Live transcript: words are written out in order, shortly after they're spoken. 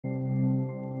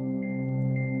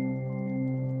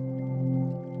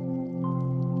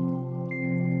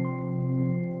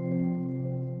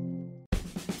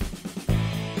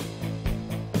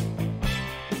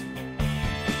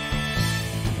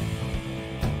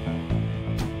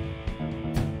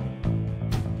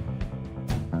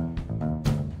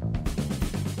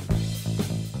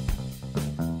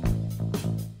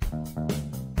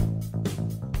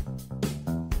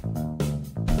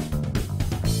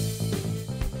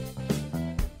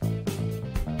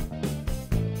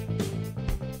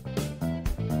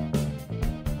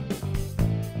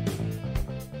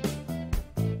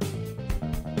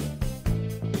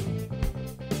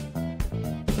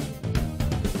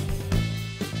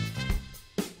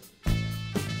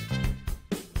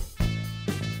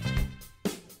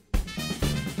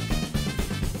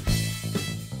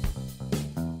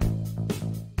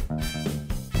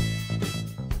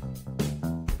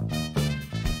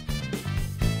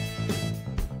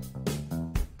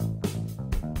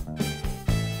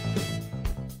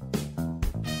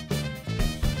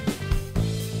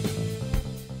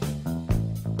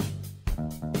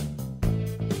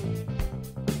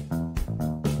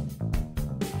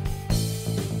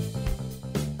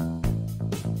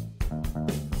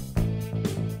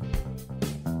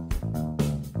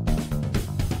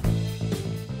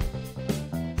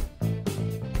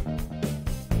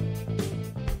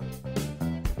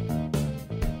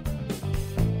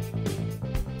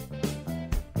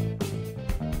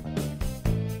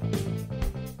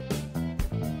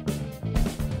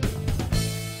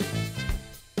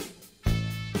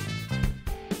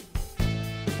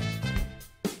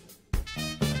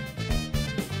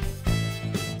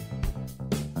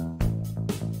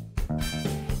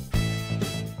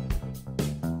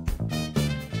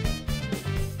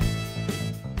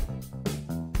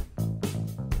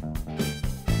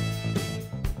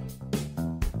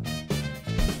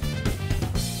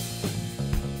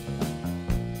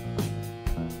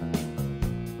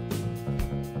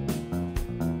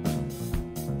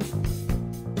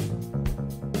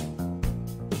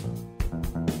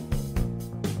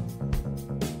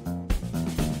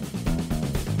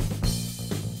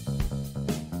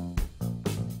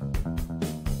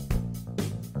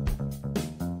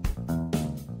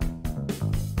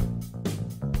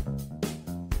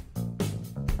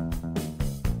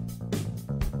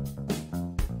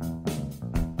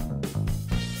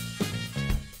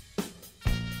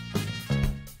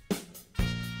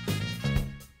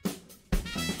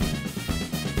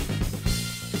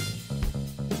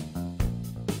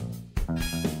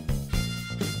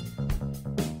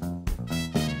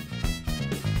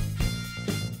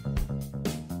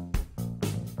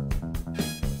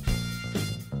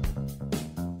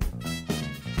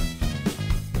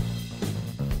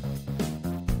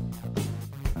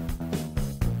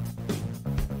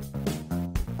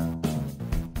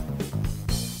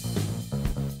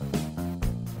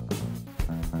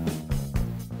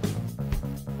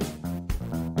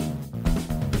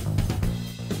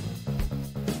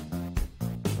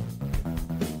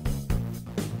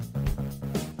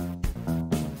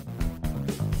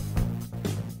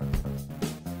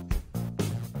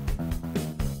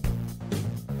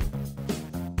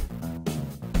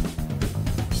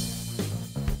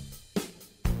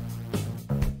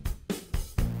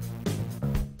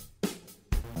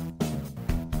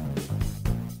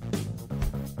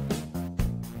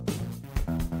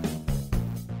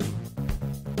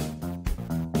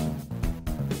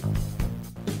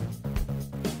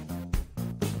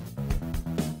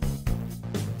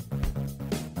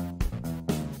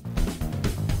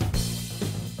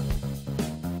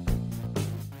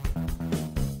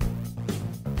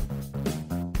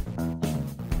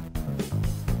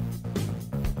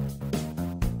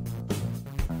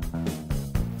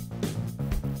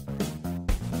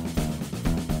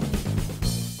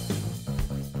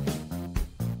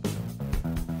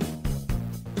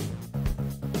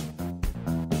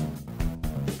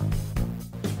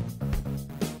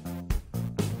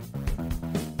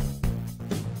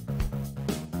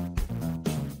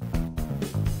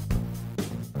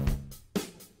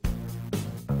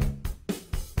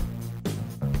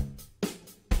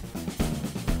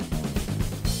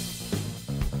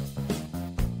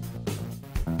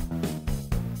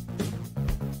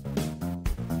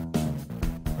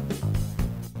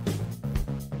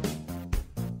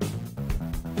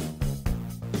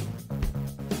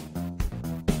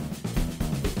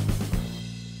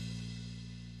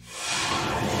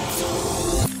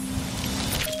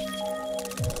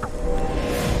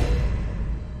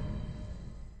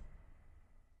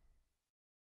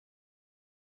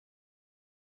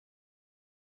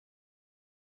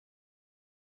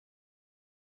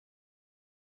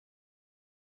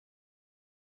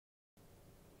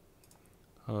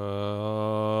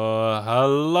Hello,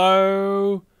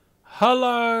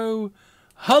 hello,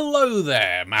 hello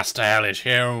there, Master Hellish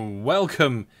here, and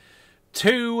welcome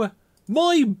to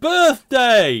my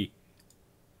birthday.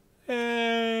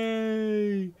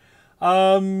 Hey.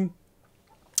 Hello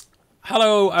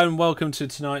and welcome to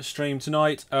tonight's stream.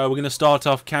 Tonight, we're going to start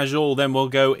off casual, then we'll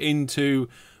go into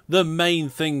the main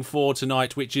thing for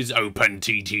tonight, which is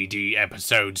OpenTTD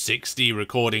episode 60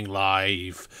 recording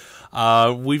live.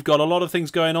 We've got a lot of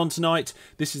things going on tonight.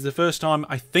 This is the first time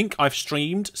I think I've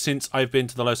streamed since I've been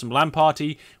to the Lonesome LAN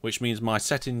party, which means my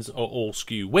settings are all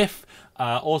skew whiff.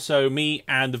 Also, me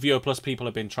and the Viewer Plus people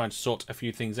have been trying to sort a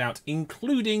few things out,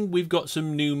 including we've got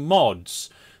some new mods.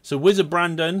 So Wizard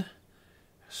Brandon,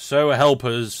 So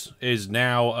Helpers, is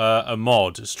now a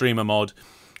mod, a streamer mod.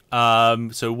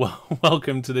 So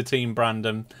welcome to the team,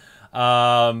 Brandon.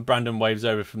 Brandon waves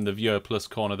over from the Viewer Plus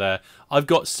corner there. I've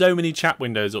got so many chat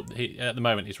windows up at the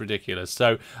moment, it's ridiculous.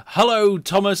 So, hello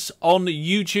Thomas on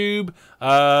YouTube,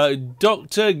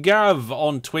 Dr. Gav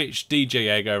on Twitch, DJ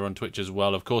Egg over on Twitch as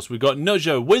well. Of course, we've got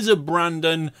Nudger, Wizard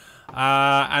Brandon,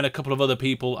 and a couple of other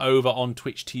people over on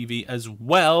Twitch TV as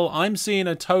well. I'm seeing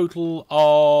a total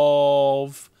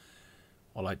of...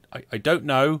 well, I don't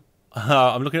know.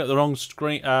 I'm looking at the wrong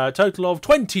screen. Total of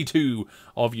 22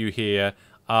 of you here.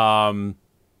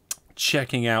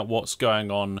 Checking out what's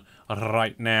going on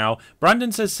right now.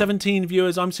 Brandon says 17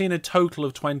 viewers. I'm seeing a total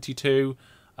of 22.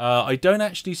 I don't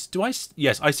actually...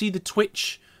 Yes, I see the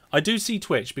Twitch. I do see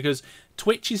Twitch because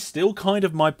Twitch is still kind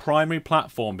of my primary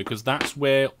platform because that's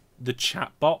where the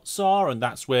chat bots are and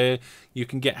that's where you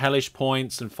can get hellish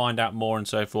points and find out more and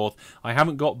so forth. I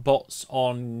haven't got bots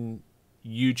on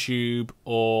YouTube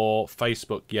or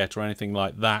Facebook yet or anything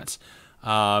like that.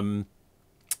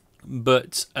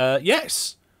 But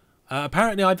yes,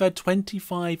 apparently I've had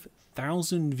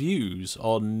 25,000 views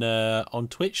on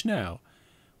Twitch now,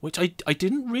 which I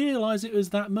didn't realise it was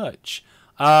that much.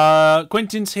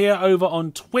 Quentin's here over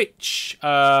on Twitch,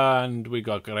 and we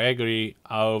got Gregory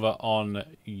over on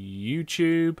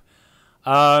YouTube.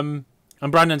 And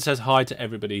Brandon says hi to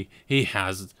everybody. He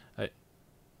has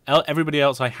everybody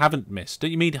else I haven't missed. Don't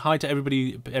you mean hi to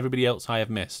everybody else I have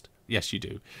missed? Yes, you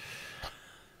do.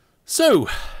 So,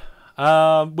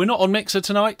 we're not on Mixer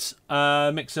tonight.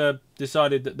 Mixer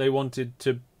decided that they wanted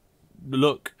to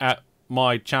look at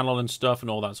my channel and stuff and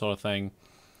all that sort of thing.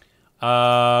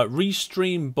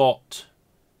 Restream bot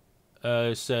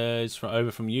says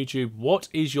over from YouTube, what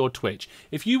is your Twitch?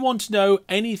 If you want to know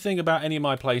anything about any of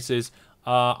my places,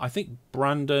 I think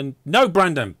Brandon... No,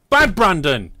 Brandon! Bad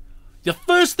Brandon! The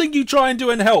first thing you try and do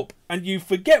and help, and you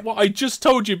forget what I just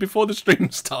told you before the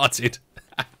stream started.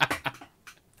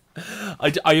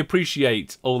 I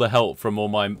appreciate all the help from all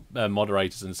my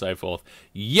moderators and so forth.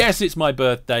 Yes, it's my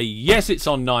birthday. Yes, it's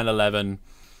on 9/11.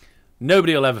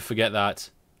 Nobody will ever forget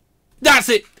that. That's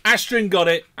it. Astrid got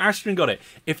it. Astrid got it.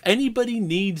 If anybody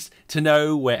needs to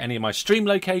know where any of my stream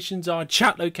locations are,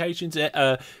 chat locations,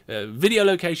 video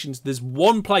locations, there's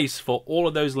one place for all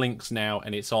of those links now,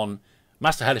 and it's on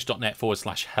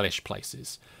masterhellish.net/hellish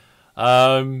places.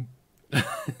 And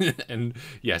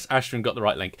yes, Astrid got the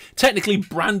right link. Technically,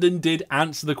 Brandon did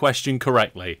answer the question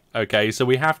correctly. Okay, so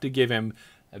we have to give him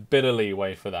a bit of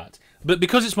leeway for that. But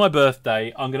because it's my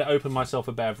birthday, I'm going to open myself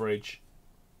a beverage.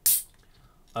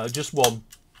 Just one.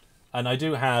 And I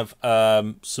do have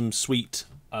some sweet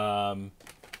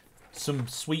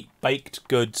baked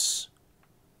goods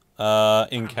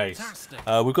in case.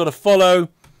 We've got a follow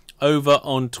over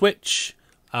on Twitch.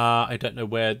 I don't know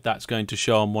where that's going to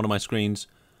show on one of my screens.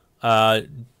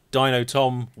 Dino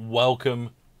Tom,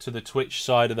 welcome to the Twitch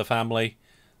side of the family.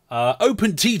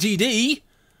 OpenTTD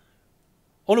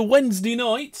on a Wednesday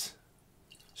night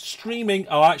streaming.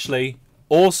 Oh, actually,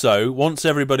 also once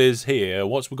everybody's here,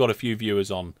 once we've got a few viewers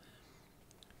on,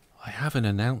 I have an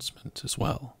announcement as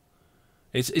well.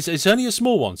 It's only a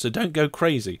small one, so don't go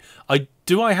crazy. I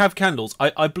have candles.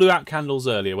 I blew out candles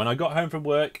earlier when I got home from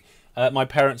work. My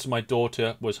parents and my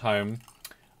daughter was home.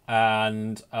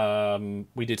 And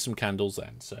we did some candles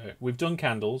then. So we've done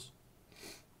candles.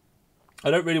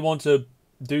 I don't really want to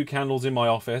do candles in my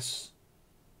office.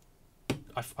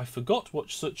 I forgot what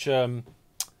such a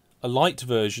light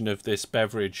version of this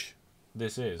beverage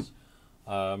this is.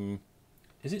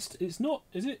 Is it? It's not.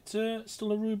 Is it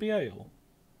still a ruby ale?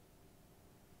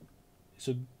 It's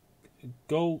a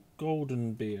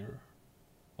golden beer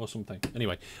or something.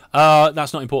 Anyway,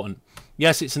 that's not important.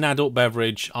 Yes, it's an adult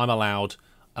beverage. I'm allowed.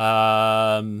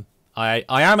 I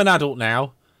am an adult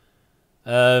now.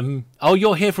 Oh,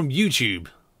 you're here from YouTube.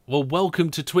 Well, welcome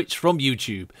to Twitch from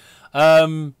YouTube.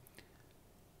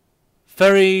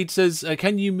 Ferid says,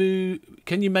 can you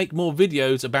make more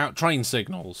videos about train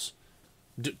signals?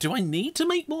 Do I need to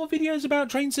make more videos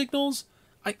about train signals?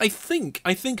 I think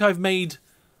I've made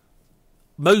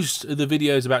most of the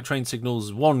videos about train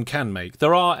signals one can make.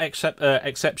 There are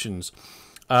exceptions.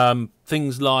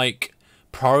 Things like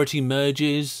priority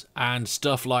merges and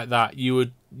stuff like that.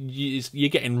 You're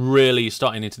getting really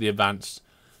starting into the advanced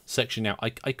section now.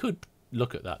 I could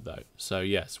look at that though. So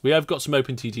yes, we have got some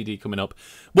OpenTTD coming up.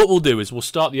 What we'll do is we'll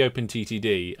start the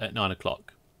OpenTTD at 9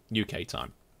 o'clock UK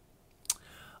time.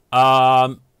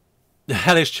 The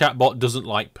hellish chatbot doesn't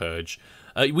like Purge.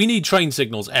 We need train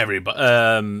signals. Everybody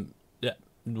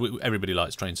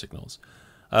likes train signals.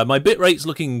 My bitrate's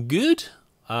looking good.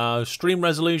 Stream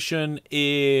resolution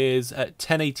is at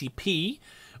 1080p,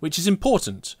 which is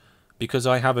important because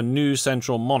I have a new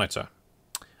central monitor.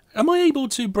 Am I able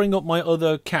to bring up my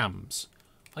other cams?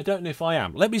 I don't know if I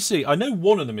am. Let me see. I know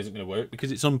one of them isn't going to work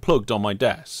because it's unplugged on my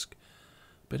desk.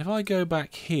 But if I go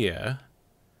back here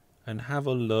and have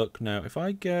a look now, if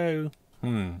I go...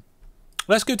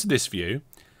 Let's go to this view.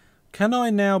 Can I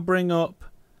now bring up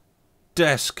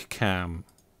desk cam?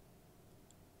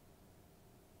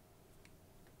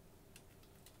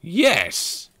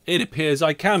 Yes! It appears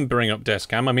I can bring up desk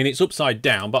cam. I mean, it's upside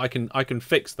down, but I can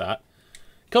fix that.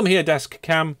 Come here, desk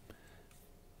cam.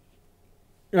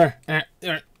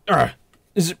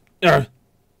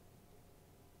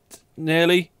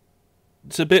 Nearly.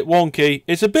 It's a bit wonky.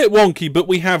 It's a bit wonky, but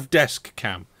we have desk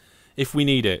cam if we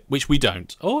need it, which we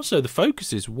don't. Also, the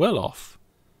focus is well off.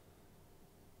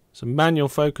 It's a manual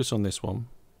focus on this one.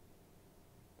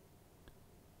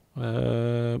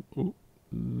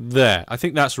 There. I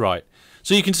think that's right.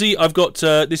 So you can see I've got,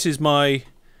 this is my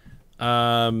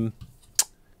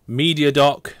media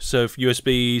dock. So for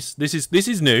USBs, this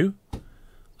is new.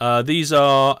 These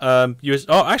are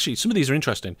oh, actually, some of these are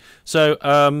interesting. So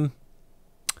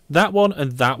that one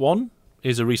and that one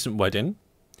is a recent wedding.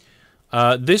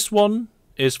 This one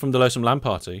is from the Lowsome Land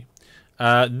Party,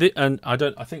 and I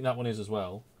think that one is as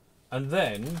well. And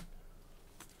then,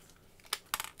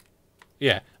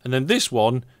 yeah, and then this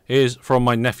one is from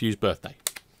my nephew's birthday.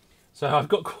 So I've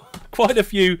got quite a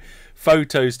few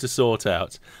photos to sort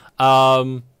out.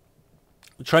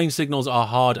 Train signals are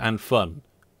hard and fun.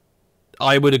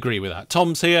 I would agree with that.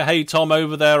 Tom's here. Hey, Tom,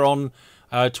 over there on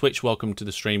Twitch. Welcome to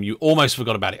the stream. You almost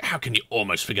forgot about it. How can you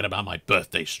almost forget about my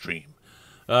birthday stream?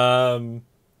 I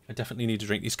definitely need to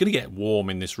drink. It's going to get warm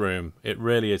in this room. It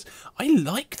really is. I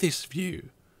like this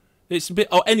view. It's a bit...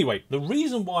 Oh, anyway, the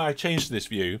reason why I changed this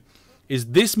view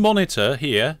is this monitor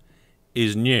here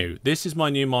is new. This is my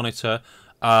new monitor.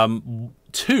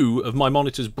 2 of my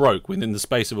monitors broke within the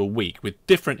space of a week with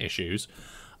different issues.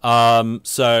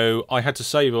 So I had to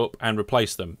save up and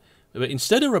replace them. But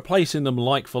instead of replacing them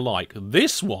like for like,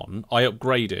 this one I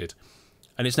upgraded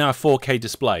and it's now a 4K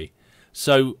display.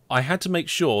 So I had to make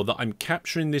sure that I'm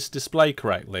capturing this display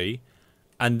correctly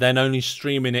and then only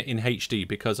streaming it in HD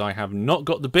because I have not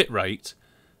got the bitrate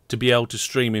to be able to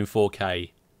stream in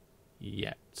 4K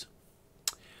yet.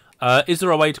 Is there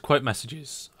a way to quote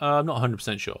messages? I'm not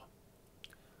 100% sure.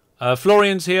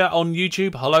 Florian's here on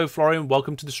YouTube. Hello, Florian.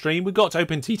 Welcome to the stream. We've got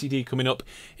OpenTTD coming up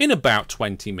in about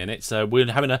 20 minutes.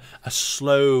 We're having a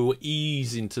slow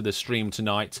ease into the stream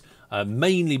tonight,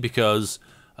 mainly because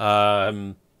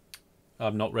I'm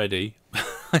not ready.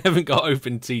 I haven't got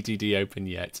OpenTTD open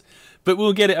yet, but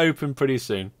we'll get it open pretty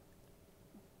soon.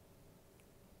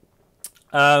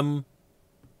 You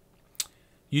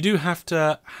do have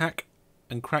to hack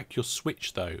and crack your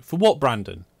Switch, though. For what,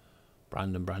 Brandon?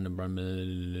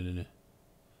 Brandon.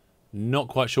 Not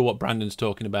quite sure what Brandon's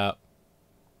talking about.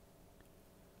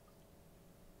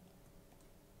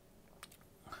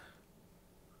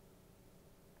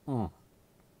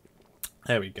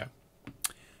 There we go.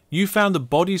 You found the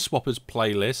Body Swappers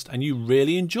playlist and you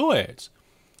really enjoy it.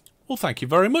 Well, thank you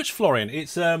very much, Florian.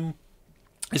 It's an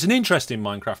interesting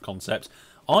Minecraft concept.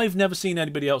 I've never seen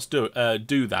anybody else do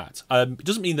that. It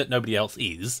doesn't mean that nobody else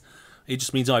is. It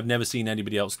just means I've never seen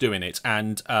anybody else doing it,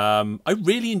 and I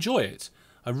really enjoy it.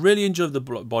 I really enjoy the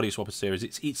Body Swapper series.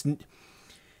 It's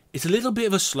a little bit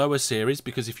of a slower series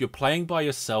because if you're playing by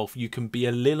yourself, you can be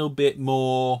a little bit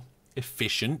more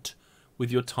efficient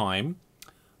with your time,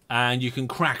 and you can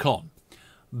crack on.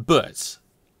 But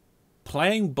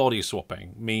playing body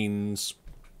swapping means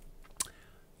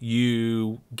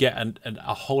you get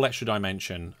a whole extra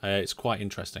dimension. It's quite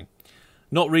interesting.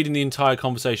 Not reading the entire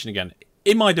conversation again.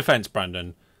 In my defense,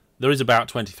 Brandon, there is about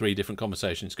 23 different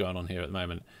conversations going on here at the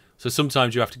moment. So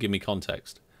sometimes you have to give me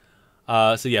context.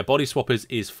 So yeah, Body Swappers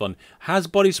is fun. Has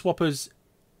the Body Swappers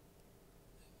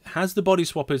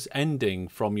ending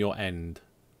from your end?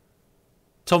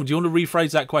 Tom, do you want to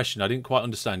rephrase that question? I didn't quite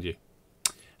understand you.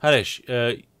 Harish,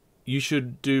 you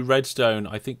should do Redstone.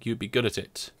 I think you'd be good at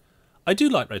it. I do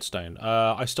like Redstone.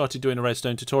 I started doing a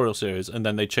Redstone tutorial series, and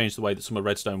then they changed the way that some of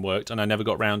Redstone worked, and I never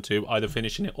got round to either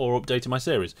finishing it or updating my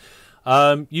series.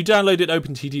 You downloaded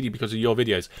OpenTTD because of your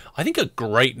videos. I think a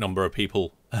great number of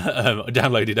people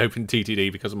downloaded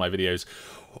OpenTTD because of my videos,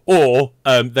 or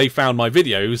they found my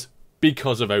videos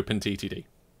because of OpenTTD.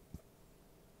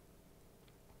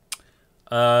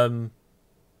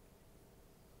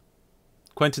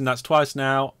 Quentin, that's twice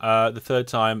now. The third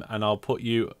time, and I'll put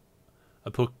a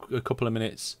couple of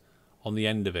minutes on the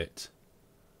end of it.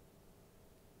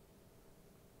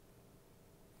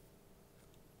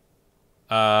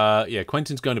 Yeah,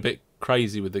 Quentin's going a bit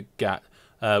crazy with the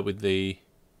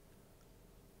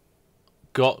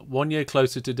got 1 year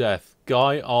closer to death.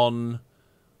 Guy on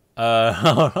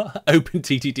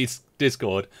OpenTTD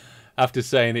Discord after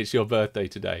saying it's your birthday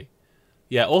today.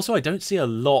 Yeah, also I don't see a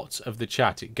lot of the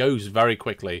chat. It goes very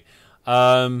quickly.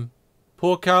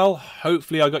 Poor Carl,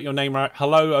 hopefully I got your name right.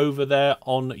 Hello over there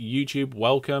on YouTube,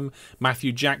 welcome.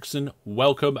 Matthew Jackson,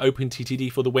 welcome.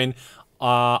 OpenTTD for the win.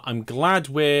 I'm glad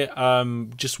we're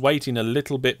just waiting a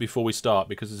little bit before we start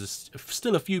because there's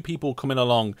still a few people coming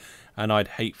along and I'd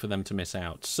hate for them to miss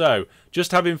out. So,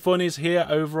 Just Having Fun is here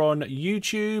over on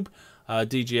YouTube.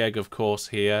 DJ Egg, of course,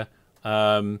 here.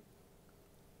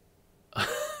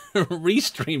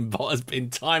 Restream bot has been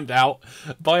timed out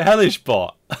by Hellish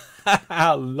bot.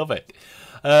 I love it.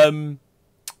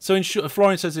 So in short,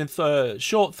 Florian says in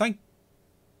short, thank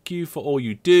you for all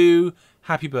you do.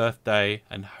 Happy birthday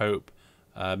and hope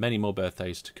many more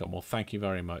birthdays to come. Well, thank you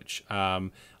very much.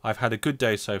 I've had a good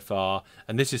day so far,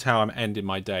 and this is how I'm ending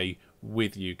my day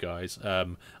with you guys.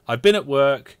 I've been at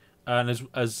work, and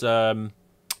as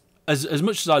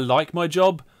much as I like my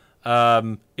job,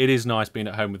 it is nice being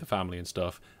at home with the family and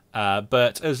stuff.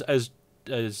 But as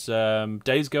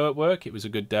days go at work, it was a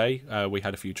good day. We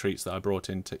had a few treats that I brought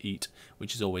in to eat,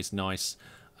 which is always nice.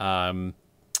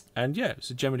 And yeah, it was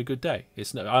a generally good day.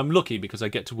 I'm lucky because I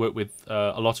get to work with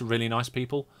a lot of really nice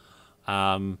people,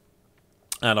 and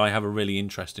I have a really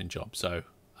interesting job. So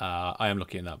I am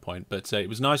lucky in that point. But it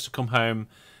was nice to come home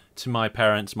to my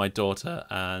parents, my daughter,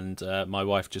 and my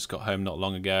wife just got home not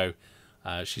long ago.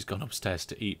 She's gone upstairs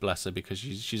to eat, bless her, because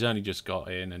she's only just got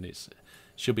in, and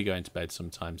she'll be going to bed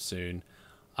sometime soon.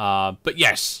 But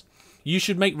yes, you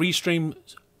should make Restream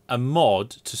a mod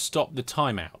to stop the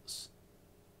timeouts.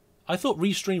 I thought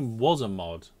Restream was a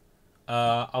mod.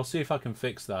 I'll see if I can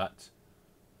fix that.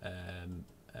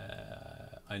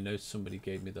 I know somebody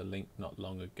gave me the link not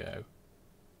long ago.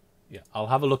 Yeah, I'll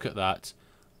have a look at that.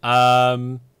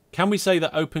 Can we say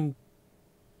that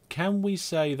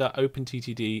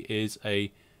OpenTTD is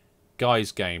a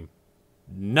guy's game?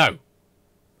 No.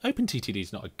 OpenTTD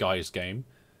is not a guy's game.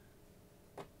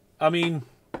 I mean,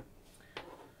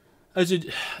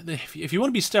 if you want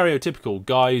to be stereotypical,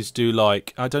 guys do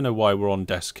like. I don't know why we're on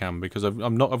desk cam because I've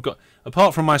got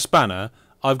apart from my spanner,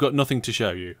 I've got nothing to show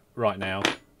you right now.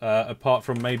 Apart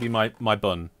from maybe my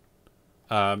bun.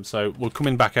 So we're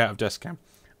coming back out of desk cam.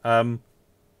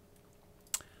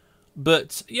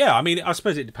 But yeah, I mean, I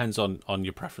suppose it depends on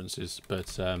your preferences.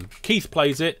 But Keith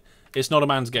plays it. It's not a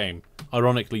man's game.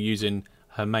 Ironically, using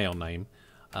her male name.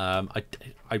 I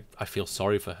feel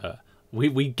sorry for her.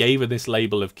 We gave her this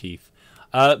label of Keith.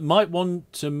 Might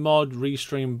want to mod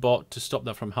Restream bot to stop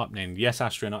that from happening. Yes,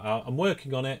 Astrid, I'm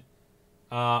working on it.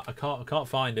 I can't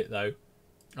find it though.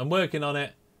 I'm working on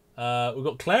it. We've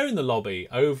got Claire in the lobby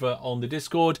over on the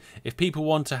Discord. If people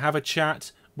want to have a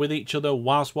chat with each other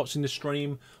whilst watching the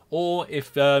stream, or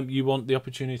if you want the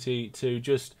opportunity to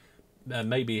just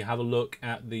maybe have a look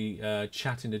at the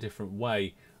chat in a different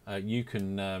way, you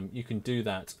can do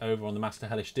that over on the Master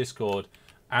Hellish Discord,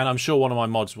 and I'm sure one of my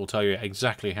mods will tell you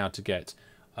exactly how to get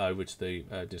over to the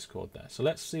Discord there. So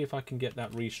let's see if I can get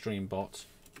that Restream bot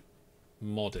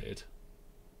modded.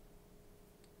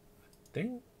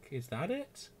 Is that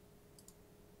it?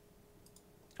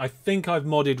 I think I've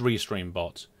modded Restream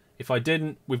bot. If I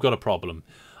didn't, we've got a problem.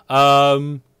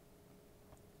 Ashton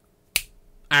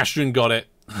got it.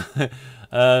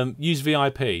 Use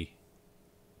VIP.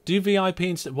 Do VIP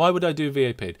instead. Why would I do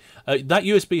VIP? That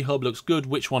USB hub looks good.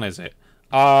 Which one is it?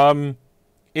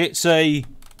 It's a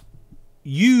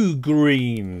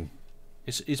Ugreen.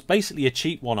 It's basically a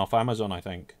cheap one off Amazon, I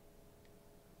think.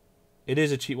 It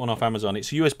is a cheap one off Amazon. It's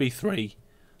USB 3.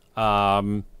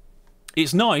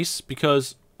 It's nice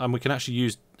because we can actually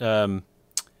use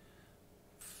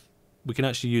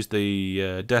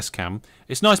the desk cam.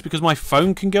 It's nice because my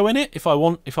phone can go in it if I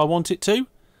want it to.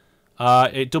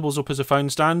 It doubles up as a phone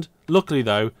stand. Luckily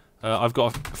though, I've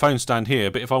got a phone stand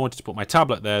here, but if I wanted to put my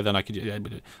tablet there, then I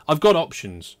could... I've got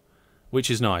options,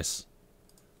 which is nice.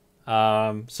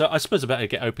 So I suppose I better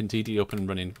get OpenTTD up and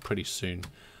running pretty soon.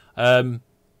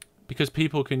 Because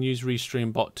people can use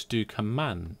RestreamBot to do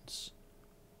commands.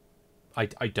 I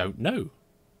don't know.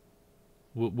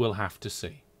 We'll have to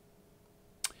see.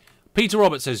 Peter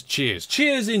Roberts says, cheers.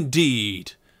 Cheers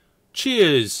indeed.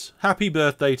 Cheers. Happy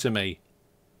birthday to me.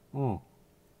 All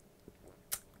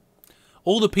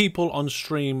the people on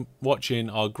stream watching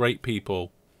are great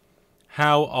people.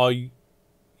 How are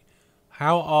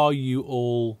you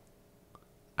all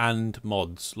and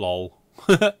mods, lol.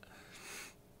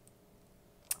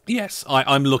 Yes,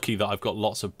 I'm lucky that I've got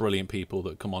lots of brilliant people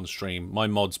that come on stream. My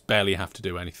mods barely have to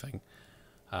do anything.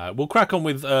 We'll crack on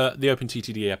with the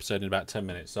OpenTTD episode in about 10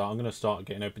 minutes. So I'm going to start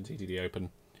getting OpenTTD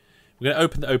open. We're going to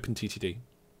open the OpenTTD.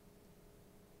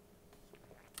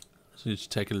 So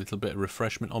just take a little bit of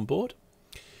refreshment on board.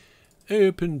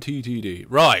 OpenTTD.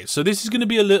 Right, so this is going to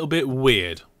be a little bit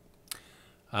weird.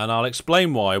 And I'll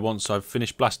explain why once I've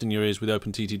finished blasting your ears with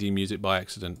OpenTTD music by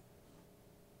accident.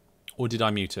 Or did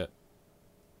I mute it?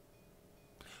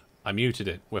 I muted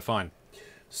it. We're fine.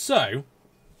 So,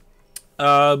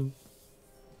 how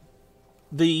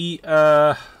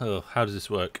does this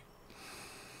work?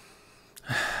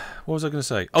 What was I going to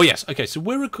say? Oh yes, okay. So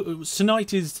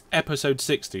tonight is episode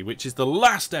 60, which is the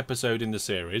last episode in the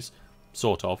series,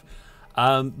 sort of.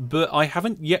 But I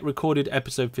haven't yet recorded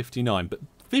episode 59. But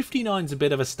 59 is a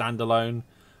bit of a standalone.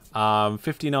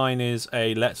 59 is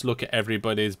a let's look at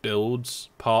everybody's builds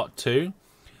part 2.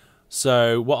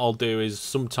 So what I'll do is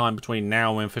sometime between now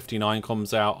and when 59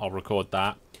 comes out, I'll record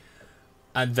that.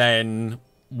 And then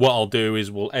what I'll do is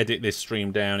we'll edit this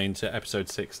stream down into episode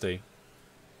 60.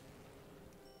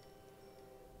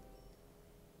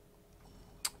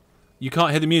 You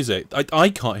can't hear the music. I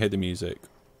can't hear the music.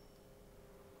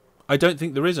 I don't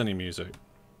think there is any music.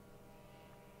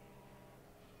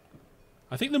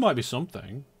 I think there might be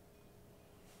something.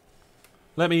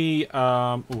 Let me...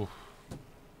 ooh.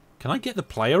 Can I get the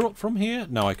player up from here?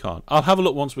 No, I can't. I'll have a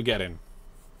look once we get in.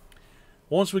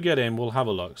 Once we get in, we'll have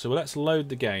a look. So let's load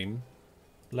the game.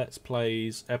 Let's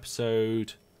Plays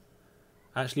episode...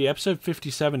 Actually, episode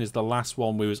 57 is the last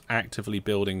one we was actively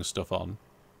building stuff on.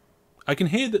 I can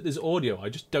hear that there's audio. I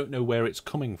just don't know where it's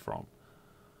coming from.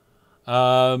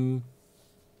 Tom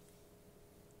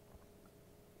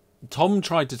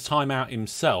tried to time out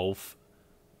himself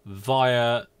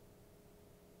via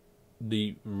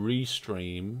the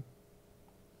restream.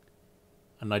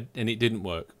 And it didn't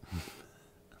work.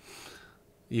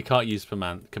 You can't use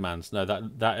commands. No,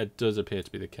 that does appear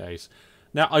to be the case.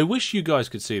 Now, I wish you guys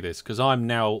could see this, because I'm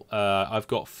now... I've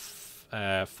got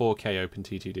 4K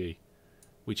OpenTTD,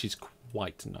 which is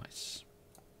quite nice.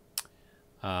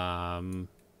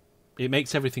 It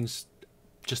makes everything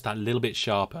just that little bit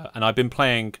sharper. And I've been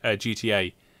playing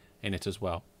GTA in it as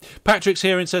well. Patrick's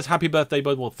here and says, happy birthday,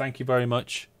 bud. Well, thank you very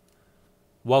much.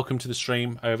 Welcome to the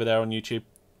stream over there on YouTube.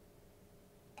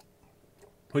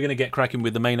 We're going to get cracking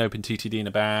with the main OpenTTD in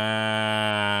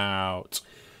about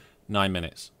 9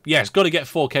 minutes. Yes, got to get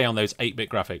 4K on those 8-bit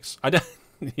graphics. I don't...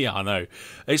 Yeah, I know.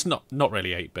 It's not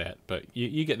really 8-bit, but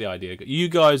you get the idea. You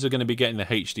guys are going to be getting the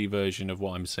HD version of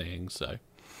what I'm seeing, so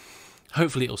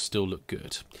hopefully it'll still look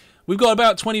good. We've got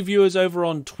about 20 viewers over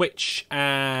on Twitch,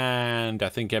 and I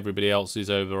think everybody else is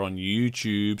over on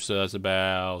YouTube, so that's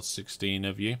about 16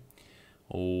 of you.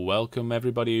 Welcome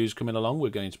everybody who's coming along. We're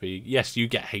going to be... Yes, you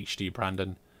get HD,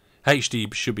 Brandon.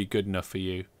 HD should be good enough for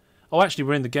you. Oh, actually,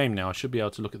 we're in the game now. I should be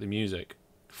able to look at the music.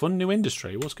 Fun new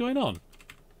industry. What's going on?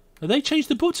 Have they changed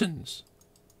the buttons?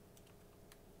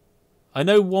 I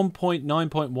know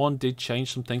 1.9.1 did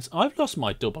change some things. I've lost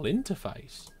my double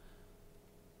interface.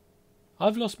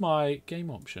 I've lost my game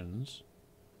options.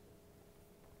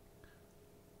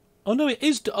 Oh, no, it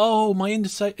is... Oh, my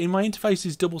interface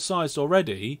is double-sized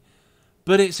already.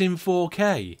 But it's in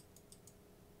 4K.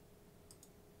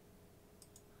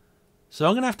 So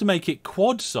I'm going to have to make it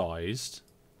quad-sized.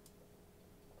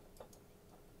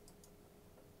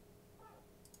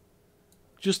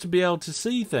 Just to be able to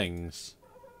see things.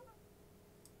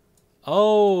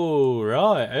 Oh,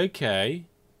 right. Okay.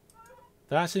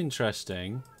 That's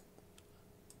interesting.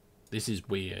 This is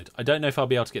weird. I don't know if I'll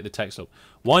be able to get the text up.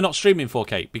 Why not stream in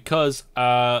 4K? Because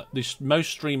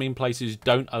most streaming places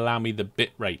don't allow me the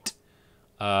bit rate.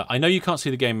 I know you can't see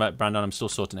the game, Brandon. I'm still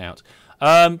sorting it out.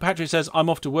 Patrick says, I'm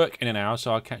off to work in an hour,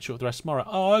 so I'll catch you up the rest tomorrow.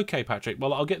 Oh, okay, Patrick.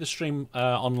 Well, I'll get the stream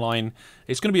online.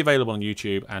 It's going to be available on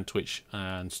YouTube and Twitch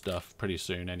and stuff pretty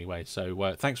soon anyway.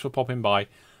 So thanks for popping by.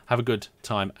 Have a good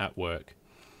time at work.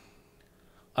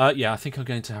 Yeah, I think I'm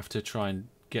going to have to try and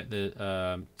get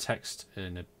the text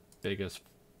in a biggest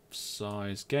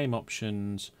size, game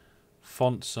options,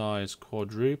 font size,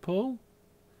 quadruple.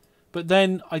 But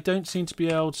then I don't seem to be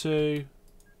able to...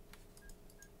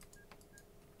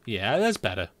 Yeah, that's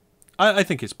better. I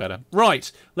think it's better.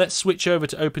 Right, let's switch over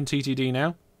to OpenTTD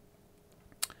now.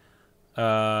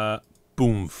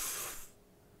 Boom.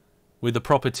 With the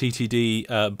proper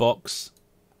TTD box.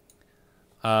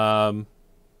 Most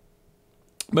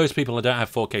people don't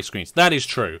have 4K screens. That is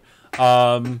true.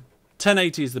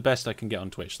 1080 is the best I can get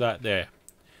on Twitch. That there.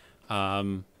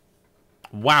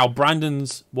 Wow,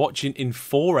 Brandon's watching in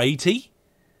 480?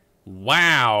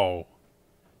 Wow.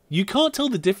 You can't tell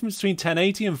the difference between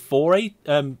 1080 and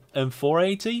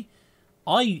 480?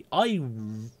 I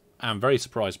am very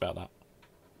surprised about that.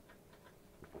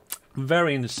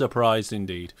 Very surprised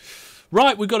indeed.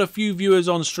 Right, we've got a few viewers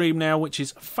on stream now, which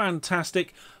is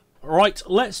fantastic. Right,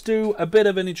 let's do a bit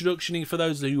of an introduction for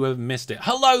those who have missed it.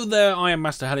 Hello there, I am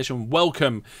Master Hellish and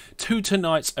welcome to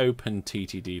tonight's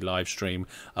OpenTTD live stream.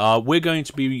 We're going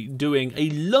to be doing a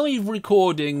live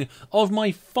recording of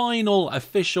my final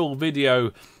official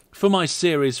video for my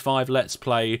Series 5 Let's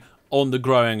Play on the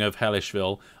growing of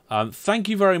Hellishville. Thank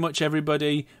you very much,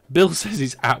 everybody. Bill says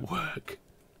he's at work.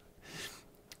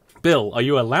 Bill, are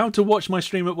you allowed to watch my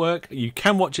stream at work? You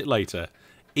can watch it later.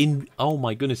 Oh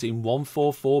my goodness, in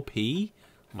 144p?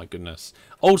 Oh my goodness.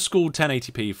 Old school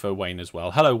 1080p for Wayne as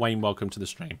well. Hello Wayne, welcome to the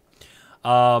stream.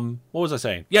 What was I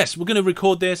saying? Yes, we're going to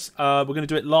record this. We're going to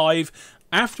do it live.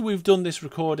 After we've done this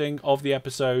recording of the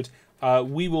episode,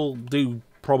 we will do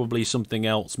probably something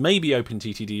else, maybe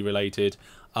OpenTTD related,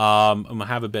 and we'll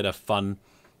have a bit of fun.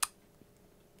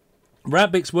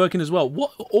 Ratbik's working as well.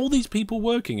 What? All these people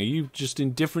working? Are you just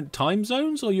in different time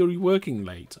zones, or you're working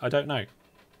late? I don't know.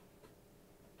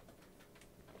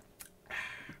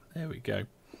 There we go.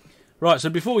 Right, so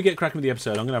before we get cracking with the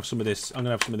episode, I'm gonna have some of this. I'm gonna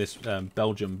have some of this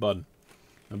Belgian bun.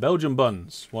 And Belgian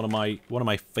buns, one of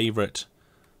my favourite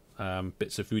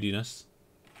bits of foodiness.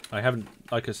 I haven't,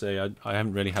 like I say, I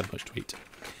haven't really had much to eat.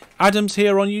 Adam's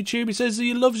here on YouTube. He says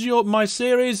he loves my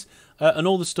series and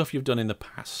all the stuff you've done in the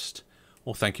past.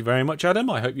 Well, thank you very much,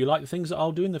 Adam. I hope you like the things that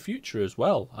I'll do in the future as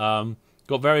well.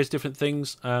 Got various different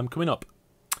things coming up.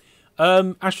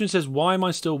 Ashton says, why am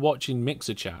I still watching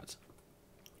Mixer chat?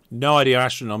 No idea,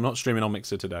 Ashton. I'm not streaming on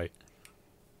Mixer today.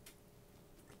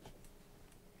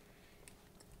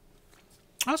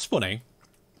 That's funny.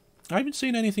 I haven't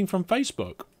seen anything from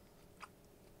Facebook.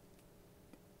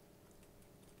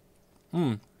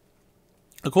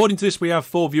 According to this, we have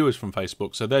 4 viewers from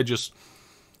Facebook, so they're just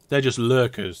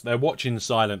lurkers. They're watching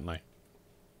silently.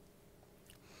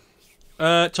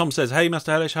 Tom says, hey,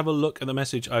 Master Hellish, have a look at the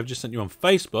message I've just sent you on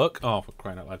Facebook. Oh, for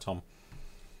crying out loud, Tom.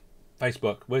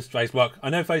 Facebook. Where's Facebook? I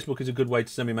know Facebook is a good way to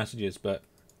send me messages, but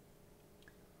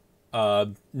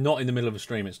not in the middle of a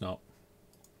stream, it's not.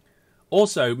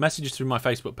 Also, messages through my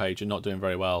Facebook page are not doing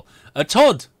very well.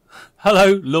 Todd!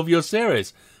 Hello, love your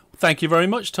series. Thank you very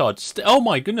much, Todd. Oh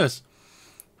my goodness.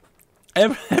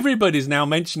 Everybody's now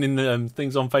mentioning the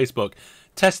things on Facebook.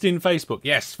 Testing Facebook.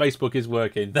 Yes, Facebook is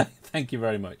working. Thank you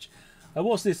very much.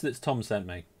 What's this that Tom sent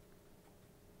me?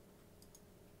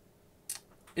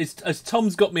 Has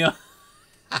Tom's got me on...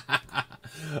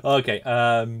 Okay,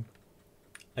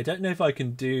 I don't know if I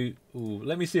can do... Ooh,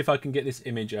 let me see if I can get this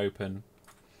image open.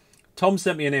 Tom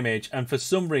sent me an image, and for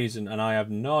some reason, and I have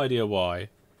no idea why,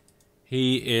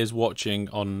 he is watching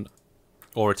on...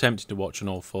 or attempting to watch on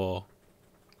all 4.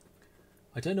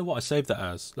 I don't know what I saved that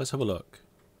as. Let's have a look.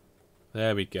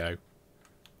 There we go.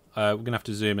 We're going to have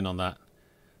to zoom in on that.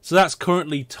 So that's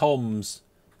currently Tom's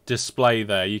display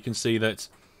there. You can see that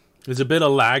there's a bit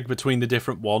of lag between the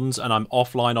different ones, and I'm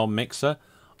offline on Mixer.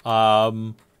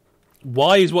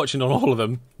 Why he's watching on all of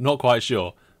them, not quite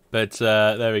sure. But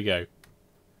there we go.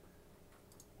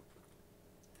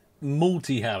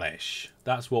 Multi-hellish.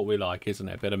 That's what we like, isn't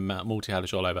it? A bit of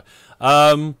multi-hellish all over.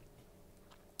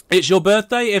 It's your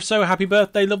birthday? If so, happy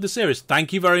birthday. Love the series.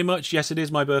 Thank you very much. Yes, it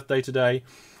is my birthday today.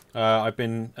 I've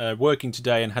been working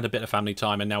today and had a bit of family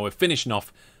time, and now we're finishing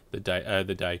off the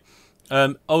day.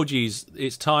 Oh, geez.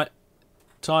 It's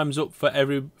time's up for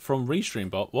from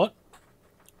Restreambot. What?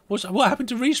 What happened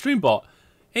to Restreambot?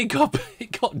 It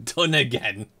got done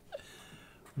again.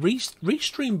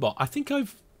 Restreambot. I think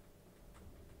I've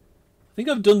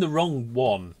done the wrong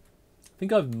one. I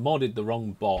think I've modded the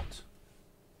wrong bot.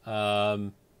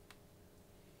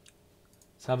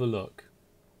 Let's have a look.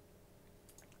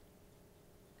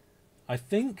 I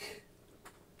think...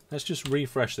 Let's just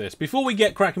refresh this. Before we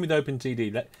get cracking with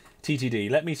OpenTTD,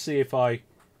 let me see if I...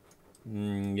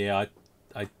 yeah,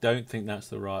 I don't think that's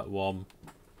the right one.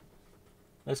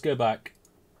 Let's go back.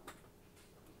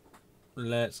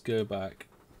 Let's go back.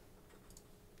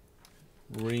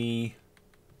 There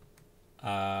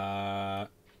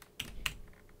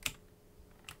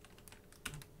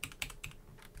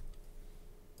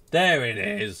it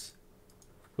is.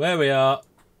 Where we are.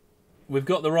 We've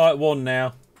got the right one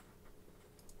now.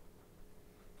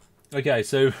 Okay,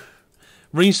 so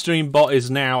Restream Bot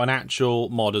is now an actual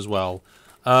mod as well.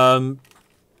 Tom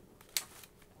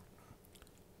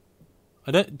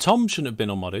shouldn't have been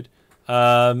unmodded.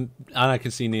 And I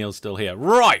can see Neil's still here.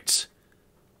 Right!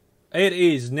 It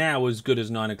is now as good as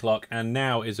 9 o'clock, and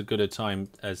now is as good a time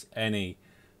as any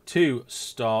to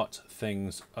start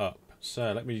things up.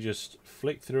 So let me just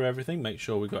flick through everything, make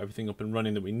sure we've got everything up and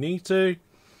running that we need to.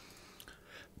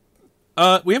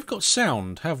 We have got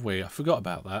sound, have we? I forgot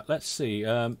about that. Let's see.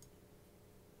 I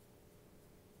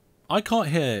can't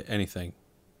hear anything.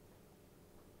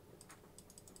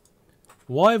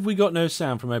 Why have we got no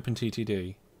sound from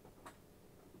OpenTTD?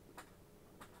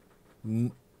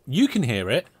 You can hear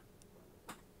it.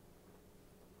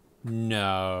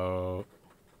 No.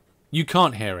 You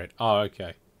can't hear it. Oh,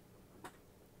 okay.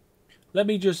 Let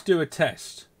me just do a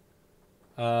test.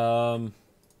 There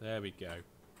we go.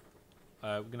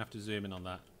 We're going to have to zoom in on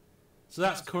that. So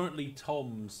that's currently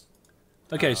Tom's.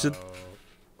 Okay, so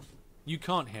you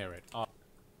can't hear it.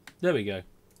 There we go.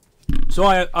 So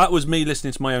that was me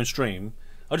listening to my own stream.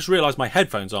 I just realised my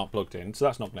headphones aren't plugged in, so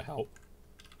that's not going to help.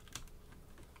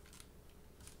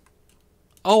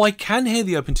 Oh, I can hear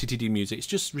the OpenTTD music. It's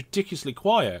just ridiculously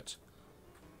quiet.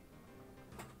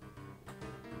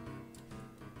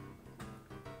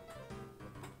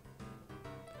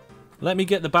 Let me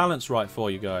get the balance right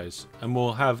for you guys, and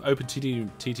we'll have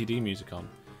OpenTTD music on.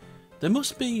 There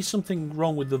must be something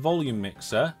wrong with the volume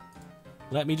mixer.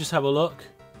 Let me just have a look.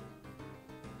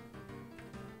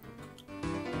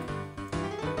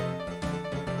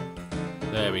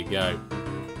 There we go.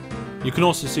 You can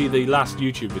also see the last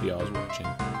YouTube video I was watching.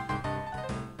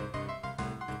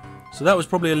 So that was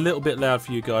probably a little bit loud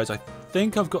for you guys. I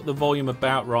think I've got the volume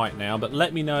about right now, but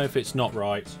let me know if it's not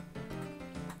right.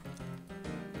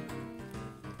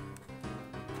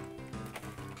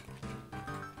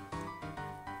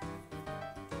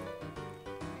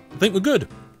 I think we're good.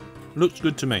 Looks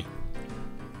good to me.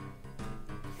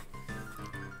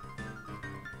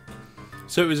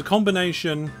 So it was a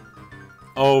combination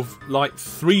of like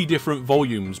 3 different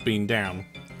volumes being down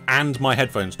and my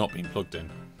headphones not being plugged in.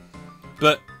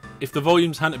 But if the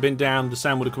volumes hadn't been down, the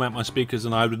sound would have come out my speakers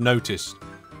and I would have noticed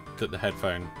that the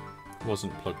headphone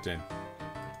wasn't plugged in.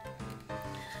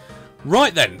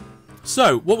 Right then.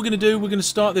 So what we're going to do, we're going to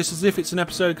start this as if it's an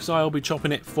episode because I'll be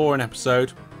chopping it for an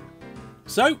episode.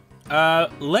 So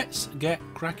let's get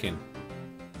cracking.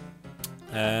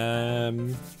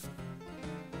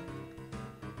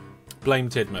 Blame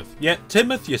Tidmouth. Yeah,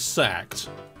 Tidmouth, you're sacked.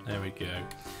 There we go.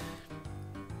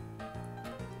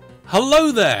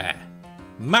 Hello there!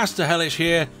 Master Hellish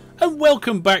here, and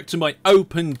welcome back to my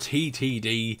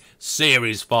OpenTTD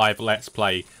Series 5 Let's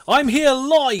Play. I'm here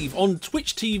live on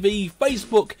Twitch TV,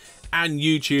 Facebook, and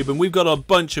YouTube, and we've got a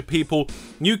bunch of people.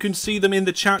 You can see them in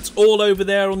the chats all over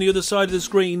there on the other side of the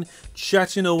screen,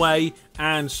 chatting away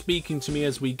and speaking to me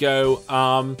as we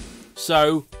go.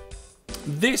 So,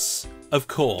 this, of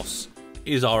course,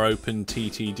 is our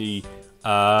OpenTTD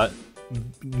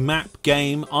map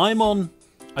game.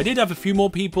 I did have a few more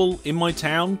people in my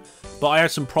town, but I had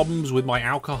some problems with my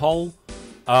alcohol.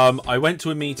 I went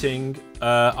to a meeting,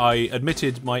 I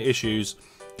admitted my issues,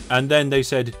 and then they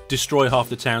said destroy half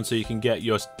the town so you can get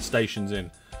your stations in,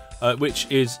 which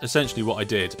is essentially what I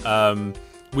did.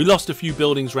 We lost a few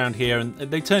buildings around here, and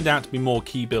they turned out to be more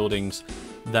key buildings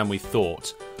than we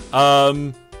thought.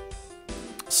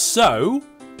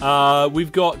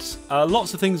 We've got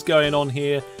lots of things going on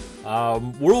here.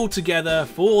 We're all together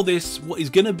for this, what is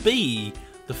going to be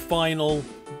the final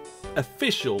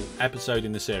official episode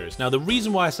in the series. Now, the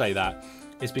reason why I say that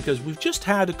is because we've just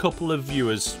had a couple of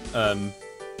viewers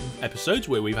episodes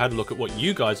where we've had a look at what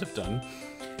you guys have done,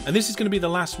 and this is going to be the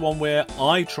last one where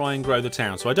I try and grow the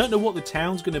town. So I don't know what the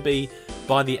town's going to be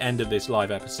by the end of this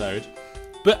live episode.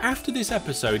 But after this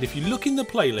episode, if you look in the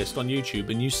playlist on YouTube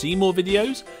and you see more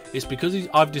videos, it's because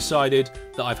I've decided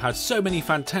that I've had so many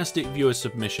fantastic viewer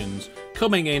submissions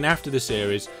coming in after the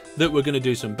series that we're going to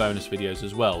do some bonus videos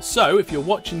as well. So if you're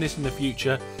watching this in the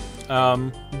future,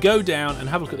 go down and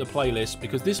have a look at the playlist,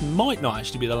 because this might not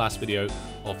actually be the last video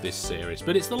of this series,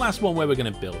 but it's the last one where we're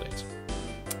going to build it.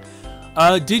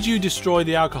 Did you destroy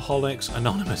the Alcoholics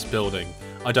Anonymous building?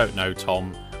 I don't know,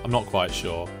 Tom. I'm not quite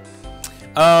sure.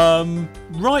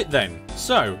 Right then,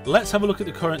 so let's have a look at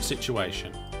the current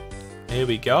situation. Here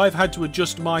we go. I've had to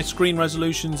adjust my screen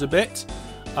resolutions a bit.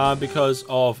 because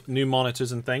of new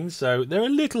monitors and things. So they're a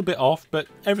little bit off, but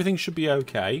everything should be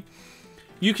okay.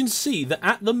 You can see that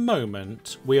at the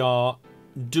moment we're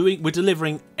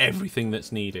delivering everything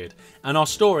that's needed, and our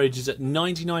storage is at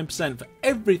 99% for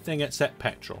everything except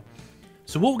petrol.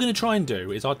 So what we're going to try and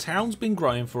do is, our town's been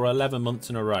growing for 11 months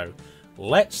in a row.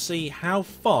 Let's see how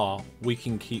far we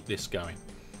can keep this going.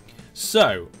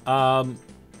 So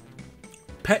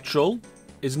petrol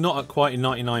is not at quite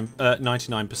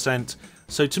 99%.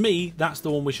 So to me, that's the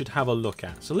one we should have a look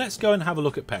at. So let's go and have a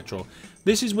look at petrol.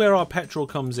 This is where our petrol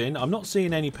comes in. I'm not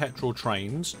seeing any petrol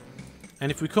trains.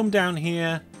 And if we come down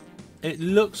here, it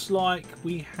looks like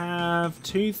we have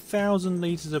 2,000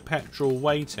 litres of petrol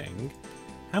waiting.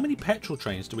 How many petrol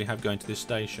trains do we have going to this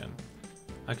station?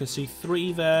 I can see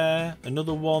 3 there,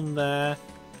 another 1 there.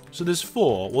 So there's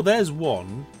 4. Well, there's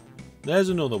 1. There's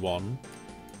another 1.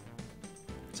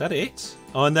 Is that it?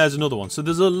 Oh, and there's another one. So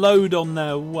there's a load on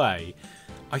their way.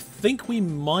 I think we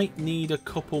might need a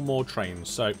couple more trains.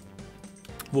 So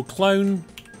we'll clone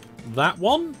that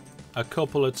one a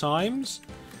couple of times.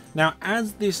 Now,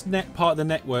 as this part of the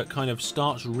network kind of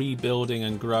starts rebuilding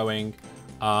and growing,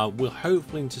 we're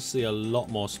hoping to see a lot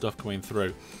more stuff coming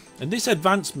through. And this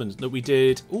advancement that we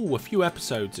did a few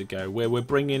episodes ago, where we're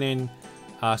bringing in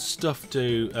stuff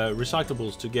to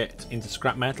recyclables to get into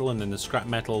scrap metal, and then the scrap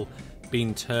metal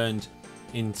being turned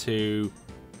into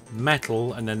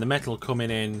metal, and then the metal coming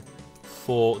in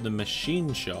for the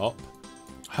machine shop.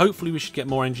 Hopefully we should get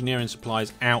more engineering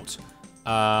supplies out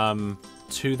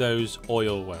to those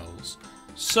oil wells.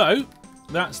 So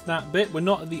that's that bit. We're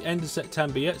not at the end of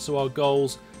September yet, so our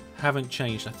goals haven't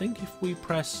changed. I think if we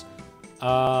press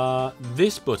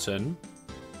this button,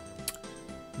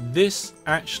 this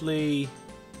actually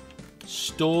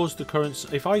stores the current.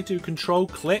 If I do control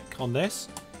click on this,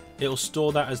 it'll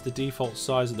store that as the default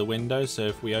size of the window. So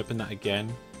if we open that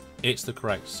again, it's the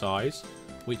correct size,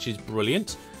 which is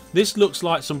brilliant. This looks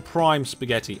like some prime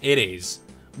spaghetti. It is,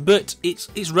 but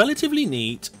it's relatively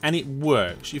neat and it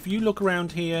works. If you look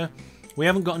around here, we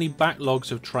haven't got any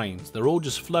backlogs of trains. They're all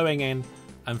just flowing in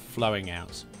and flowing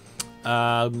out.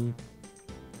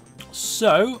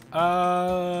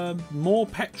 More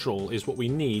petrol is what we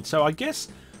need. So I guess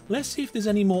let's see if there's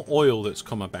any more oil that's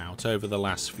come about over the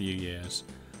last few years.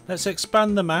 Let's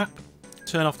expand the map,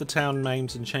 turn off the town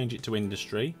names and change it to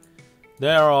industry.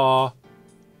 There are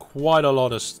quite a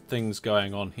lot of things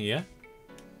going on here.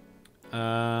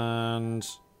 And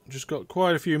just got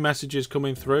quite a few messages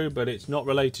coming through, but it's not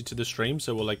related to the stream,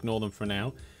 so we'll ignore them for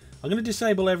now. I'm going to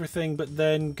disable everything, but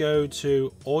then go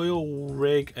to oil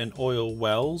rig and oil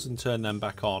wells and turn them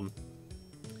back on.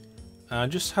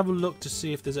 And just have a look to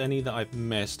see if there's any that I've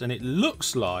missed. And it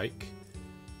looks like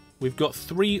we've got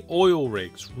 3 oil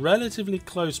rigs relatively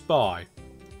close by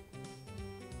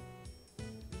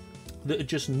that are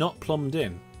just not plumbed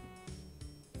in.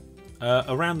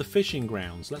 Around the fishing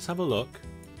grounds. Let's have a look.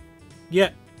 Yeah,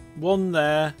 1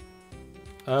 there,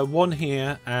 1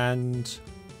 here, and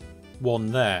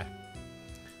 1 there.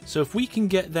 So if we can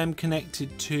get them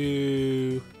connected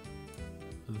to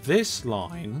this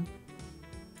line,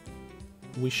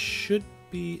 we should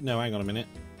be... No, hang on a minute.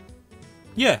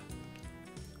 Yeah,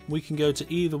 we can go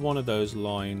to either one of those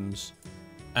lines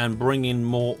and bring in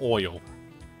more oil.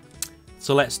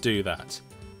 So let's do that.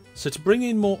 So to bring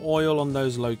in more oil on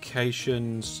those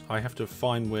locations, I have to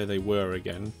find where they were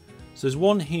again. So there's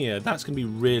 1 here. That's going to be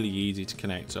really easy to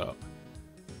connect up,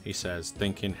 he says,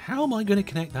 thinking, how am I going to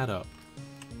connect that up?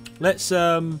 Let's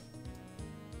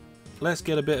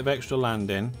get a bit of extra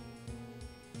land in.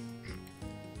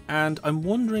 And I'm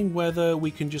wondering whether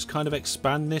we can just kind of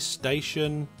expand this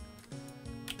station.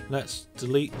 Let's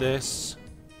delete this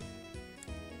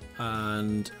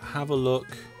and have a look.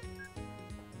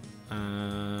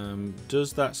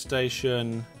 Does that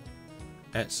station...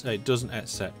 It doesn't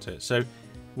accept it. So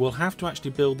we'll have to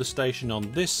actually build the station on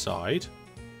this side.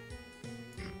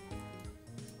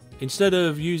 Instead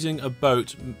of using a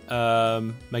boat,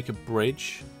 make a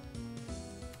bridge.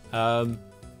 Marza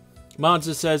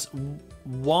says,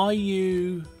 why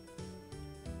you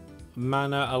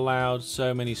mana allowed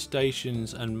so many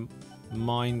stations and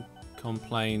mine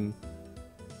complain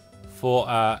for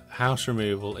house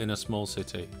removal in a small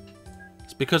city?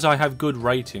 It's because I have good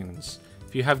ratings.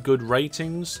 If you have good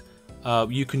ratings,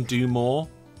 you can do more.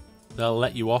 They'll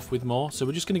let you off with more. So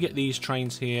we're just going to get these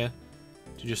trains here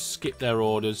to just skip their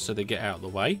orders so they get out of the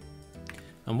way.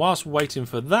 And whilst we're waiting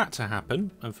for that to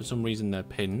happen, and for some reason they're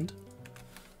pinned,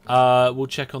 we'll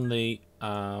check on the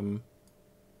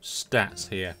stats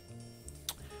here.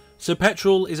 So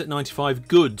petrol is at 95,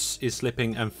 goods is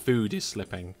slipping, and food is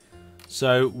slipping.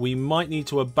 So we might need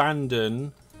to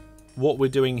abandon what we're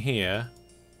doing here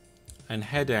and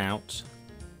head out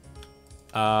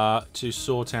to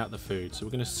sort out the food. So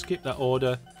we're going to skip that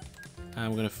order and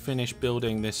we're going to finish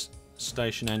building this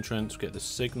station entrance, get the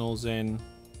signals in.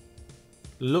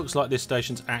 Looks like this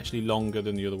station's actually longer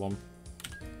than the other one.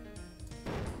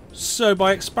 So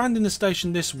by expanding the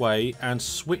station this way and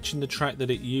switching the track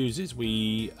that it uses,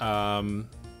 we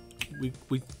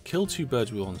kill two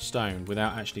birds with one stone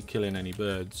without actually killing any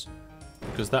birds,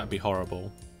 because that'd be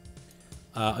horrible.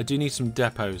 I do need some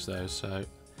depots though, so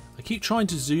I keep trying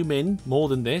to zoom in more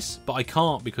than this, but I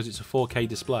can't because it's a 4K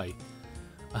display.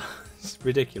 It's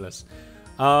ridiculous.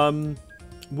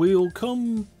 We'll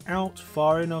come out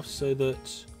far enough so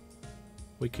that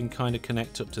we can kind of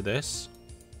connect up to this.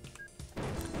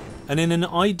 And in an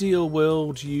ideal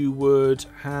world, you would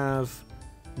have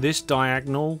this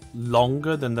diagonal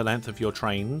longer than the length of your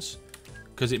trains,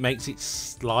 because it makes it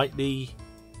slightly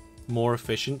more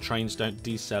efficient. Trains don't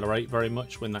decelerate very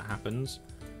much when that happens.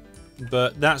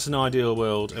 But that's an ideal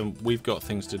world, and we've got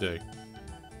things to do.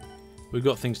 We've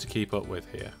got things to keep up with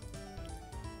here.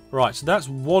 Right, so that's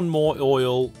one more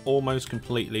oil almost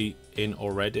completely in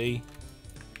already.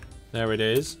 There it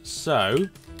is. So,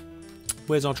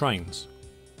 where's our trains?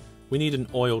 We need an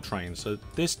oil train. So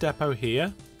this depot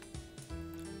here,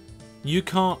 you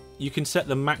can set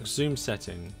the max zoom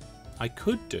setting. I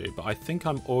could do, but I think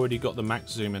I've already got the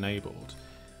max zoom enabled.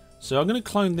 So I'm going to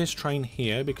clone this train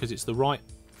here because it's the right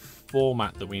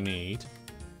format that we need.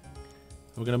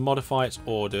 We're going to modify its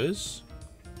orders.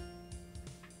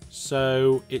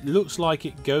 So it looks like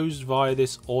it goes via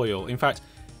this oil. In fact,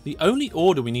 the only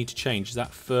order we need to change is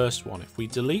that first one. If we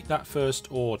delete that first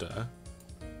order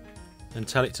and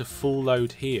tell it to full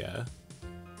load here,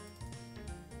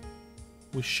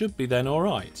 we should be then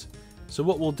alright. So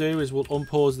what we'll do is we'll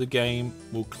unpause the game,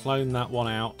 we'll clone that one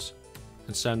out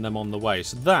and send them on the way.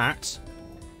 So that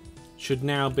should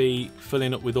now be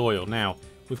filling up with oil. Now,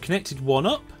 we've connected one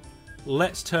up.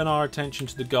 Let's turn our attention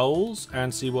to the goals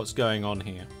and see what's going on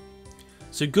here.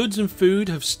 So goods and food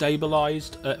have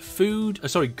stabilized.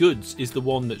 Goods is the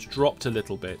one that's dropped a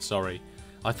little bit, sorry.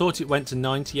 I thought it went to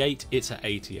 98, it's at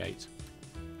 88.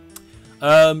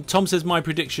 Tom says my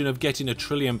prediction of getting £1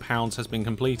 trillion has been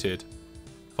completed.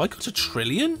 Have I got 1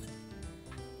 trillion?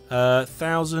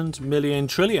 1,000 million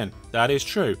trillion. That is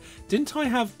true. Didn't I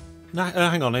have...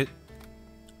 hang on.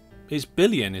 It's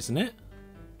billion, isn't it?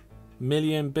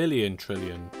 Million, billion,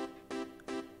 trillion.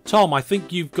 Tom, I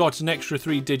think you've got an extra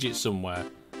 3 digits somewhere.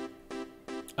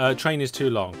 Train is too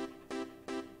long.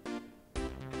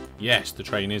 Yes, the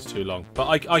train is too long. But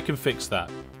I can fix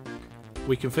that.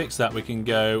 We can fix that. We can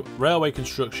go railway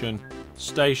construction,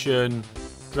 station,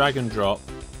 drag and drop.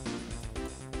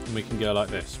 And we can go like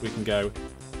this. We can go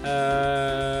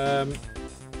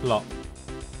plot.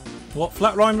 What,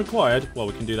 flat line required? Well,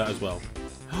 we can do that as well.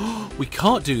 We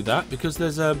can't do that because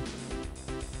there's a...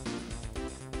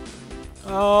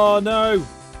 Oh no!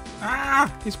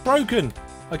 Ah! It's broken!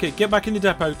 Okay, get back in the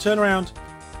depot. Turn around.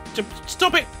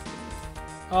 Stop it!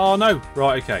 Oh no!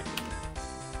 Right, okay.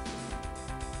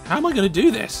 How am I going to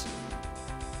do this?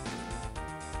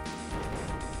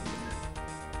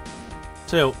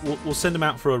 So we'll send them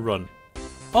out for a run.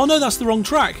 Oh no, that's the wrong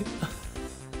track.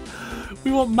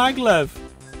 We want maglev.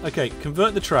 Okay,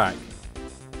 convert the track.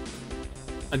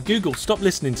 And Google, stop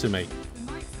listening to me.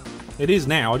 It is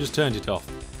now. I just turned it off.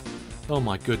 Oh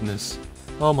my goodness.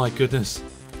 Oh my goodness.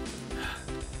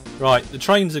 Right, the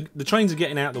trains are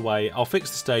getting out of the way. I'll fix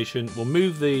the station. We'll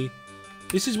move the...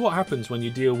 This is what happens when you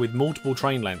deal with multiple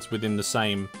train lengths within the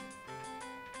same...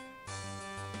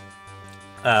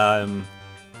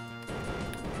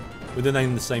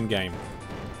 within the same game.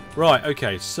 Right,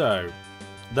 okay, so...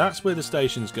 That's where the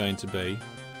station's going to be.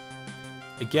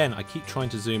 Again, I keep trying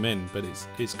to zoom in, but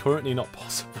it's currently not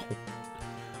possible.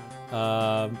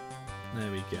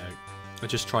 There we go. I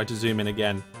just tried to zoom in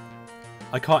again.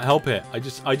 I can't help it. I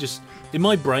just in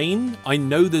my brain, I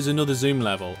know there's another zoom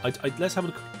level. Let's have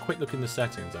a quick look in the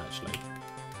settings, actually.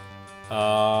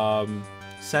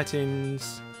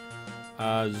 Settings,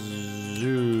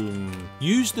 zoom.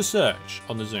 Use the search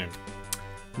on the zoom.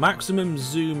 Maximum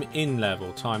zoom in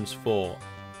level ×4.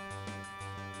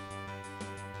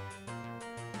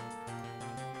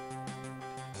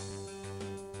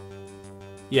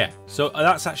 Yeah, so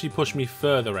that's actually pushed me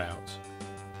further out.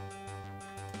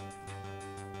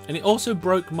 And it also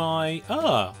broke my...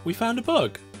 we found a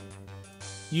bug.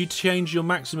 You change your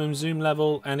maximum zoom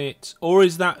level and it... Or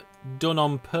is that done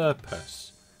on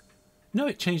purpose? No,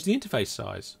 it changed the interface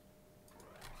size.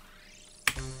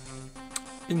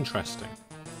 Interesting.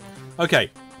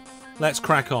 Okay, let's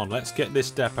crack on. Let's get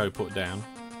this depot put down.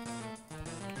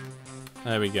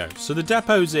 There we go. So the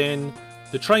depot's in.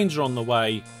 The trains are on the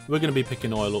way. We're going to be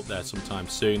picking oil up there sometime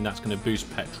soon. That's going to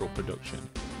boost petrol production.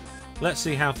 Let's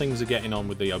see how things are getting on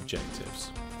with the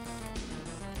objectives.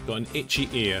 Got an itchy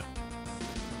ear.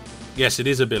 Yes, it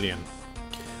is a billion.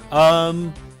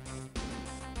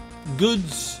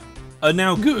 Goods are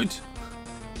now good.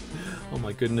 Oh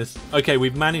my goodness. Okay,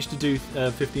 we've managed to do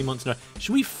 15 months now.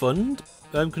 Should we fund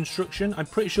construction? I'm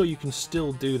pretty sure you can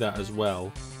still do that as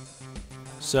well.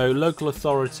 So, local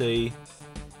authority.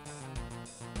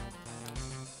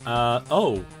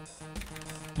 Oh.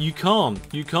 You can't.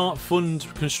 You can't fund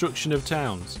construction of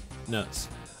towns. Nuts.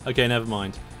 Okay, never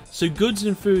mind. So, goods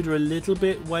and food are a little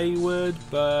bit wayward,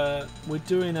 but we're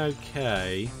doing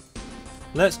okay.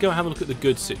 Let's go have a look at the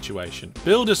goods situation.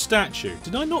 Build a statue.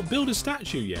 Did I not build a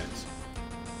statue yet?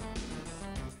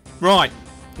 Right.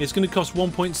 It's going to cost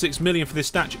 1.6 million for this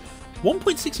statue.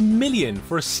 1.6 million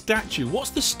for a statue. What's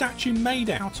the statue made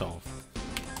out of?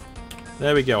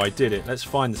 There we go. I did it. Let's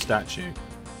find the statue.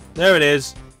 There it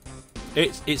is.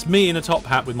 It's me in a top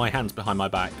hat with my hands behind my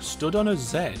back. Stood on a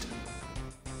Z.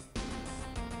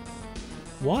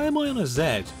 Why am I on a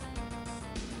Z?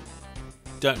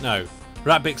 Don't know.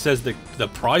 Ratbix says the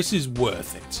price is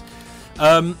worth it.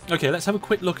 Okay, let's have a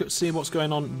quick look at see what's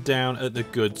going on down at the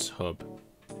goods hub.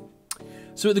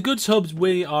 So at the goods hubs,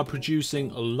 we are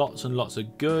producing lots and lots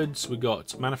of goods. We've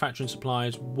got manufacturing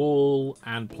supplies, wool,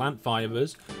 and plant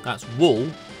fibres. That's wool,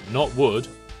 not wood.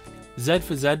 Z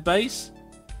for Z base.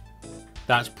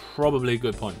 That's probably a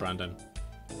good point, Brandon.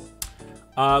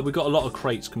 We've got a lot of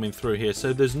crates coming through here,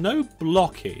 so there's no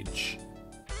blockage.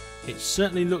 It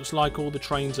certainly looks like all the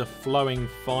trains are flowing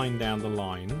fine down the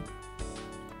line.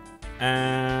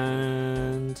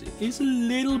 And it is a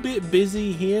little bit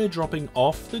busy here dropping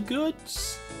off the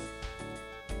goods.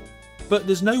 But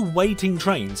there's no waiting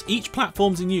trains. Each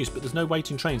platform's in use, but there's no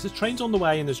waiting trains. There's trains on the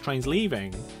way and there's trains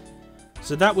leaving.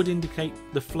 So that would indicate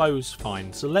the flow's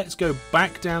fine. So let's go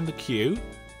back down the queue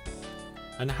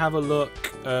and have a look.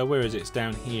 Where is it? It's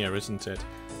down here, isn't it?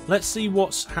 Let's see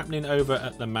what's happening over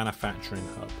at the manufacturing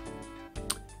hub.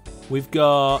 We've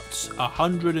got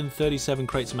 137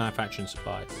 crates of manufacturing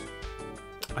supplies.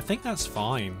 I think that's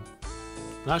fine.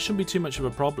 That shouldn't be too much of a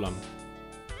problem.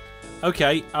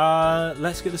 Okay,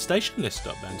 let's get the station list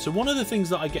up then. So one of the things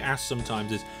that I get asked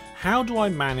sometimes is, how do I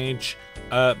manage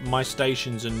my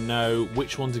stations and know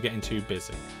which ones are getting too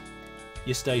busy?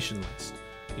 Your station list.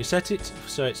 You set it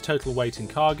so it's total weight and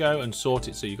cargo and sort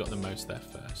it so you got the most there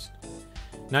first.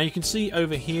 Now you can see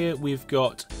over here we've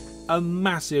got a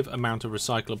massive amount of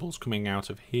recyclables coming out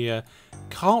of here.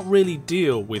 Can't really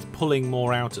deal with pulling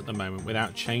more out at the moment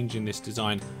without changing this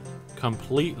design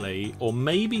completely, or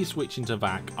maybe switching to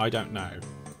VAC, I don't know.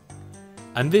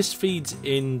 And this feeds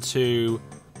into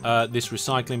this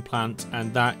recycling plant,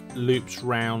 and that loops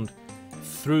round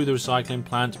through the recycling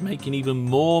plant, making even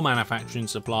more manufacturing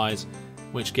supplies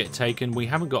which get taken. We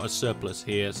haven't got a surplus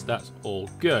here, so that's all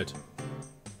good.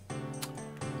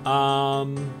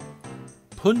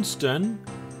 Punston,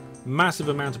 massive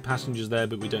amount of passengers there,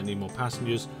 but we don't need more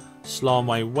passengers.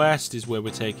 Slanway West is where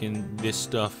we're taking this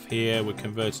stuff here. We're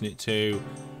converting it to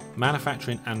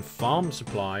manufacturing and farm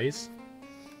supplies.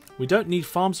 We don't need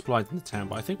farm supplies in the town,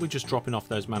 but I think we're just dropping off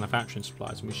those manufacturing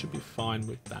supplies, and we should be fine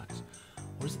with that.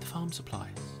 Or is it the farm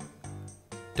supplies?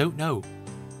 Don't know.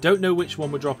 Don't know which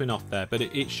one we're dropping off there, but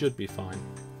it should be fine.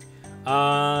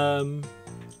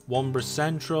 Wombre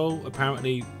Central.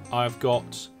 Apparently, I've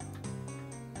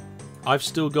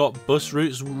still got bus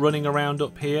routes running around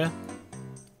up here.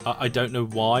 I don't know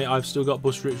why I've still got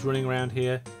bus routes running around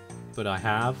here, but I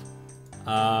have.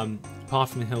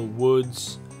 Parfin Hill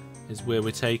Woods is where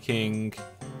we're taking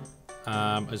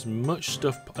as much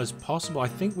stuff as possible. I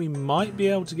think we might be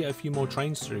able to get a few more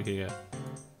trains through here.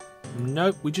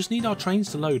 Nope, we just need our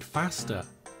trains to load faster.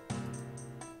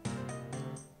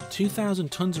 2,000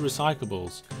 tons of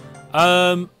recyclables.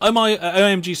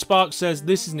 OMG Spark says,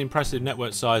 this is an impressive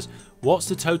network size. What's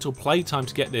the total playtime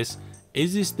to get this?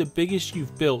 Is this the biggest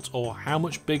you've built, or how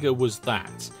much bigger was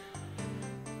that?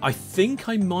 I think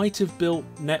I might have built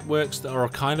networks that are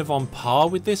kind of on par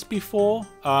with this before.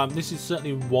 This is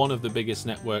certainly one of the biggest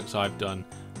networks I've done.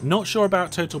 Not sure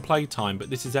about total playtime, but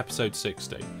this is episode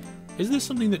 60. Is there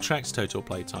something that tracks total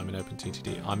playtime in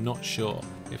OpenTTD? I'm not sure.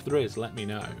 If there is, let me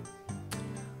know.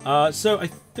 So I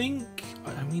think,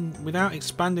 I mean, without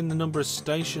expanding the number of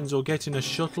stations or getting a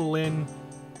shuttle in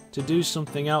to do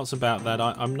something else about that,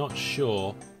 I'm not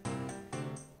sure.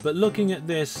 But looking at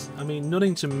this, I mean,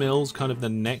 Nuddington Mill's kind of the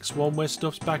next one where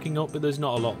stuff's backing up, but there's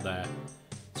not a lot there.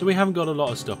 So we haven't got a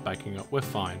lot of stuff backing up, we're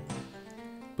fine.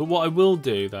 But what I will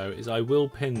do, though, is I will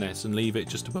pin this and leave it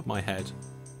just above my head.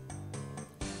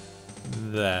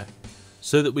 There.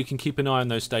 so that we can keep an eye on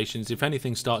those stations. If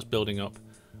anything starts building up,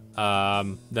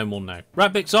 then we'll know.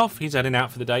 Ratbic's off. He's heading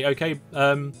out for the day. Okay,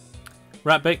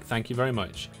 Ratbic, thank you very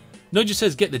much. Nudger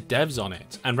says, get the devs on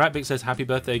it. And Ratbic says, happy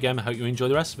birthday again. I hope you enjoy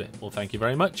the rest of it. Well, thank you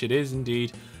very much. It is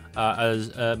indeed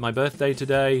my birthday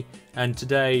today. And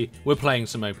today we're playing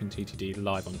some OpenTTD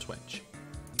live on Twitch.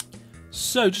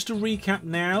 So just to recap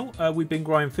now, we've been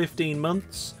growing 15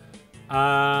 months.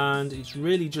 And it's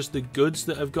really just the goods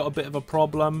that have got a bit of a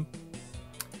problem.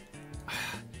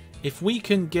 If we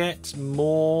can get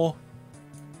more...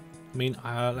 I mean,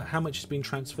 how much has been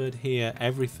transferred here?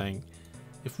 Everything.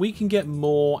 If we can get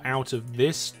more out of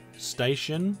this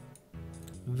station,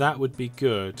 that would be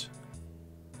good.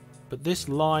 But this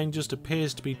line just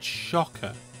appears to be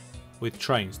chocker with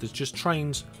trains. There's just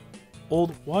trains all...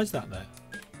 Why is that there?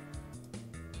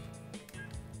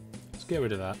 Let's get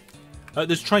rid of that.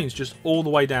 There's trains just all the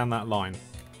way down that line.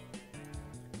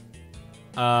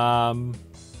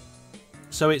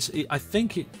 So I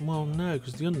think it... Well, no,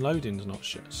 because the unloading's not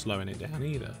slowing it down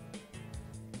either.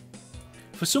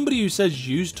 For somebody who says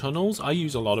use tunnels, I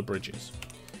use a lot of bridges.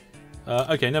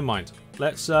 Okay, never mind.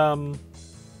 Let's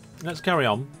carry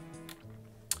on.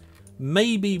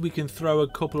 Maybe we can throw a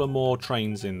couple of more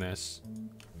trains in this,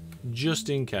 just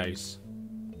in case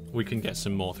we can get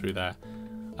some more through there.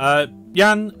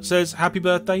 Jan says happy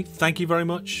birthday. Thank you very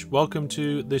much. Welcome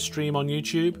to the stream on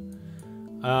YouTube.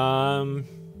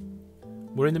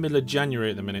 We're in the middle of January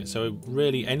at the minute, so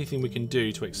really anything we can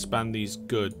do to expand these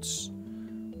goods.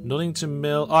 Nullington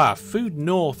Mill. Food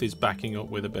North is backing up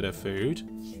with a bit of food.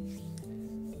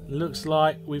 Looks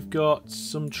like we've got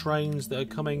some trains that are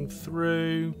coming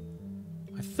through.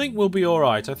 I think we'll be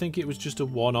alright. I think it was just a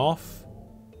one-off.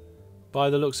 By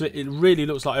the looks of it, it really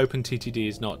looks like OpenTTD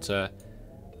is not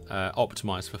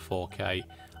optimized for 4K.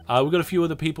 We've got a few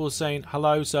other people saying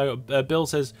hello. So Bill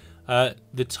says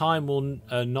the time will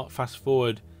not fast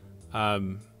forward.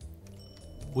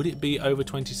 Would it be over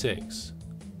 26?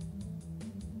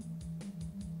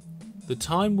 The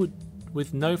time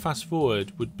with no fast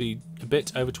forward would be a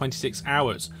bit over 26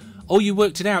 hours. Oh, you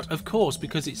worked it out, of course,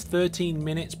 because it's 13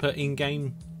 minutes per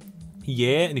in-game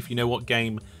year. And if you know what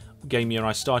game year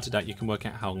I started at, you can work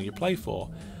out how long you play for.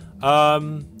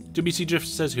 WC Drift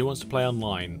says, who wants to play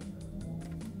online?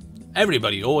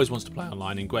 Everybody always wants to play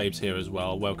online, and Gwabe's here as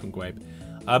well. Welcome, Gwabe.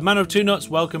 Man of Two Nuts,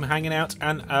 welcome, hanging out.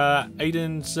 And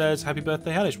Aiden says, happy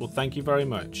birthday, Hellish. Well, thank you very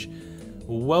much.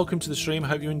 Welcome to the stream. I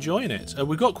hope you're enjoying it.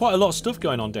 We've got quite a lot of stuff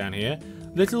going on down here.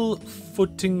 Little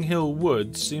Footing Hill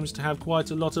Woods seems to have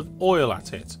quite a lot of oil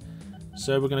at it.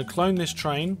 So we're going to clone this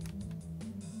train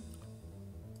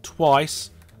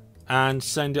twice and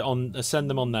send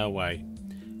them on their way.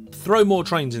 Throw more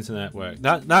trains into the network.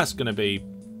 That's going to be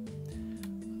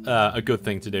a good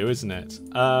thing to do, isn't it?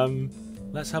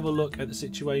 Let's have a look at the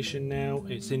situation now.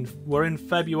 We're in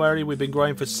February. We've been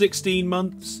growing for 16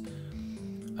 months.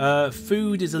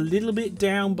 Food is a little bit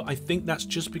down, but I think that's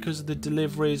just because of the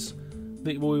deliveries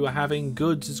that we were having.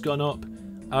 Goods has gone up.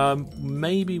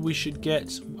 Maybe we should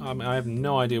get... I have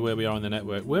no idea where we are on the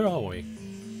network. Where are we?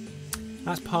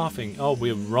 That's Parfing. Oh,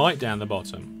 we're right down the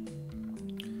bottom.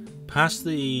 Past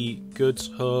the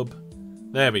goods hub.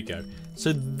 There we go.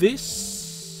 So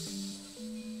this...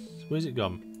 Where's it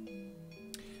gone?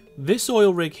 This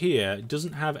oil rig here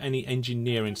doesn't have any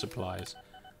engineering supplies.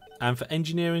 And for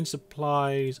engineering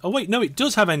supplies... Oh, wait, no, it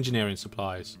does have engineering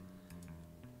supplies.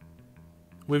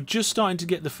 We're just starting to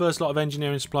get the first lot of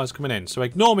engineering supplies coming in. So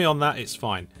ignore me on that, it's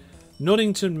fine.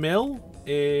 Nuddington Mill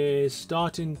is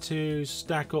starting to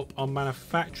stack up on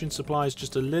manufacturing supplies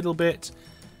just a little bit.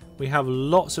 We have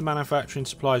lots of manufacturing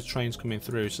supplies trains coming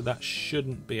through, so that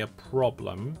shouldn't be a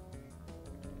problem.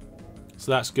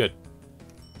 So that's good.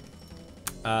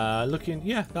 That's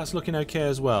looking okay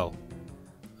as well.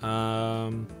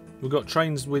 We've got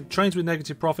trains with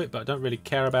negative profit, but I don't really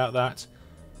care about that.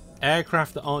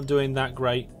 Aircraft that aren't doing that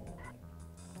great.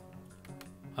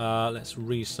 Let's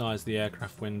resize the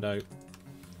aircraft window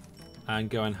and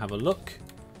go and have a look.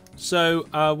 So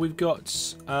we've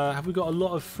got have we got a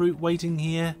lot of fruit waiting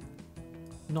here?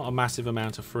 Not a massive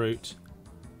amount of fruit.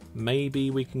 Maybe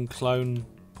we can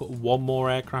put one more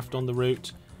aircraft on the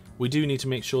route. We do need to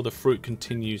make sure the fruit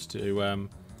continues to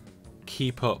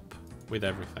keep up with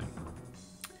everything.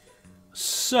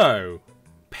 So,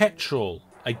 petrol,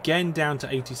 again down to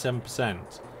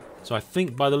 87%. So I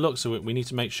think by the looks of it, we need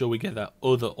to make sure we get that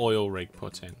other oil rig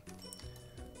put in.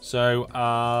 So,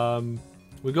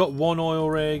 we've got one oil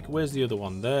rig. Where's the other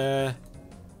one? There.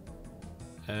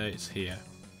 It's here.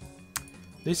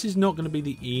 This is not going to be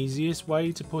the easiest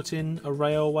way to put in a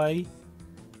railway,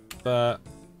 but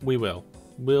we will.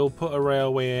 We'll put a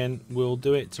railway in. We'll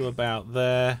do it to about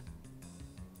there.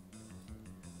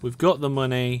 We've got the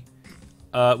money.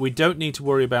 We don't need to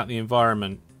worry about the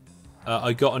environment.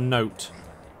 I got a note.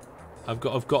 I've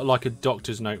got like a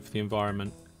doctor's note for the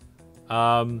environment.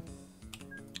 So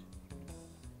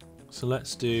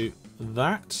let's do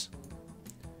that.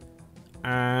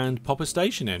 And pop a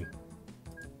station in.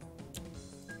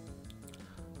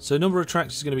 So number of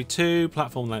tracks is going to be 2.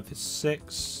 Platform length is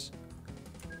 6.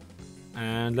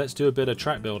 And let's do a bit of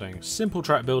track building. Simple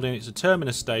track building. It's a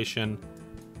terminus station.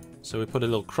 So we put a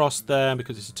little cross there.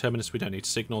 Because it's a terminus, we don't need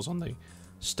signals on the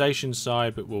station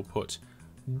side. But we'll put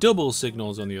double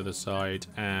signals on the other side.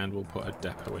 And we'll put a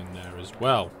depot in there as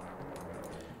well.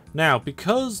 Now,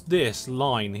 because this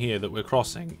line here that we're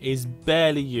crossing is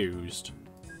barely used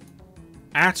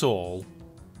at all,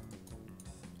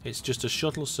 it's just a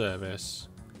shuttle service.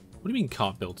 What do you mean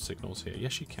can't build signals here?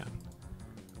 Yes, you can.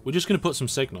 We're just going to put some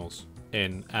signals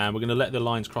in and we're going to let the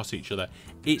lines cross each other.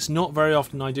 It's not very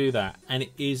often I do that, and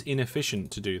it is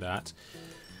inefficient to do that.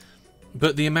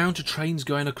 But the amount of trains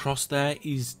going across there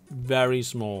is very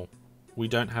small. We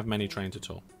don't have many trains at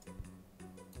all.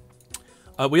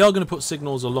 We are going to put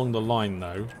signals along the line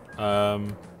though.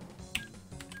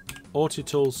 Auto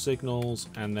tool signals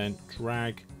and then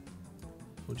drag.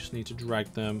 We'll just need to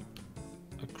drag them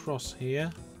across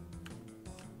here.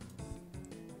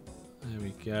 There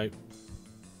we go.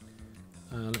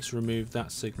 Let's remove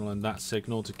that signal and that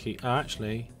signal to keep...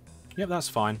 actually, yep, that's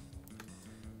fine.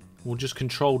 We'll just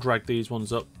control drag these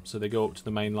ones up so they go up to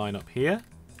the main line up here.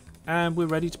 And we're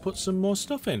ready to put some more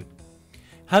stuff in.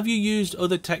 Have you used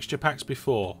other texture packs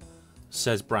before?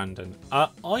 Says Brandon.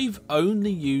 I've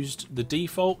only used the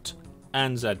default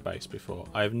and Z-Base before.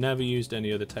 I've never used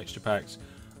any other texture packs.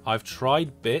 I've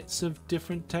tried bits of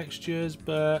different textures,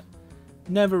 but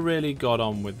never really got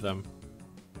on with them.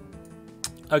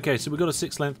 Okay, so we've got a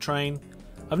 6-length train.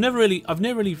 I've never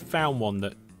really found one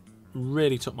that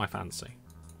really took my fancy.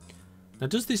 Now,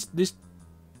 does this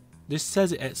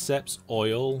says it accepts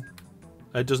oil?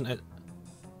 It doesn't.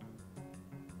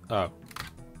 Oh,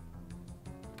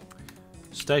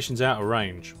 station's out of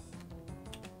range.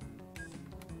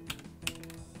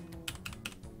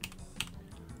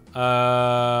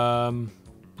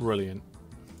 Brilliant.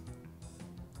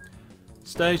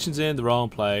 Station's in the wrong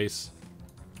place.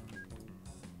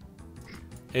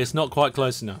 It's not quite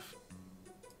close enough.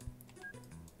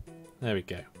 There we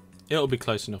go. It'll be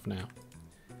close enough now.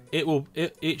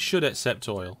 It should accept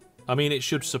oil. I mean, it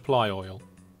should supply oil.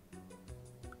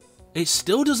 It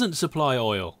still doesn't supply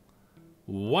oil.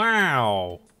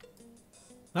 Wow.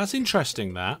 That's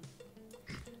interesting, that.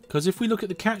 Because if we look at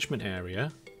the catchment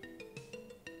area...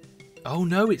 Oh,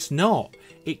 no, it's not.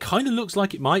 It kind of looks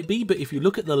like it might be, but if you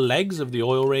look at the legs of the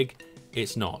oil rig,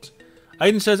 it's not.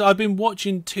 Aiden says, I've been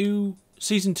watching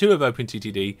Season 2 of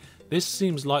OpenTTD. This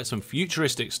seems like some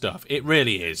futuristic stuff. It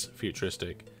really is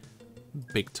futuristic.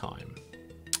 Big time.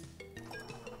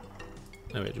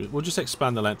 Anyway, we'll just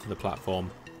expand the length of the platform.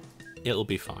 It'll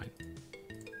be fine.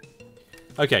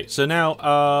 Okay, so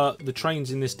now the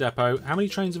trains in this depot. How many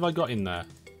trains have I got in there?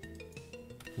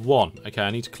 1. Okay,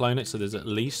 I need to clone it so there's at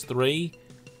least 3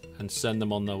 and send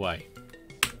them on their way.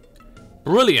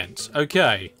 Brilliant.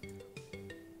 Okay.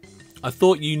 I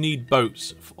thought you need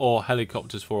boats or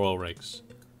helicopters for oil rigs.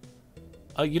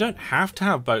 You don't have to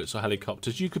have boats or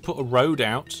helicopters. You could put a road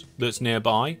out that's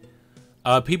nearby.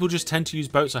 People just tend to use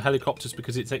boats or helicopters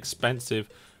because it's expensive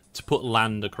to put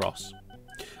land across.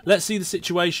 Let's see the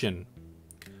situation.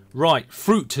 Right,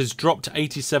 fruit has dropped to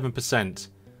 87%.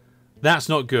 That's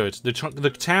not good.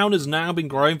 The town has now been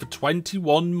growing for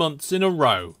 21 months in a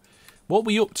row. What are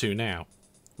we up to now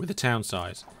with the town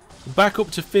size? Back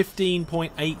up to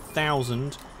 15.8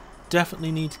 thousand.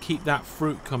 Definitely need to keep that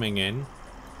fruit coming in.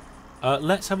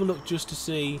 Let's have a look just to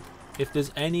see if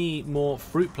there's any more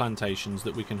fruit plantations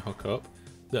that we can hook up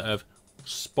that have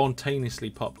spontaneously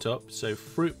popped up. So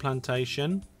fruit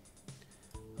plantation.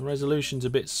 The resolution's a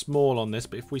bit small on this,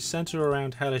 but if we center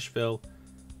around Hellishville,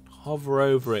 hover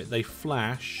over it, they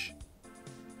flash.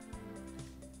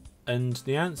 And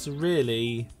the answer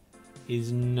really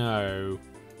is no.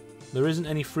 There isn't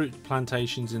any fruit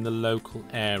plantations in the local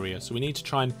area, so we need to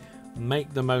try and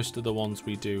make the most of the ones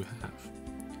we do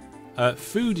have.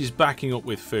 Food is backing up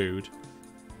with food.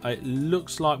 It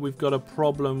looks like we've got a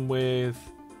problem with...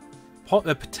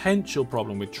 a potential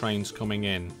problem with trains coming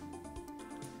in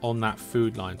on that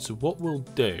food line. So what we'll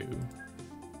do...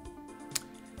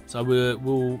 So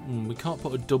we can't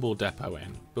put a double depot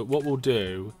in, but what we'll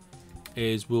do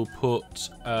is we'll put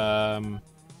an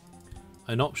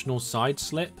optional side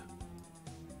slip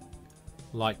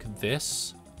like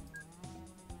this,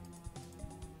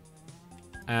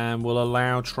 and we'll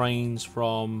allow trains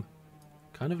from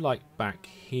kind of like back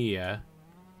here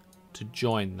to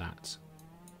join that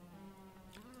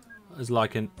as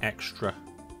like an extra.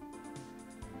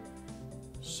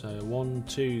 So 1,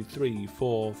 2, 3,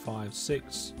 4, 5,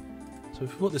 6. So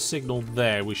if we put the signal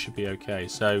there, we should be okay.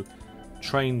 So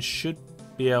trains should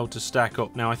be able to stack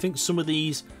up. Now I think some of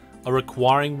these are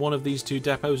requiring one of these 2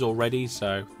 depots already,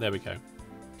 so there we go.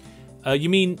 You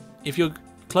mean if you're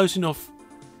close enough?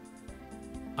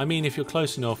 I mean if you're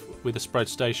close enough with a spread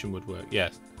station would work.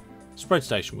 Yes, spread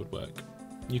station would work.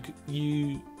 You could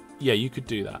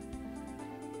do that.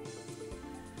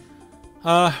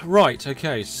 Right,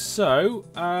 okay, so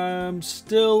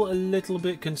still a little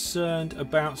bit concerned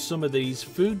about some of these.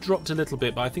 Food dropped a little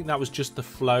bit, but I think that was just the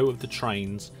flow of the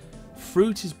trains.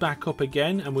 Fruit is back up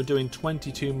again, and we're doing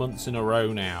 22 months in a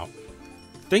row now.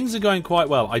 Things are going quite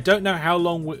well. I don't know how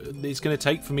long it's going to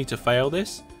take for me to fail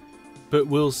this, but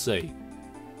we'll see.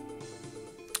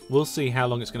 We'll see how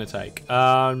long it's going to take.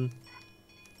 Let's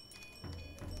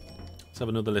have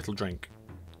another little drink.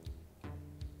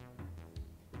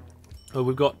 Oh,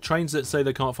 we've got trains that say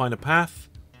they can't find a path,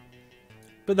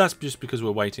 but that's just because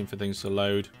we're waiting for things to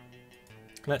load.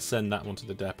 Let's send that one to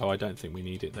the depot. I don't think we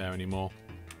need it there anymore.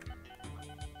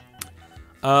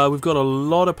 We've got a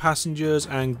lot of passengers,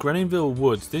 and Grenville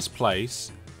Woods, this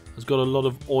place, has got a lot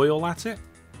of oil at it.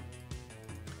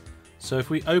 So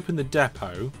if we open the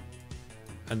depot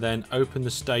and then open the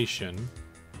station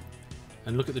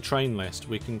and look at the train list,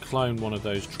 we can clone one of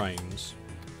those trains.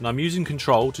 And I'm using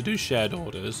control to do shared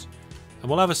orders, and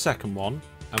we'll have a second one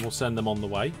and we'll send them on the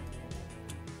way.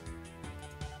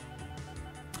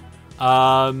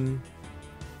 What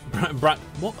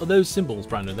are those symbols,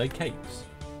 Brandon? Are they capes?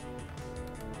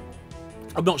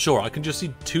 I'm not sure. I can just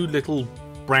see 2 little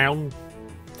brown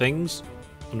things.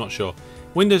 I'm not sure.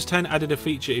 Windows 10 added a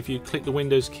feature. If you click the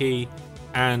Windows key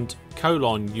and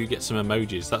colon, you get some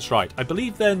emojis. That's right. I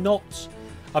believe they're not...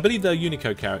 I believe they're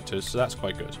Unicode characters, so that's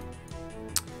quite good.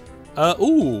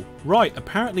 Ooh, right.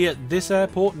 Apparently at this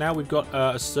airport now we've got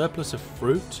a surplus of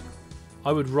fruit.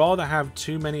 I would rather have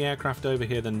too many aircraft over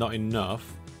here than not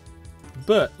enough.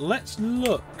 But let's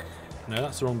look. No,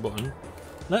 that's the wrong button.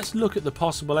 Let's look at the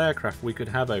possible aircraft we could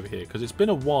have over here, because it's been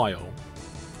a while.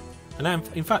 And then,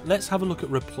 in fact, let's have a look at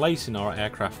replacing our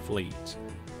aircraft fleet.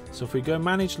 So if we go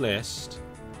manage list,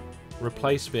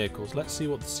 replace vehicles, let's see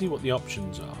what the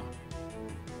options are.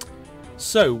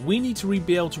 So we need to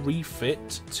be able to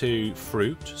refit to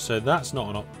fruit. So that's not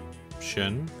an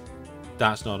option.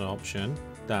 That's not an option.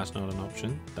 That's not an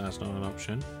option. That's not an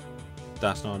option.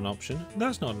 That's not an option.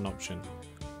 That's not an option.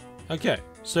 Okay,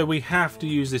 so we have to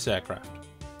use this aircraft.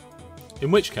 In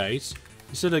which case,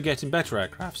 instead of getting better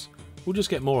aircrafts, we'll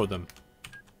just get more of them.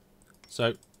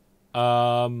 So,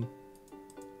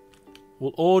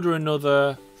 we'll order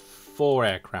another 4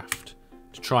 aircraft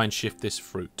to try and shift this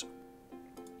fruit.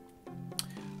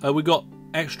 We've got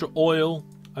extra oil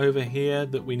over here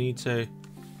that we need to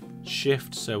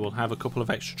shift, so we'll have a couple of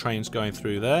extra trains going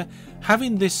through there.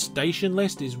 Having this station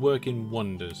list is working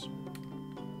wonders.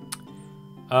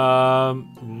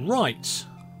 Right.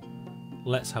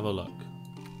 Let's have a look.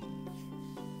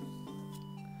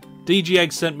 DG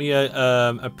Egg sent me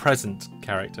a present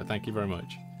character. Thank you very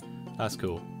much. That's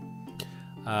cool.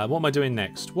 What am I doing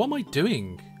next? What am I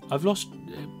doing? I've lost...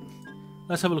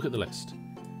 let's have a look at the list.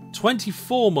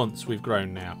 24 months we've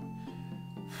grown now.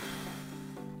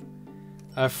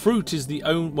 Fruit is the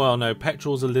only... Well, no,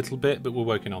 petrol's a little bit, but we're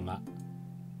working on that.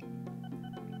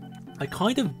 I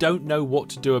kind of don't know what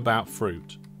to do about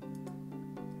fruit.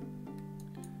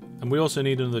 And we also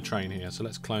need another train here, so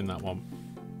let's clone that one.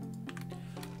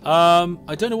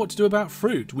 I don't know what to do about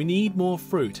fruit. We need more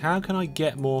fruit. How can I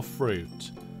get more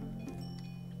fruit?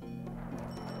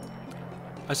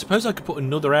 I suppose I could put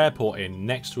another airport in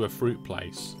next to a fruit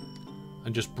place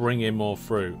and just bring in more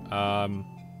fruit.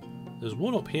 There's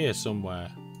one up here somewhere.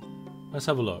 Let's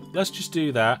have a look. Let's just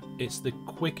do that. It's the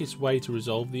quickest way to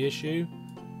resolve the issue.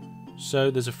 So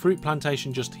there's a fruit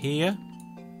plantation just here.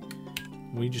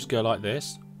 We just go like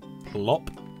this.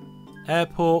 Plop.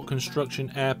 Airport,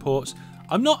 construction, airports.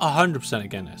 I'm not 100%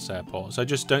 against airports. I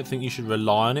just don't think you should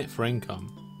rely on it for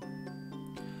income.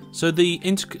 So the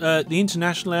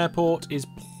international airport is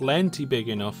plenty big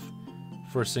enough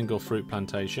for a single fruit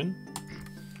plantation.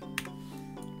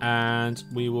 And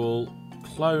we will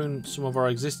clone some of our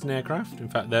existing aircraft. In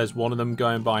fact, there's one of them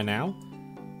going by now.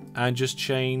 And just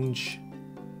change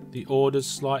the orders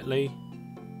slightly.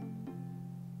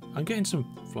 I'm getting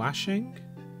some flashing.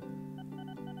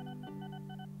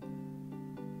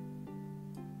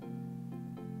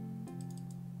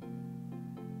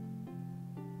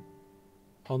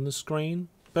 On the screen.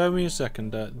 Bear with me a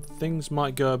second. Things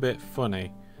might go a bit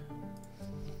funny.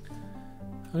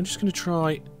 I'm just going to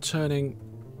try turning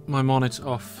my monitor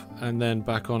off and then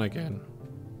back on again.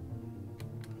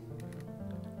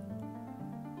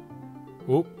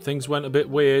 Oh, things went a bit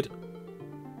weird.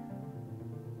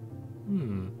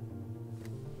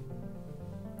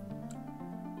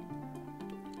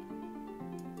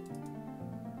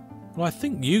 Well, I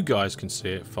think you guys can see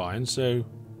it fine, so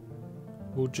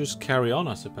we'll just carry on,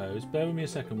 I suppose. Bear with me a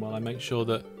second while I make sure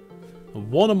that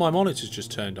one of my monitors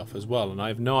just turned off as well, and I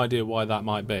have no idea why that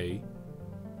might be.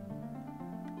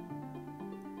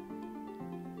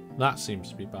 That seems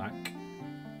to be back.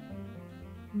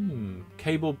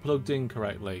 Cable plugged in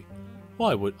correctly.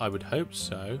 Well, I would hope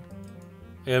so.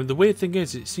 The weird thing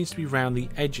is, it seems to be around the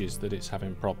edges that it's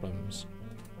having problems.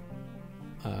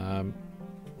 Let's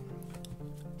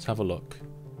have a look.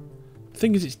 The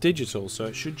thing is, it's digital, so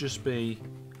it should just be...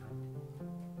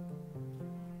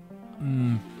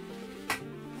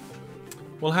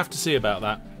 We'll have to see about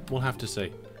that. We'll have to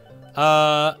see.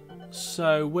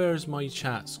 So, where has my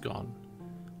chats gone?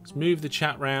 Let's move the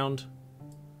chat round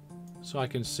so I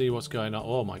can see what's going on.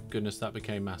 Oh my goodness, that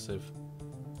became massive.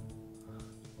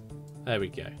 There we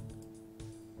go.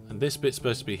 And this bit's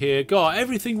supposed to be here. God,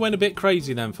 everything went a bit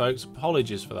crazy then, folks.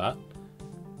 Apologies for that.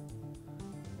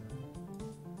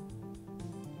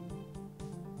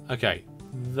 Okay,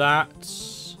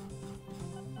 that's...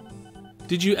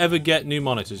 Did you ever get new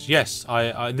monitors? Yes,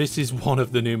 this is one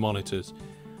of the new monitors.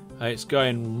 It's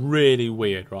going really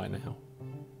weird right now.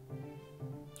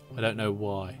 I don't know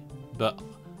why, but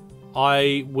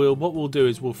what we'll do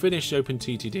is we'll finish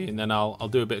OpenTTD and then I'll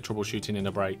do a bit of troubleshooting in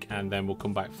a break and then we'll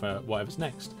come back for whatever's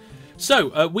next.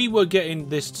 So, we were getting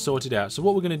this sorted out. So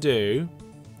what we're going to do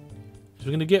is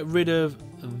we're going to get rid of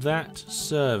that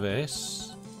service.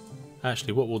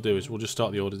 Actually, what we'll do is we'll just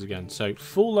start the orders again. So,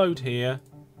 full load here.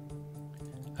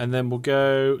 And then we'll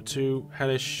go to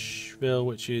Hellishville,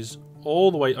 which is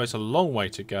all the way... Oh, it's a long way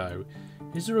to go.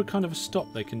 Is there a kind of a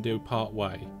stop they can do part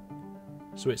way?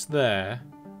 So it's there.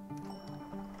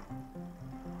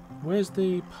 Where's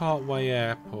the Partway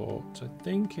Airport? I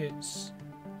think it's...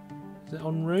 Is it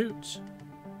en route?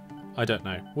 I don't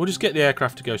know. We'll just get the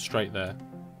aircraft to go straight there.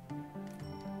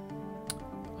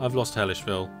 I've lost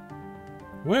Hellishville.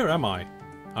 Where am I?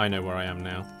 I know where I am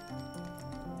now.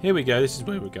 Here we go. This is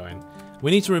where we're going. We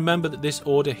need to remember that this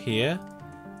order here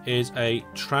is a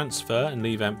transfer and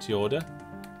leave empty order.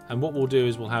 And what we'll do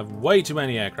is we'll have way too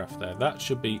many aircraft there. That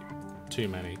should be too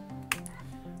many.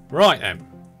 Right then.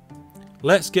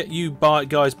 Let's get you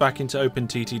guys back into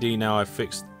OpenTTD now I've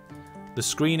fixed the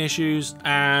screen issues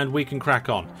and we can crack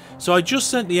on. So I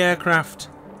just sent the aircraft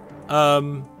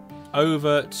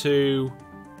over to...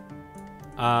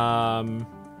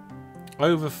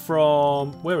 over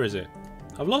from... Where is it?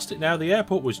 I've lost it now. The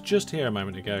airport was just here a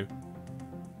moment ago.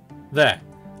 There.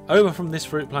 Over from this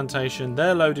fruit plantation.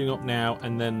 They're loading up now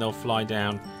and then they'll fly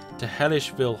down to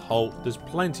Hellishville Holt. There's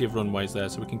plenty of runways there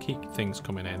so we can keep things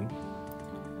coming in.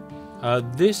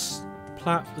 This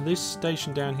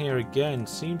station down here again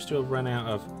seems to have run out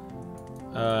of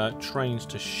trains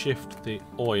to shift the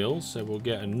oil. So we'll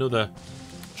get another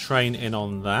train in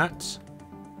on that.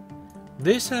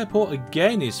 This airport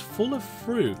again is full of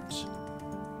fruit.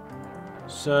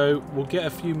 So we'll get a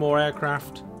few more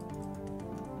aircraft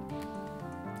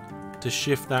to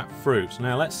shift that fruit.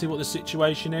 Now let's see what the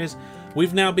situation is.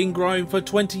 We've now been growing for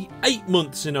 28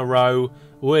 months in a row.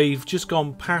 We've just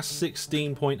gone past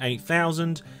 16.8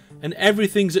 thousand and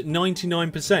everything's at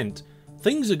 99%.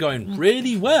 Things are going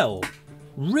really well.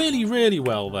 Really, really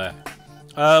well there.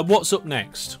 What's up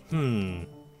next?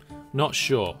 Not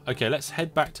sure. Okay, let's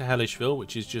head back to Hellishville,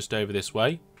 which is just over this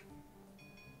way.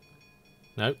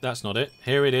 No, that's not it.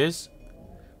 Here it is.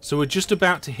 So we're just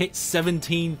about to hit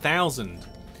 17,000.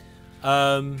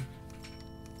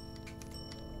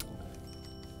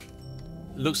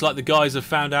 Looks like the guys have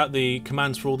found out the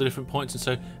commands for all the different points, and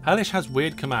so Hellish has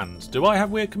weird commands. Do I have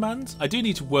weird commands? I do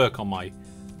need to work on my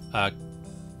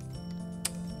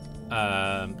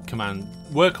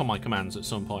commands at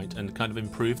some point and kind of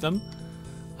improve them.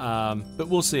 But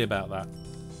we'll see about that.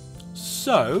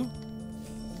 So,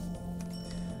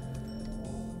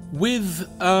 with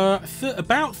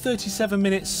about 37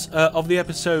 minutes of the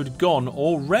episode gone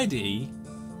already,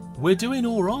 we're doing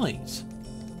all right.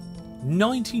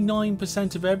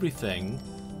 99% of everything.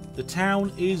 The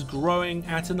town is growing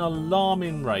at an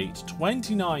alarming rate.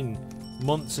 29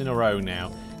 months in a row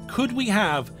now. Could we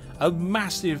have a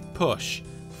massive push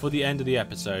for the end of the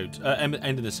episode?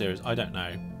 End of the series? I don't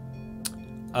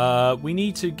know. We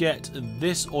need to get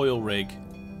this oil rig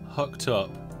hooked up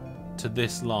to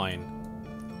this line,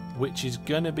 which is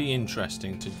going to be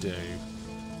interesting to do.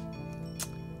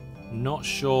 Not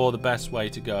sure the best way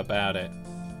to go about it.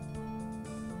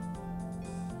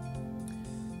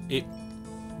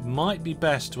 might be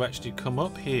best to actually come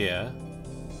up here.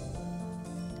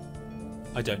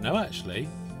 I don't know, actually.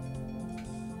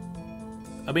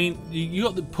 I mean, you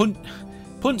got the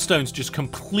punt stones just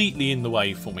completely in the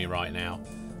way for me right now.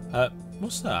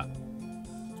 What's that?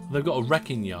 They've got a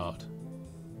wrecking yard.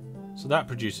 So that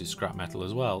produces scrap metal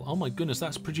as well. Oh my goodness,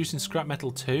 that's producing scrap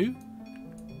metal too?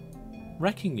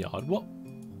 Wrecking yard? What?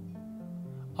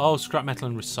 Oh, scrap metal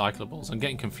and recyclables. I'm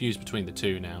getting confused between the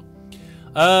two now.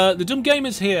 The Dumb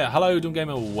Gamer's here. Hello, Dumb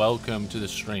Gamer. Welcome to the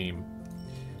stream.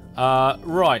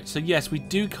 Right, so yes, we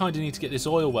do kind of need to get this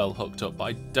oil well hooked up, but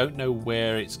I don't know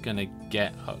where it's going to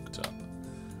get hooked up.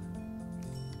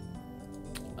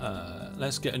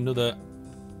 Let's get another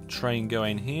train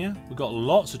going here. We've got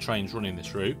lots of trains running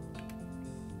this route.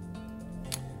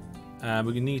 And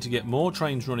we're going to need to get more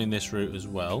trains running this route as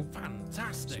well.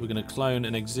 Fantastic. So we're going to clone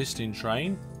an existing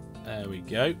train. There we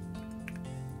go.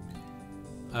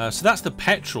 So that's the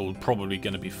petrol probably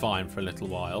going to be fine for a little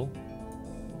while.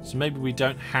 So maybe we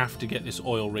don't have to get this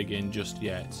oil rig in just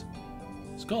yet.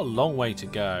 It's got a long way to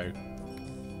go.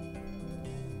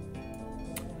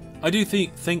 I do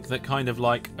think that kind of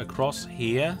like across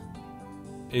here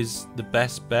is the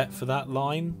best bet for that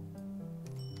line.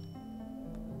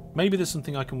 Maybe there's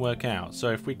something I can work out.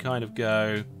 So if we kind of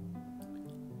go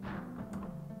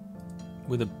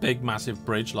with a big massive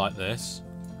bridge like this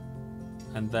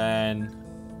and then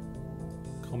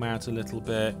come out a little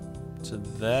bit to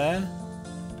there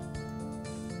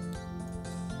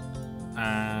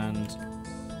and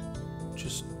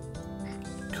just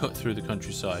cut through the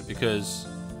countryside, because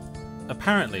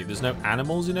apparently there's no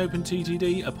animals in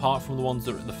OpenTTD apart from the ones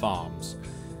that are at the farms.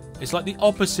 It's like the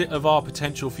opposite of our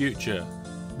potential future,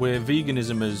 where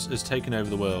veganism has taken over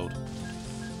the world.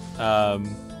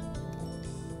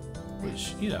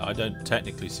 Which, you know, I don't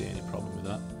technically see any problem with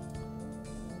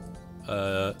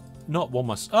that. Not one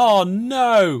myself. Oh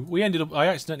no! I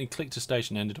accidentally clicked a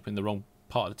station and ended up in the wrong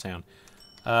part of the town.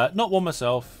 Not one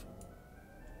myself.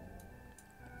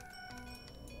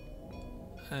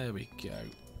 There we go.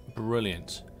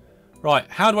 Brilliant. Right,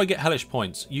 how do I get Hellish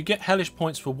points? You get Hellish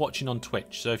points for watching on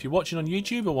Twitch. So if you're watching on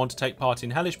YouTube or want to take part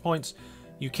in Hellish points,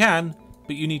 you can,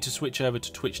 but you need to switch over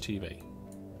to Twitch TV.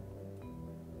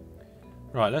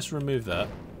 Right, let's remove that.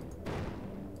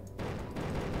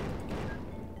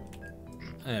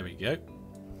 There we go.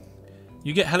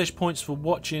 You get Hellish points for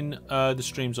watching the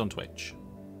streams on Twitch.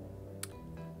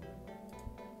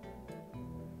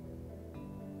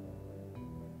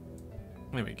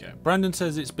 There we go. Brandon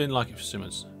says it's been like it for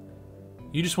Simmons.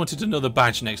 You just wanted another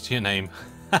badge next to your name.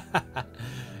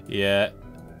 Yeah.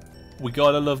 We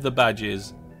gotta love the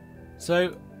badges.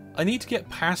 So, I need to get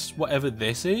past whatever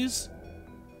this is.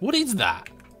 What is that?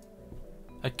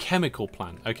 A chemical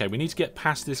plant. Okay, we need to get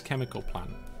past this chemical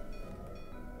plant.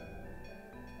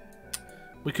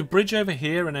 We could bridge over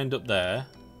here and end up there.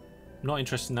 I'm not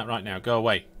interested in that right now. Go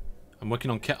away. I'm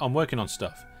working on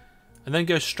stuff. And then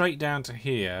go straight down to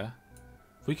here.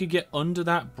 If we could get under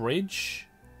that bridge,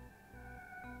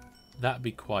 that'd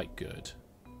be quite good.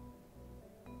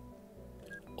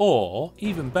 Or,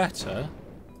 even better,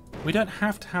 we don't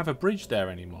have to have a bridge there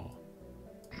anymore.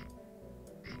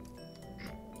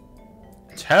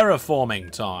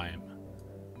 Terraforming time.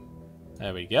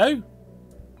 There we go.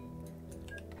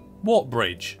 What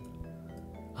bridge?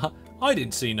 I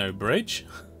didn't see no bridge.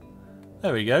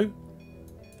 There we go.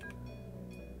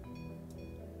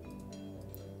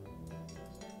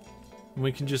 And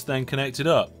we can just then connect it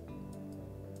up.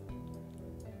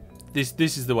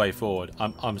 This is the way forward.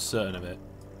 I'm certain of it.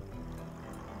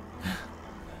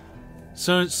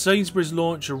 So Sainsbury's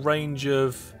launch a range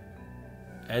of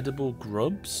edible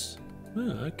grubs.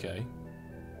 Oh, okay.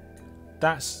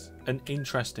 That's an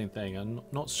interesting thing. I'm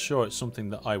not sure it's something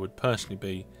that I would personally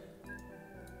be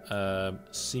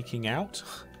seeking out.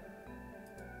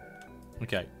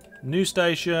 Okay, new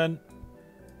station.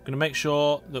 Going to make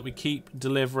sure that we keep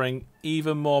delivering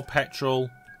even more petrol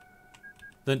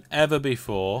than ever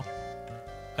before.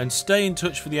 And stay in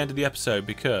touch for the end of the episode,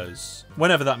 because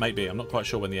whenever that may be, I'm not quite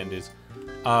sure when the end is.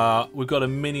 We've got a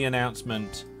mini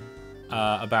announcement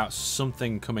about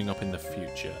something coming up in the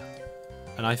future.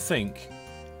 And I think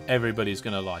everybody's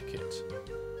going to like it.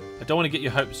 I don't want to get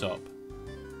your hopes up,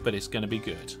 but it's going to be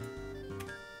good.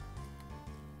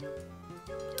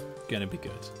 Going to be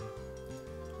good.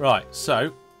 Right,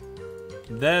 so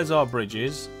there's our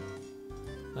bridges.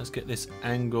 Let's get this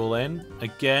angle in.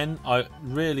 Again,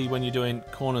 really, when you're doing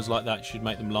corners like that, you should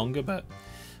make them longer, but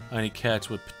I only care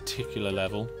to a particular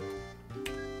level.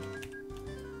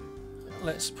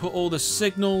 Let's put all the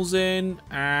signals in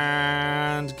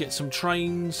and get some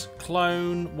trains.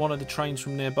 Clone one of the trains